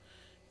money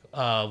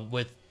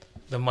with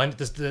the money.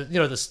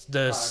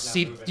 The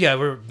seed. Yeah,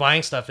 we're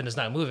buying stuff and it's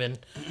not moving.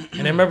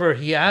 And I remember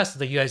he asked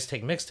that you guys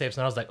take mixtapes,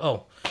 and I was like,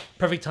 oh,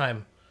 perfect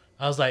time.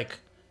 I was like,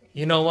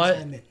 you know what?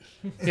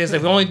 He was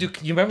like, we only do.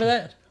 You remember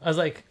that? I was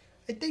like,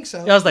 I think so.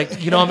 I was like,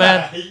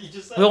 man,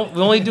 we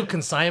only do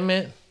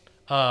consignment.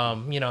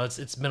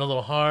 It's been a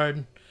little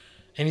hard.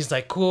 And he's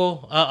like,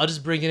 cool, I'll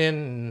just bring it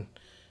in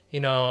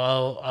and,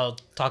 I'll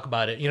talk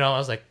about it. I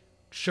was like,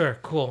 sure,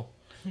 cool.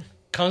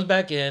 Comes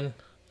back in,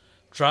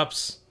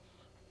 drops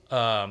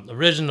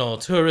original,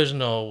 two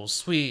original,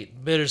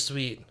 sweet,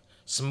 bittersweet,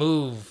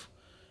 smooth,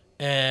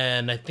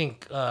 and I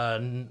think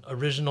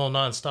original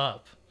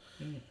nonstop.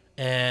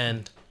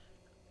 And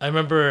I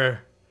remember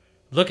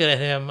looking at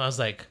him, I was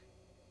like,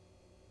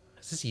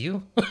 is this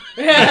you?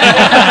 I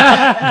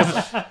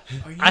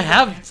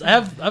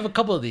have a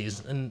couple of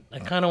these, and I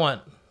kind of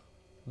want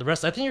the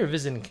rest. I think you were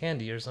visiting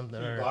Candy or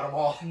something. You bought them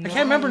all? I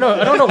can't remember. No,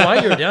 I don't know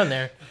why you were down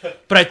there.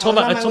 But I told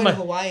my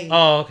Hawaii.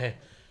 Oh, okay.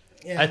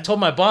 Yeah. I told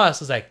my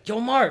boss, I was like, "Yo,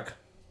 Mark,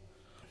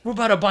 we're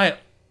about to buy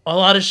a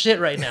lot of shit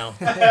right now."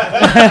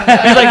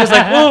 He's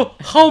like, "Whoa,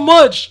 how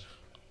much?"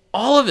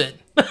 All of it.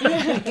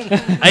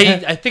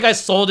 I think I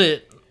sold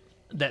it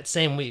that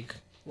same week.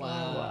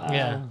 Wow.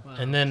 Yeah. Wow.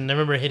 And then I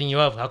remember hitting you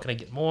up. How can I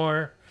get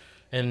more?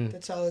 And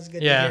that's always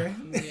good yeah. to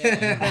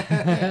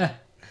hear.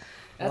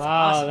 That's Wow,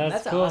 awesome. that's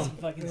That's cool. an awesome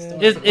fucking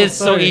story. It's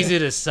so easy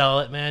to sell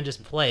it, man.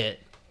 Just play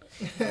it.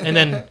 And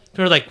then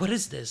people are like, "What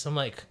is this?" I'm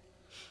like,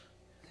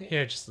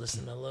 "Here, just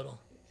listen a little."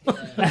 And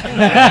then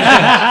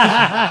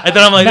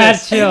I'm like,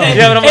 That's chill.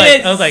 Yeah, but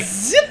I was like,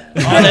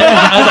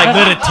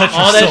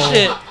 all that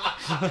shit.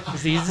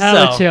 It's easy to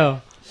Hella sell.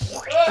 chill.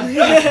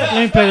 Let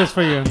me play this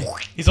for you.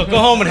 He's like, go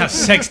home and have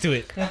sex to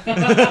it. No,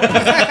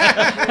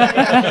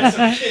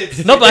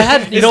 but I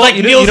had, you know what?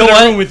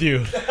 With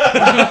you.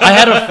 I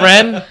had a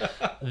friend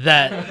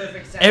that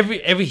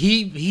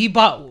he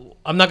bought.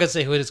 I'm not gonna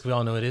say who it is because we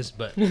all know who it is,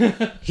 but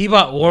he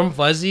bought Warm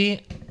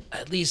Fuzzy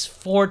at least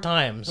 4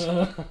 times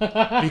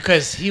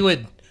because he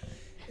would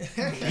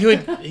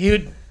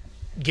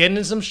get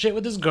into some shit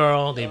with this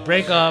girl. They'd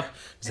break up.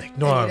 He's like,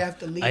 Norm,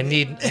 I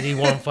need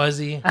Warm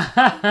Fuzzy,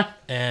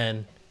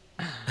 and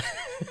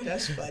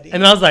that's funny.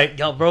 And I was like,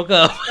 y'all broke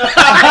up.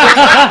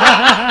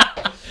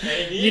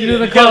 You knew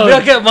the code.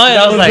 Look at mine.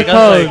 I was like,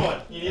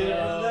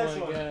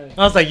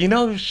 Oh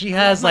she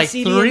has like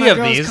CD 3 in my of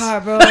girl's these.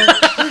 car, bro.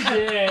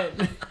 Shit.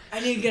 I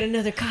need to get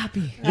another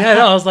copy. Yeah,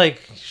 no, I was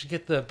like, you should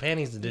get the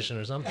panties edition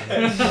or something.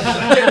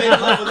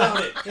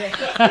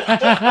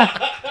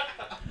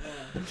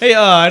 Hey,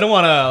 I don't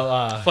want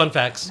to. Fun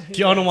facts. I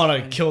don't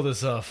want to kill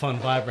this fun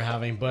vibe we're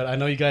having, but I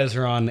know you guys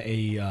are on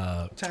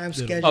a time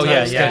schedule. Oh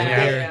yeah.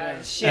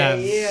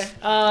 Shit.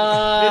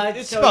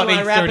 It's So about you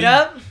wanna wrap it 8:30.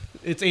 up?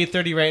 It's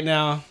 8:30 right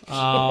now.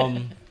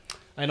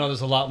 I know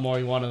there's a lot more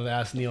you wanted to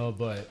ask Neil,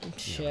 but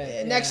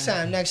Shit. Next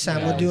time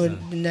we'll do it.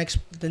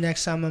 The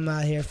next time I'm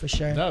out here for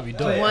sure. that would be Do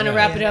dope. you want to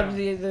wrap it up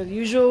the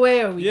usual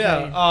way, or we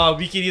can?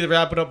 We can either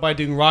wrap it up by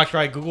doing Rocks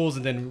Right Googles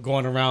and then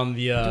going around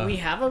the. Do we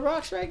have a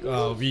Rocks Right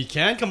Google? We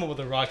can come up with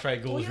a Rocks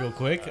Right Googles real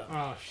quick.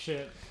 Oh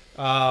shit.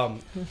 Some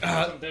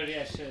dirty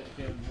ass shit.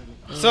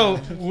 So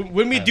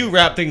when we do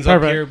wrap things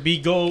up Perfect. here, we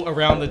go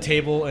around the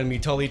table and we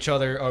tell each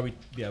other, or we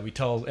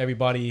tell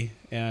everybody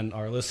and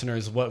our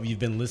listeners what we've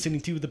been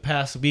listening to the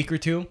past week or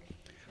two.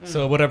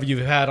 So whatever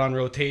you've had on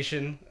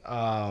rotation,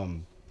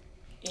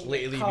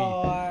 lately,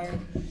 Car,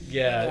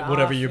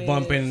 whatever you're office.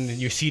 bumping,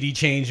 your CD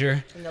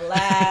changer. in the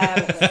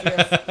lab.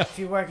 if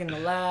you work in the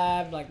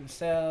lab, like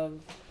myself.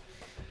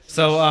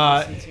 So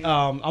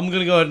I'm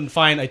gonna go ahead and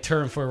find a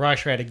term for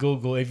Rush Right at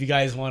Google. If you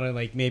guys want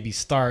to maybe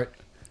start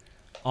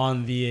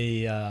on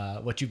the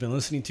what you've been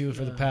listening to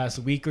for the past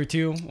week or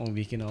two, or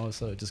we can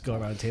also just go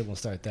around the table and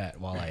start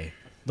that while I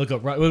look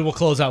up. We'll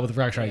close out with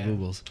Rush Right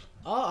Googles.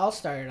 I'll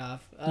start it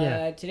off.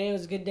 Yeah. Today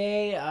was a good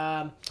day.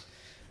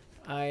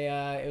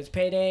 It was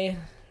payday.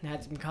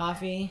 Had some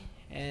coffee,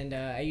 and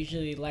I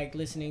usually like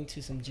listening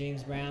to some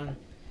James Brown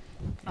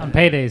On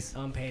paydays.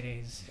 on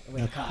paydays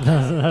with coffee.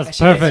 That's That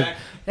shit perfect. That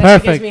shit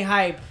Perfect. gets me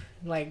hype.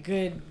 like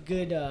good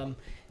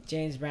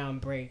James Brown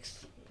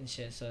breaks and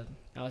shit. So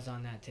I was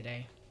on that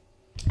today.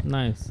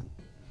 Nice.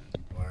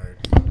 Word.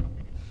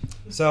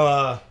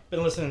 So,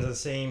 been listening to the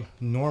same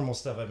normal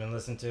stuff I've been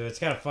listening to. It's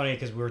kind of funny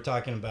because we were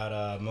talking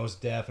about Mos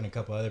Def and a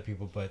couple other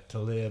people, but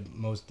Talib,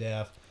 Mos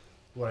Def,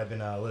 what I've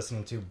been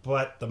listening to.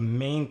 But the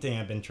main thing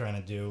I've been trying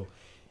to do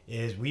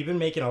is we've been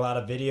making a lot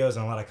of videos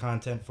and a lot of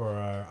content for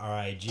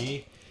our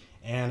IG,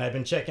 and I've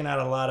been checking out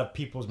a lot of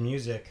people's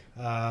music.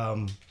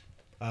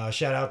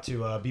 Shout out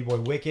to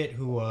B-Boy Wicket,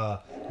 who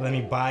let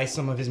me buy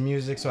some of his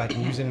music so I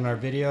can use it in our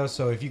videos.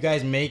 So if you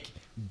guys make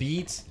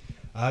beats,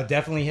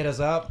 definitely hit us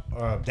up,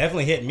 or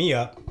definitely hit me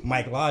up,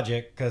 Mike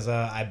Logic, because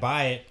I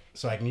buy it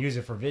so I can use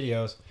it for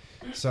videos.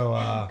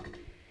 So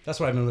that's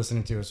what I've been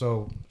listening to.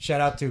 So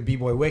shout out to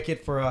B-Boy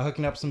Wicket for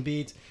hooking up some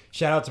beats.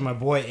 Shout out to my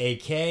boy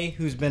AK,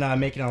 who's been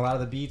making a lot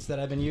of the beats that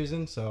I've been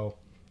using. So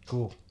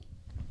cool.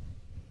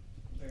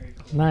 Very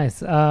cool.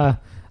 Nice. I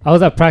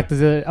was at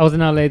practice. I was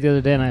in LA the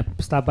other day, and I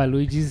stopped by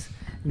Luigi's,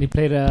 and he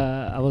played.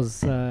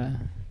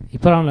 He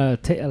put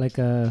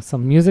on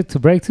some music to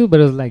break to, but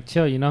it was like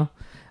chill, you know.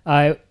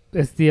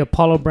 It's the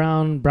Apollo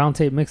Brown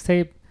Tape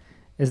mixtape.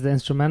 It's the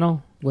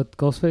instrumental with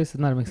Ghostface. It's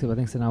not a mixtape, I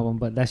think it's an album,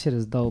 but that shit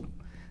is dope.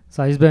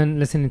 So I've been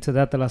listening to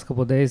that the last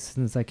couple of days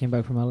since I came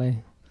back from LA.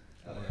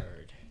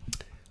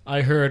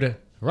 I heard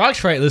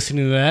Rockstrite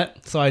listening to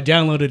that, so I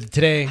downloaded it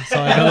today.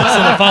 So I can listen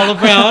to Apollo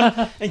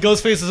Brown and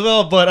Ghostface as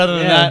well. But other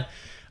than that,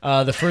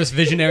 the first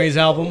Visionaries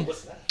album.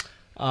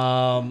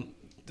 So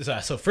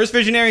first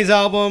Visionaries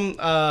album,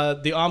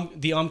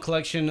 the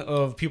collection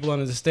of People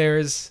Under the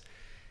Stairs,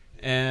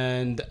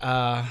 and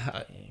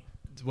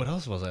what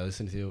else was I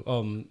listening to?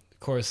 Of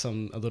course, a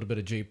little bit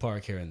of J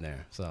Park here and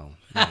there. So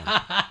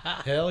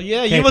hell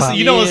yeah, you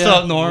know what's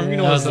up, Norm. You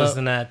know I what's was up.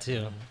 listening to that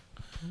too.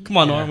 Come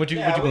on, Norm. What you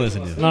been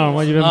listening to? No,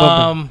 what you been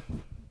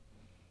bumping?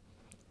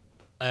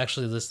 I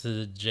actually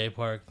listened to J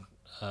Park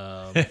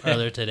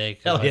earlier today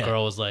because my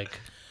girl was like,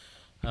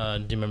 "Do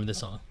you remember this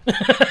song?"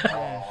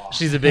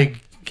 She's a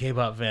big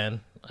K-pop fan.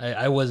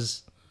 I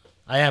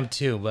am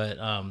too, but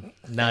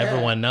now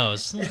everyone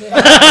knows. We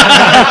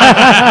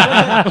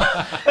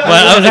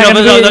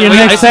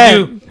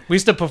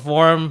used to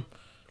perform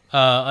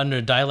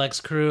under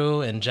Dialect's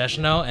Crew and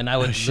Jeshno, and I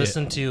would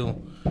listen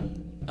to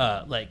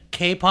like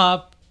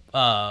K-pop,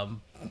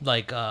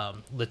 like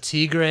Le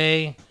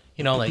Tigre,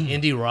 you know, like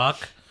indie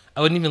rock. I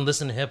wouldn't even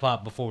listen to hip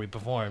hop before we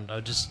performed. I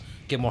would just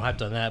get more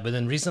hyped on that. But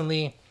then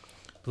recently,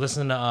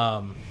 listen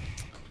to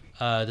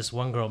this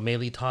one girl,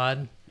 Maylee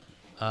Todd.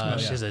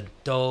 She has a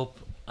dope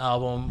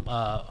album.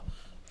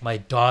 My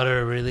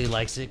daughter really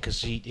likes it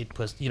because it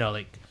puts, you know,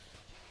 like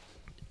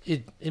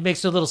it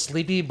makes her a little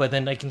sleepy, but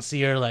then I can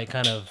see her like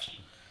kind of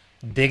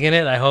digging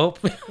it. I hope.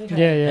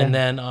 Yeah. And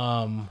then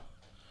a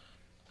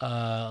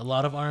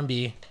lot of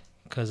R&B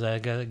because I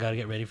gotta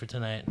get ready for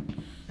tonight.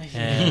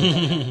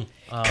 And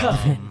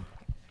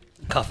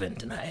Cuffin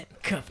tonight.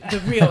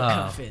 The real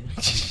Cuffin.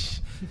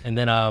 And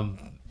then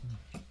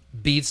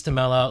beats to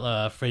mellow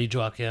out Freddie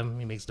Joachim.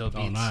 He makes dope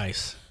beats. Oh,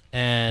 nice.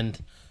 And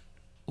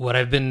what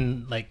I've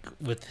been like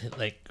with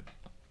like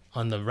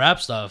on the rap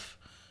stuff,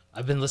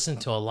 I've been listening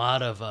to a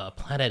lot of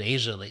Planet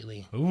Asia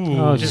lately.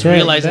 Ooh, just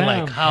realizing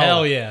like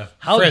how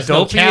Fresno,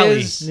 dope Cali.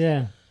 he is.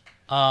 Yeah.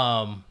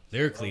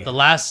 Lyrically, the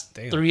last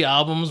 3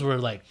 albums were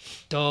like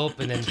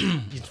dope, and then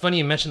it's funny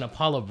you mentioned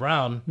Apollo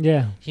Brown.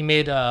 Yeah. He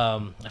made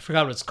I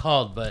forgot what it's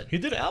called, but he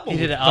did an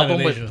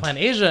album. With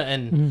Planet Asia,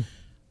 and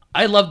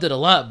I loved it a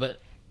lot. But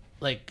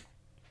like,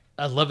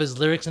 I love his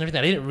lyrics and everything.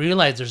 I didn't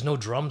realize there's no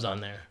drums on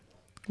there.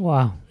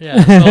 Wow.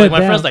 Yeah. So like,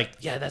 my friend's like,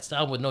 "Yeah, that's the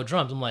album with no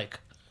drums." I'm like,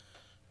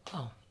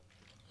 "Oh."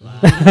 Wow.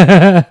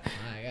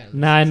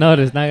 Now I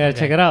noticed. Now I gotta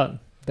check it out.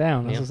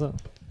 Damn, that's what's up.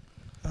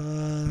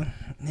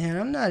 Man,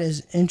 I'm not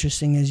as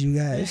interesting as you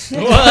guys.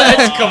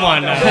 What? Come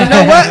on now. You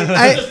know what?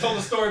 I just told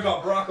a story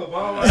about Barack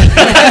Obama.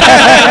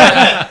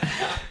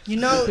 You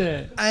know,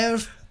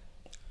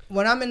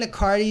 when I'm in the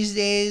car these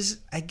days,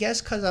 I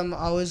guess because I'm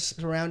always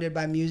surrounded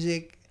by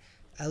music,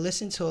 I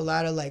listen to a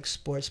lot of like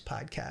sports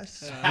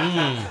podcasts.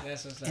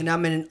 That's what's up. And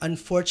I'm an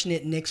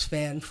unfortunate Knicks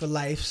fan for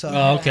life, so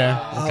all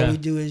we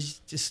do is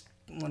just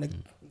want to,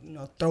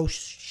 throw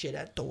shit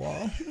at the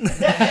wall. So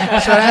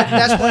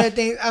that's one of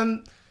the things.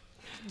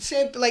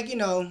 Same, like,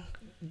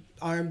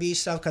 R&B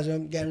stuff because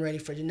I'm getting ready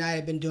for tonight.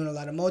 I've been doing a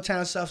lot of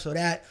Motown stuff, so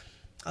that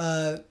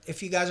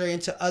if you guys are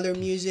into other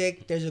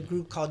music, there's a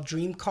group called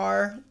Dream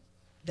Car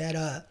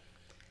that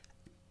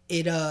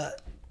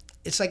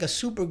it's like a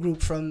super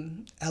group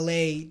from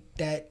LA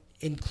that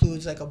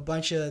includes like a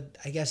bunch of,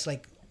 I guess,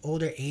 like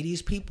older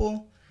 80s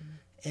people,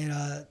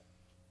 and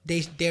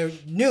they're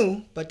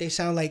new, but they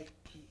sound like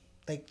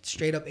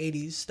straight up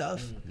 80s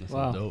stuff.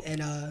 Wow. Dope.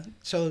 And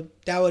so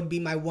that would be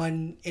my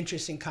one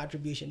interesting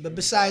contribution. But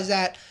besides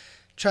that,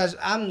 trust,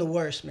 I'm the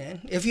worst,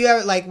 man. If you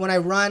ever, like, when I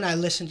run, I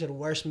listen to the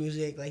worst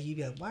music. Like, you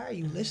go, why are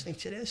you listening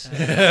to this?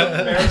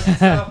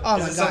 Oh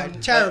my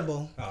God,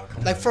 terrible.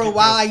 Like, for a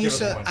while, we used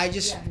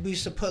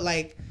to put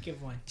like,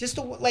 Give one. just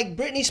like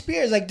Britney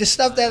Spears, like the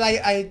stuff that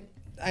I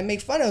I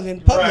make fun of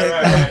in public.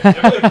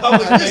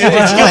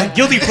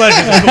 Guilty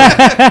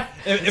pleasure.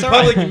 In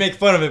public, you make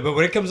fun of it, but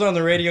when it comes on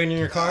the radio and you're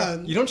in your car,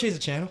 you don't change the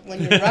channel.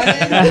 When you're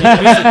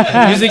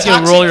running, Music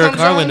you'll roll your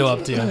car window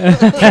up to.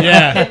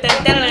 Yeah.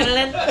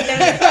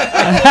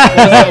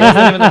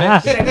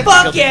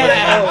 Fuck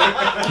yeah!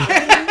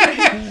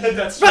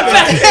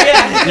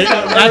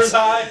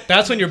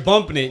 That's when you're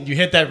bumping it. You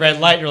hit that red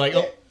light. You're like,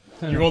 oh.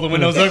 You roll the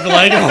windows up. You're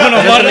like, I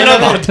want to know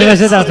about Turn that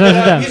shit down. Turn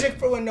that shit down. music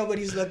for when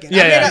nobody's looking.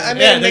 Yeah, I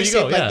made yeah, a there you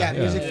go. mixtape like Yeah, that.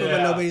 yeah. Music for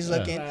when nobody's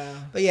looking.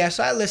 But yeah,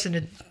 so I listen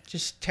to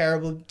just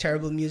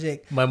terrible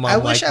music. My mom I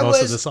wish liked I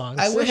most was, of the songs.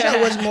 I wish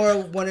I was more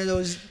one of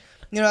those.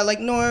 You know, like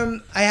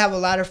Norm, I have a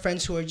lot of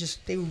friends who are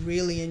just, they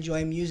really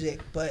enjoy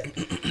music. But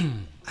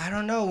I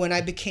don't know, when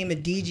I became a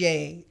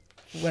DJ,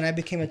 when I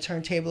became a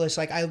turntablist,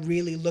 like I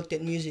really looked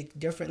at music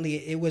differently.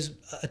 It was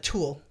a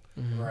tool.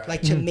 Right.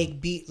 Like to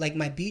make beat, like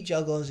my beat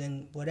juggles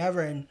and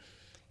whatever. And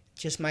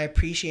just my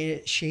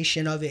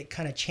appreciation of it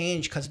kind of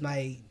changed because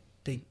the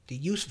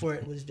use for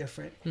it was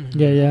different.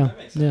 Yeah.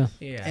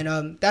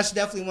 And that's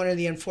definitely one of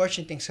the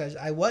unfortunate things because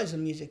I was a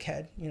music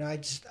head. You know, I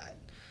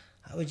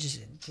would just,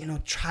 you know,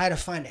 try to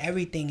find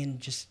everything and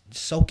just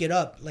soak it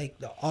up, like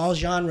all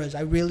genres.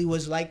 I really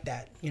was like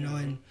that, you know.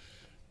 And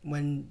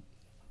when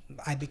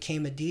I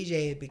became a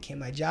DJ, it became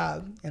my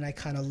job, and I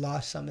kind of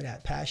lost some of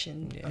that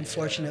passion,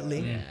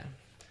 unfortunately. Yeah.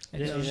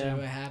 That's usually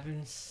what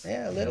happens.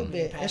 Yeah, a little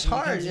bit. It's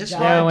hard. It's Yeah,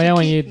 hard.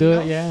 when you keep, do you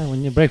it,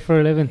 when you break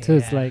for a living too,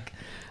 it's Yeah. like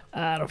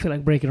I don't feel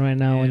like breaking right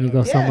now. When you go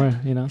Yeah. somewhere,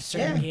 you know.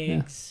 Certain Yeah.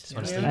 gigs. Just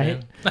want to sleep I in.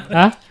 hate-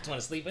 Huh? Just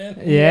want to sleep in.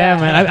 Yeah,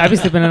 man. I be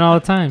sleeping in all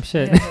the time.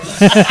 Shit. All right,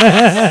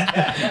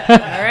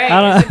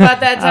 it's about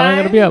that time. I'm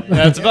gonna be up.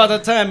 That's about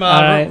that time.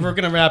 All right. We're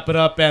going to wrap it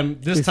up.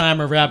 And this time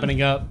we're wrapping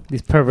it up.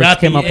 These perverts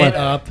Wrapping came up it with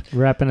up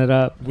wrapping it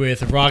up. with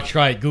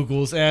Rockstrite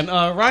Googles. And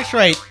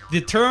Rockstrite,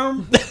 the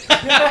term,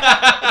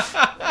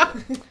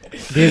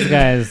 These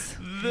guys.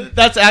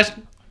 that's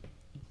actually...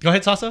 Go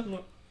ahead, Sasa.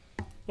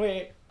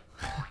 Wait.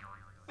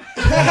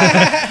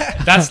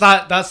 That's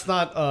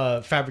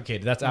not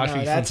fabricated. That's actually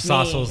No, from that's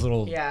Saso's me.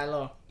 little... Yeah,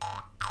 look.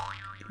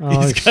 Oh,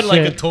 He's got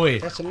like a shit. toy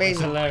That's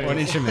amazing. or an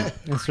instrument.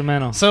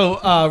 Instrumental. So,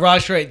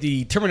 Rockstrite,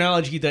 the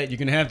terminology that you're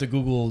going to have to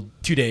Google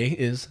today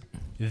is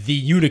the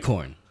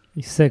unicorn.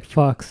 You sick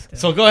fucks.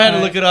 So go ahead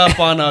and look it up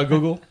on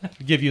Google. I'll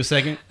give you a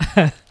second.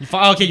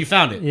 Okay, you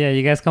found it. Yeah,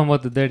 you guys come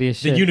with the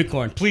dirtiest The shit.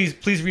 unicorn. Please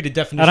read the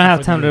definition. I don't have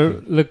for time the to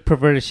unicorn. look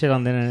perverted shit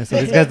on the internet, so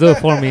these guys do it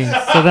for me.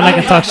 So then I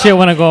can talk shit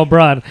when I go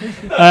abroad.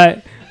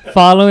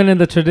 Following in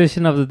the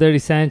tradition of the Dirty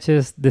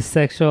Sanchez, this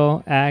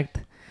sexual act.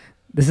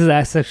 This is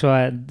a sexual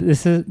act.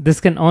 This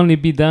can only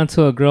be done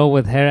to a girl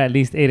with hair at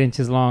least 8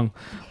 inches long.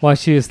 While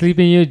she is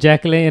sleeping, you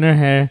ejaculate in her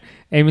hair,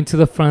 aiming to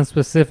the front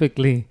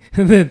specifically.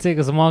 Then take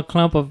a small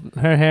clump of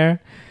her hair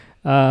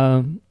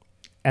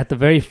at the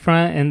very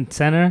front and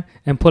center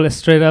and pull it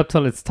straight up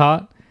till it's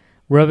taut.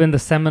 Rubbing the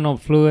seminal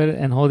fluid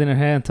and holding her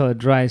hair until it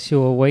dries. She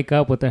will wake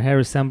up with her hair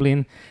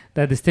resembling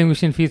that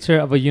distinguishing feature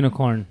of a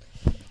unicorn.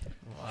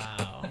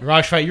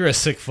 Rockstrite, you're a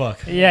sick fuck.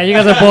 Yeah, you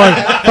guys are bored.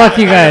 Fuck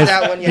you guys.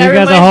 That one, You yeah.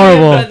 guys are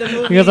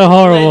horrible. You guys are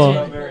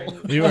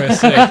horrible. You are a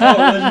sick.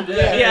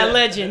 Yeah,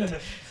 legend.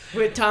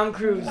 With Tom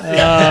Cruise.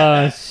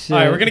 Oh, shit. All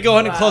right, we're going to go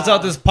ahead and close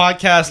out this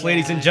podcast,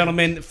 ladies and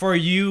gentlemen. For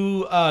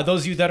you,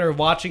 those of you that are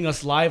watching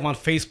us live on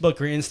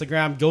Facebook or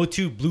Instagram, go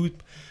to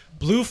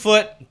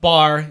Bluefoot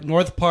Bar,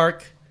 North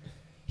Park,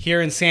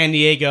 here in San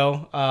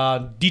Diego.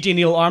 DJ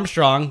Neil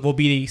Armstrong will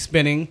be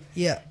spinning.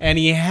 Yeah, And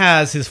he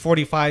has his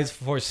 45s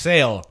for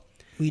sale.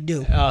 we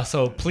do.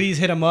 So please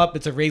hit him up.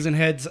 It's a Raisin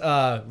Heads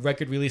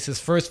record release, his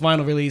first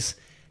vinyl release.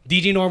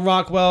 DJ Norm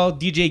Rockwell,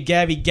 DJ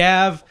Gabby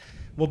Gav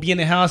will be in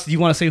the house. Do you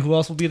want to say who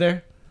else will be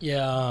there?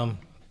 Yeah,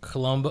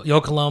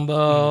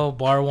 Colombo,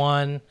 Bar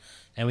One,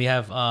 and we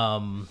have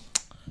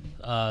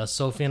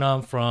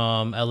Sophia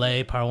from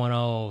LA, Power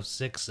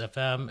 106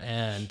 FM,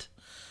 and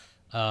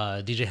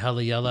DJ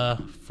Hella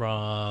Yella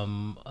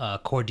from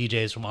Core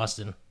DJs from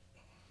Austin.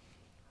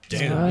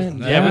 Damn.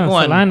 Right. Yeah, we're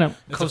going- lineup.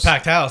 It's a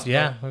packed house.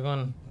 Yeah, we're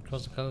going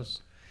coast to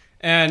coast.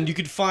 And you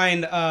could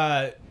find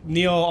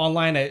Neil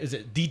online at, is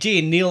it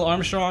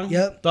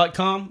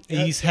DJNeilArmstrong.com?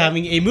 Yep. He's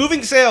having a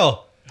moving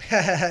sale.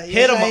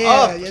 Hit him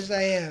up. Yes,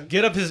 I am.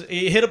 Hit up his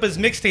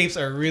mixtapes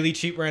are really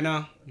cheap right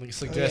now. I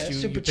suggest you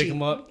super pick cheap.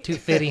 them up.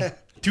 250.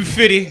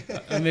 $250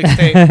 a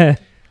mixtape.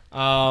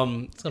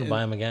 It's gonna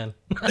buy him again.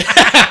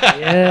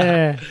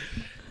 Yeah.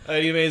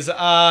 Anyways,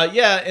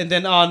 yeah, and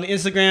then on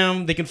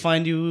Instagram they can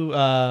find you.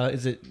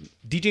 Is it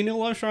DJ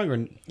Neil Armstrong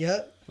or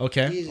Yep.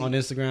 okay Easy. on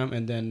Instagram,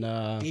 and then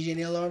DJ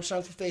Neil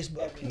Armstrong for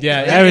Facebook.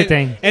 yeah,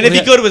 Everything. And if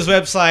you go to his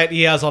website,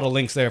 he has all the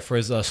links there for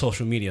his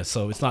social media,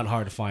 so it's not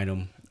hard to find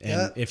him. And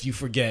Yeah. if you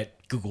forget,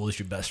 Google is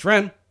your best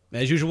friend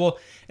as usual.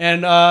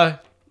 And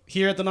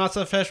here at the Not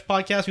So Fresh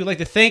podcast, we'd like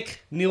to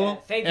thank Neil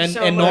thank you and,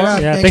 so and much.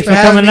 Norm. Yeah, Thanks thanks for for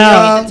having coming me,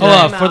 out. y'all.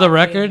 Oh, Time for the out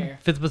record, being here.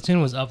 Fifth Platoon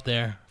was up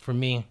there for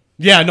me.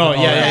 Yeah, no,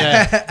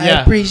 yeah. I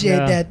appreciate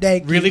Yeah. that.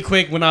 Thank you. Really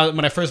quick, when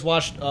I first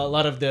watched a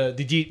lot of the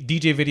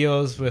DJ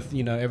videos with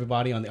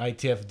everybody on the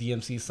ITF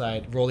DMC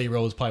side, Rolly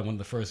Road was probably one of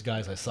the first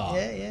guys I saw.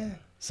 Yeah.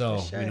 So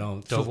For sure.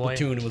 Fifth Doughboy.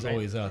 Platoon was Right.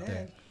 always out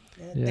there.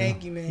 Yeah.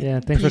 Thank you, man. Yeah,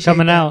 thanks for Appreciate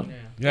coming that. out.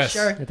 Yes.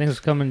 Sure. Yeah, thanks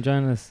for coming and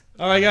joining us.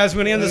 All right, guys,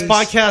 we're going to end this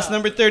podcast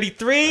number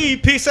 33.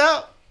 Peace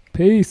out.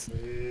 Peace.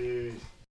 Peace.